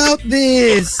talking about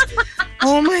this.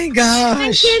 Oh my gosh.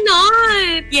 I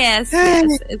cannot. Yes,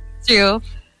 it's true.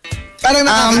 Parang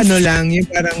lang, yung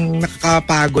parang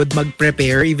nakakapagod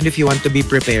mag-prepare even if you want to be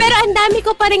prepared. Pero ang dami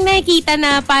ko pa rin nakikita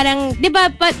na parang, di ba,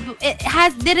 but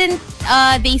didn't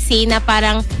they say na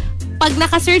parang pag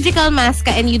naka-surgical mask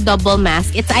ka and you double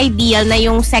mask, it's ideal na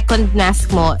yung second mask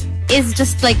mo is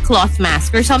just like cloth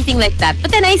mask or something like that.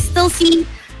 But then I still see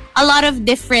a lot of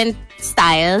different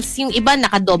styles. Yung iba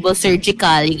naka-double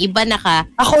surgical, yung iba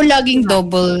Ako laging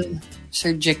double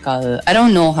surgical. I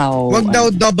don't know how. Wag daw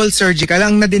double surgical.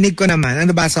 Ang nadinig ko naman, ang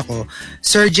nabasa ko,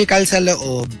 surgical sa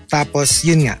loob, tapos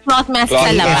yun nga. Cloth mask sa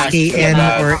labas. KN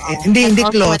or hindi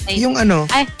cloth. Yung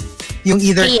yung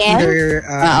either KN,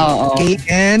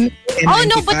 N95,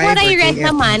 no, but what I read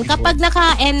naman, kapag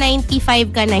naka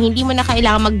N95 ka na, hindi mo na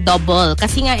kailangan mag-double.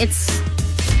 Kasi nga, it's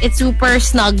super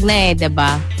snug na eh,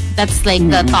 diba? That's like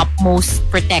the topmost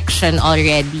protection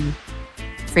already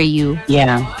for you.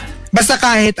 Yeah. Basta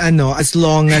kahit as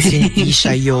long as hindi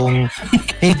siya yung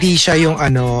hindi,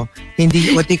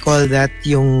 what do you call that,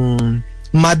 yung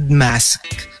mud mask.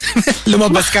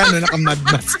 Lumabas ka, naka-mud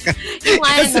mask ka. Yung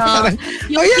peel-off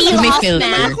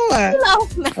mask.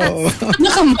 Peel-off mask.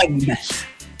 Naka-mud mask.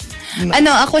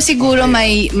 Ako siguro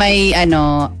may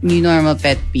new normal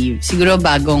pet peeve. Siguro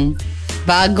bagong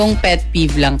pet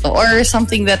peeve lang to, or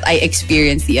something that I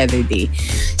experienced the other day.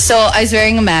 So, I was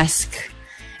wearing a mask.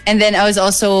 And then I was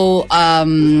also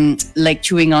like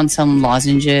chewing on some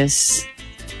lozenges.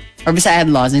 Or basta I had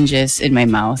lozenges in my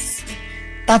mouth.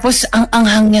 Tapos ang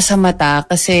anghang niya sa mata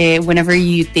kasi whenever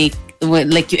you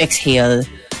you exhale,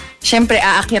 syempre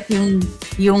aakyat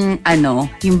yung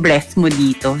breath mo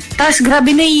dito. Tapos grabe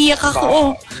naiiyak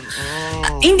ako.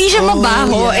 Hindi siya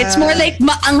mabaho. Yeah. It's more like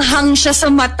maanghang siya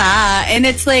sa mata. And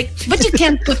it's like, but you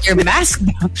can't put your mask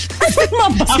down.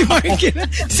 Mabaho.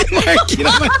 Si Markki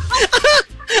naman.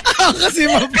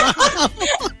 Kasi mabaho.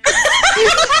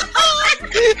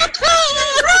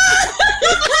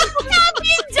 Grabe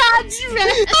yung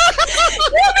judgment.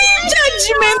 Grabe yung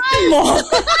judgment mo.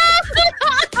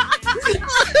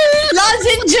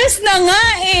 Lozenges na nga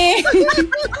eh.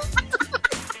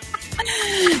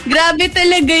 Grabe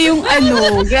talaga yung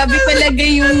grabe talaga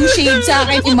yung shade sa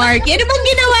akin ni Markki. Ano bang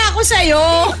ginawa ko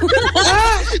sa'yo?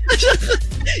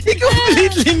 You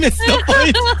completely missed the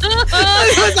point.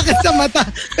 Masakit sa mata,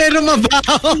 pero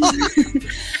mabaho.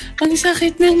 Ang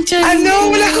sakit ng tiyan.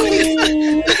 Wala akong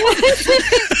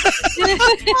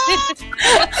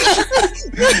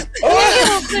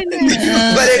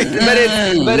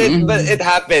but it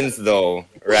happens though,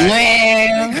 right?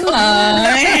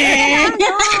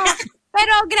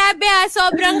 Pero grabe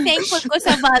sobrang thankful ko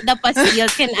sa Valda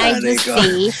Pastilles. Can I just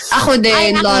say? Ako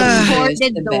din, I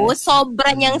afforded those.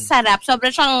 Sobra niyang sarap. Sobra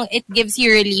siyang, it gives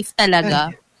you relief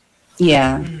talaga.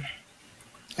 Yeah.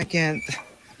 I can't.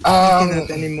 I cannot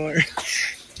anymore.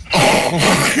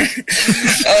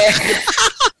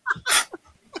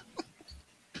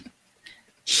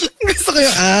 Gusto ko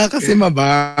yung, kasi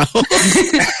mabaho.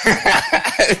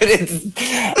 It's,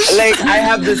 like, I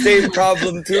have the same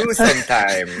problem too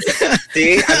sometimes.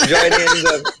 See, I'm joining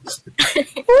the...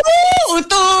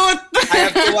 Utot! I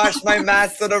have to wash my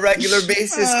mask on a regular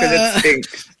basis because it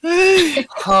stinks.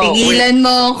 Tigilan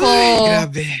mo ko.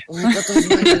 Grabe.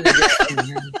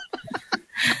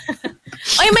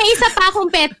 Oy, may isa pa akong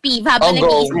pet peeve habang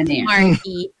nag-iisip si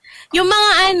Markki. Yung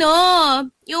mga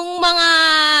yung mga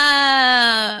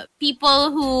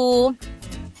people who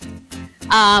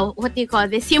what do you call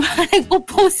this? Yung mga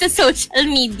nagpo-post sa social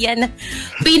media na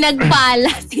pinagpala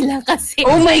sila kasi.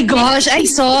 Oh my gosh, I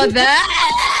saw that!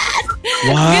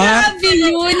 What? Grabe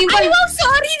yun. Ay,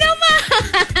 sorry naman!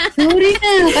 Sorry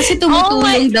na, kasi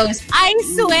tumutulong daw. I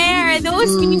swear,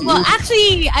 those people,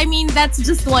 actually, I mean, that's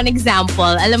just one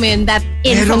example. Alam mo yun, that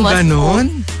infamous. Merong ganon?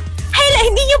 Hey,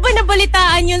 hindi nyo ba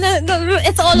nabalitaan yun?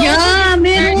 It's all over. Yeah,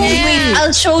 meron. Wait,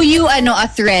 I'll show you a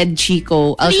thread,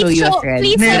 Chico. I'll show you a thread.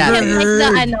 Please Never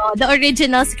send the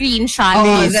original screenshot.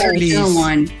 Oh, the original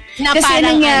one. Na kasi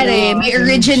parang, nangyari, may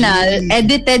original,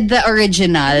 edited the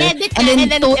original, and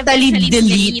then totally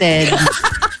deleted.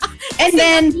 And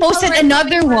then posted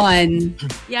another one.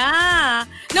 Yeah.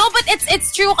 No, but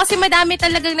it's true kasi madami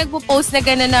talagang nagpo-post na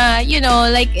gano'n na, you know,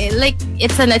 like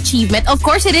it's an achievement. Of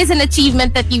course, it is an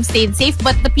achievement that you've stayed safe,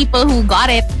 but the people who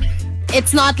got it,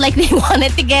 it's not like they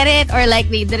wanted to get it or like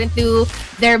they didn't do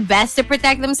their best to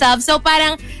protect themselves. So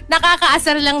parang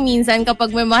nakakaasar lang minsan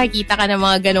kapag may makikita ka ng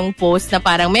mga ganong post na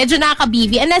parang medyo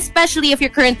nakakabibi. And especially if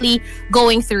you're currently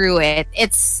going through it,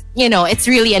 it's, you know, it's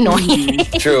really annoying.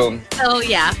 True. So,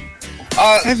 yeah.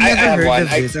 I've never heard of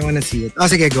this. I want to see it. Oh,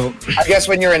 sige, go. I guess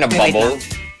when you're in a bubble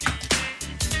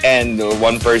and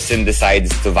one person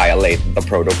decides to violate the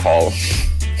protocol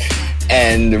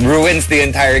and ruins the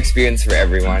entire experience for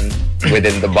everyone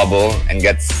within the bubble and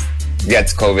gets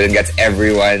COVID and gets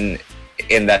everyone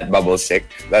in that bubble sick,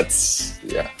 that's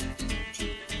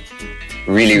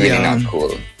really not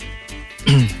cool.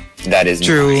 That is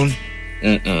true.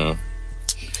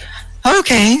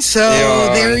 Okay, so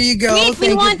there you go. Wait,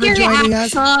 Thank you for joining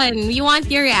us. We want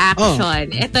your reaction.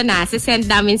 Ito na, sasend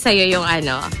namin sa'yo yung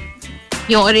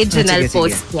yung original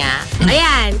post niya.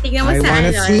 Ayan, tingnan mo I sa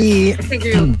wanna see. sa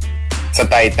group. Sa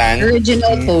Titan.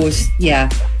 Original post, yeah.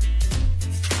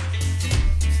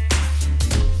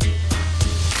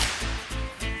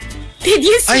 Did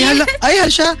you see it? Ay,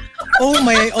 siya. Oh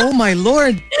my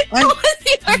Lord. Ay,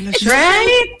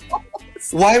 Right?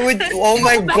 Why would... Oh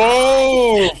my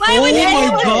God! Why would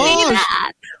anyone say gosh.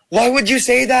 that? Why would you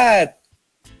say that?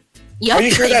 Yep, Are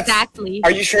you sure exactly.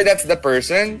 Are you sure that's the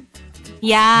person?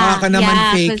 Yeah. baka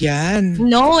naman fake yan.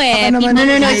 No eh. Baka naman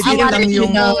No, lang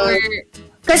yung...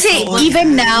 Kasi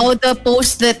even now, the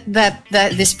post that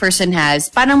this person has,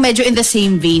 parang medyo in the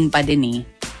same vein pa din eh.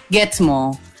 Gets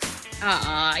mo?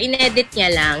 Inedit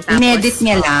niya lang. Tapos, Inedit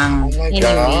niya lang. Oh my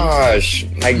gosh.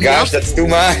 My gosh, that's too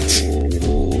much.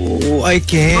 Oh, I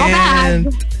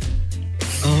can't.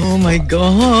 Oh my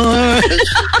gosh.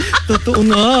 Totoo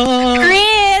na.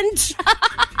 Cringe!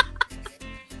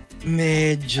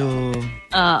 Medyo.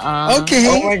 Okay.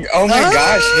 Oh my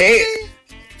gosh. Hey.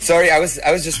 Sorry, I was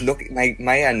just looking my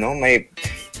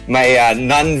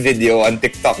nun video on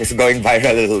TikTok is going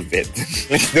viral a little bit.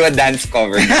 Let's do a dance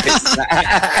cover, guys.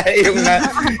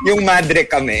 yung madre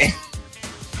kami.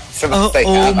 Oh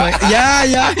my,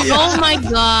 yeah. Oh my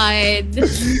God.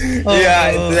 Yeah,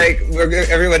 it's like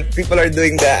people are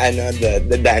doing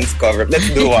the dance cover. Let's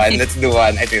do one.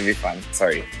 I think it'll be fun.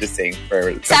 Sorry, just saying.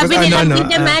 Sabi nila,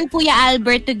 demand Kuya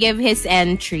Albert to give his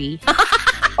entry.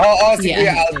 Si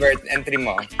Kuya Albert, entry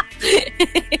mo.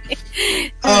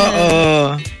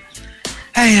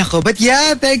 Ay, ako. But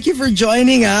yeah, thank you for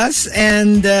joining us.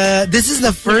 And this is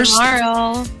the first...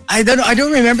 Tomorrow. I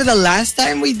don't remember the last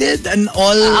time we did an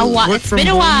all work from home. It's been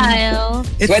a while.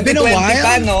 It's been a while.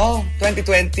 Pa, no?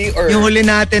 2020 or... Yung huli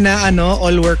natin na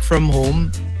all work from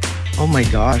home. Oh my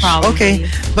gosh. Probably. Okay.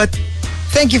 But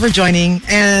thank you for joining.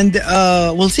 And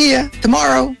we'll see you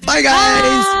tomorrow. Bye,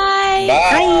 guys.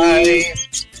 Bye.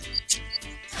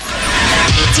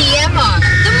 TMR,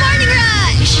 The Morning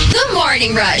Rush. The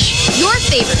Morning Rush. Your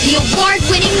favorite, the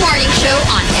award-winning morning show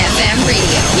on FM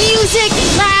radio. Music,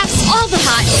 laughs, all the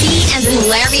hot tea, and the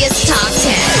hilarious top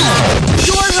 10.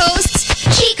 Your hosts,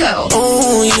 Chico.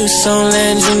 Oh, you so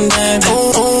legendary.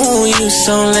 Oh, you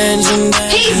so legendary.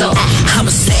 Hazel. I'm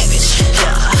a savage,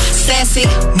 yeah. Sassy,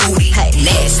 moody, hey,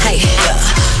 nasty, hey,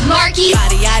 yeah. Markki.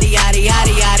 Yada yada yada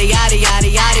yada yada yada yada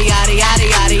yada yada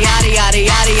yada yada yada yada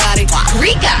yada yada.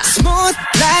 Rica. Smooth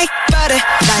like butter,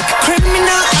 like a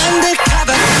criminal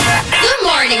undercover. The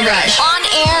Morning Rush. On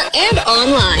air and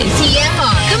online.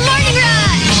 TMR. The Morning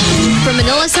Rush. From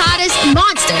Manila's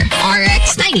Monster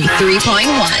RX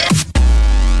 93.1.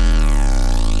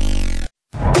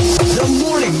 The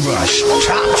Morning Rush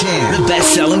Top 10. The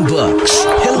best-selling books,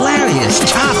 hilarious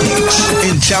topics,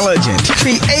 intelligent,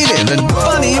 creative, and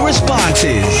funny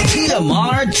responses.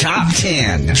 TMR Top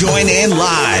 10. Join in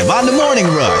live on The Morning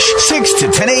Rush, 6 to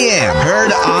 10 a.m.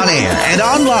 Heard on air and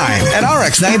online at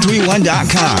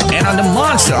rx931.com and on the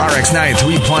Monster RX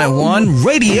 93.1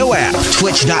 radio app,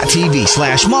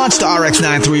 twitch.tv/Monster RX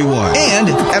 931 and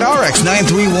at RX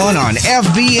 931 on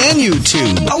FB and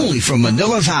YouTube. Only from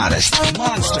Manila's hottest,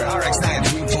 Monster RX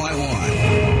 93.1.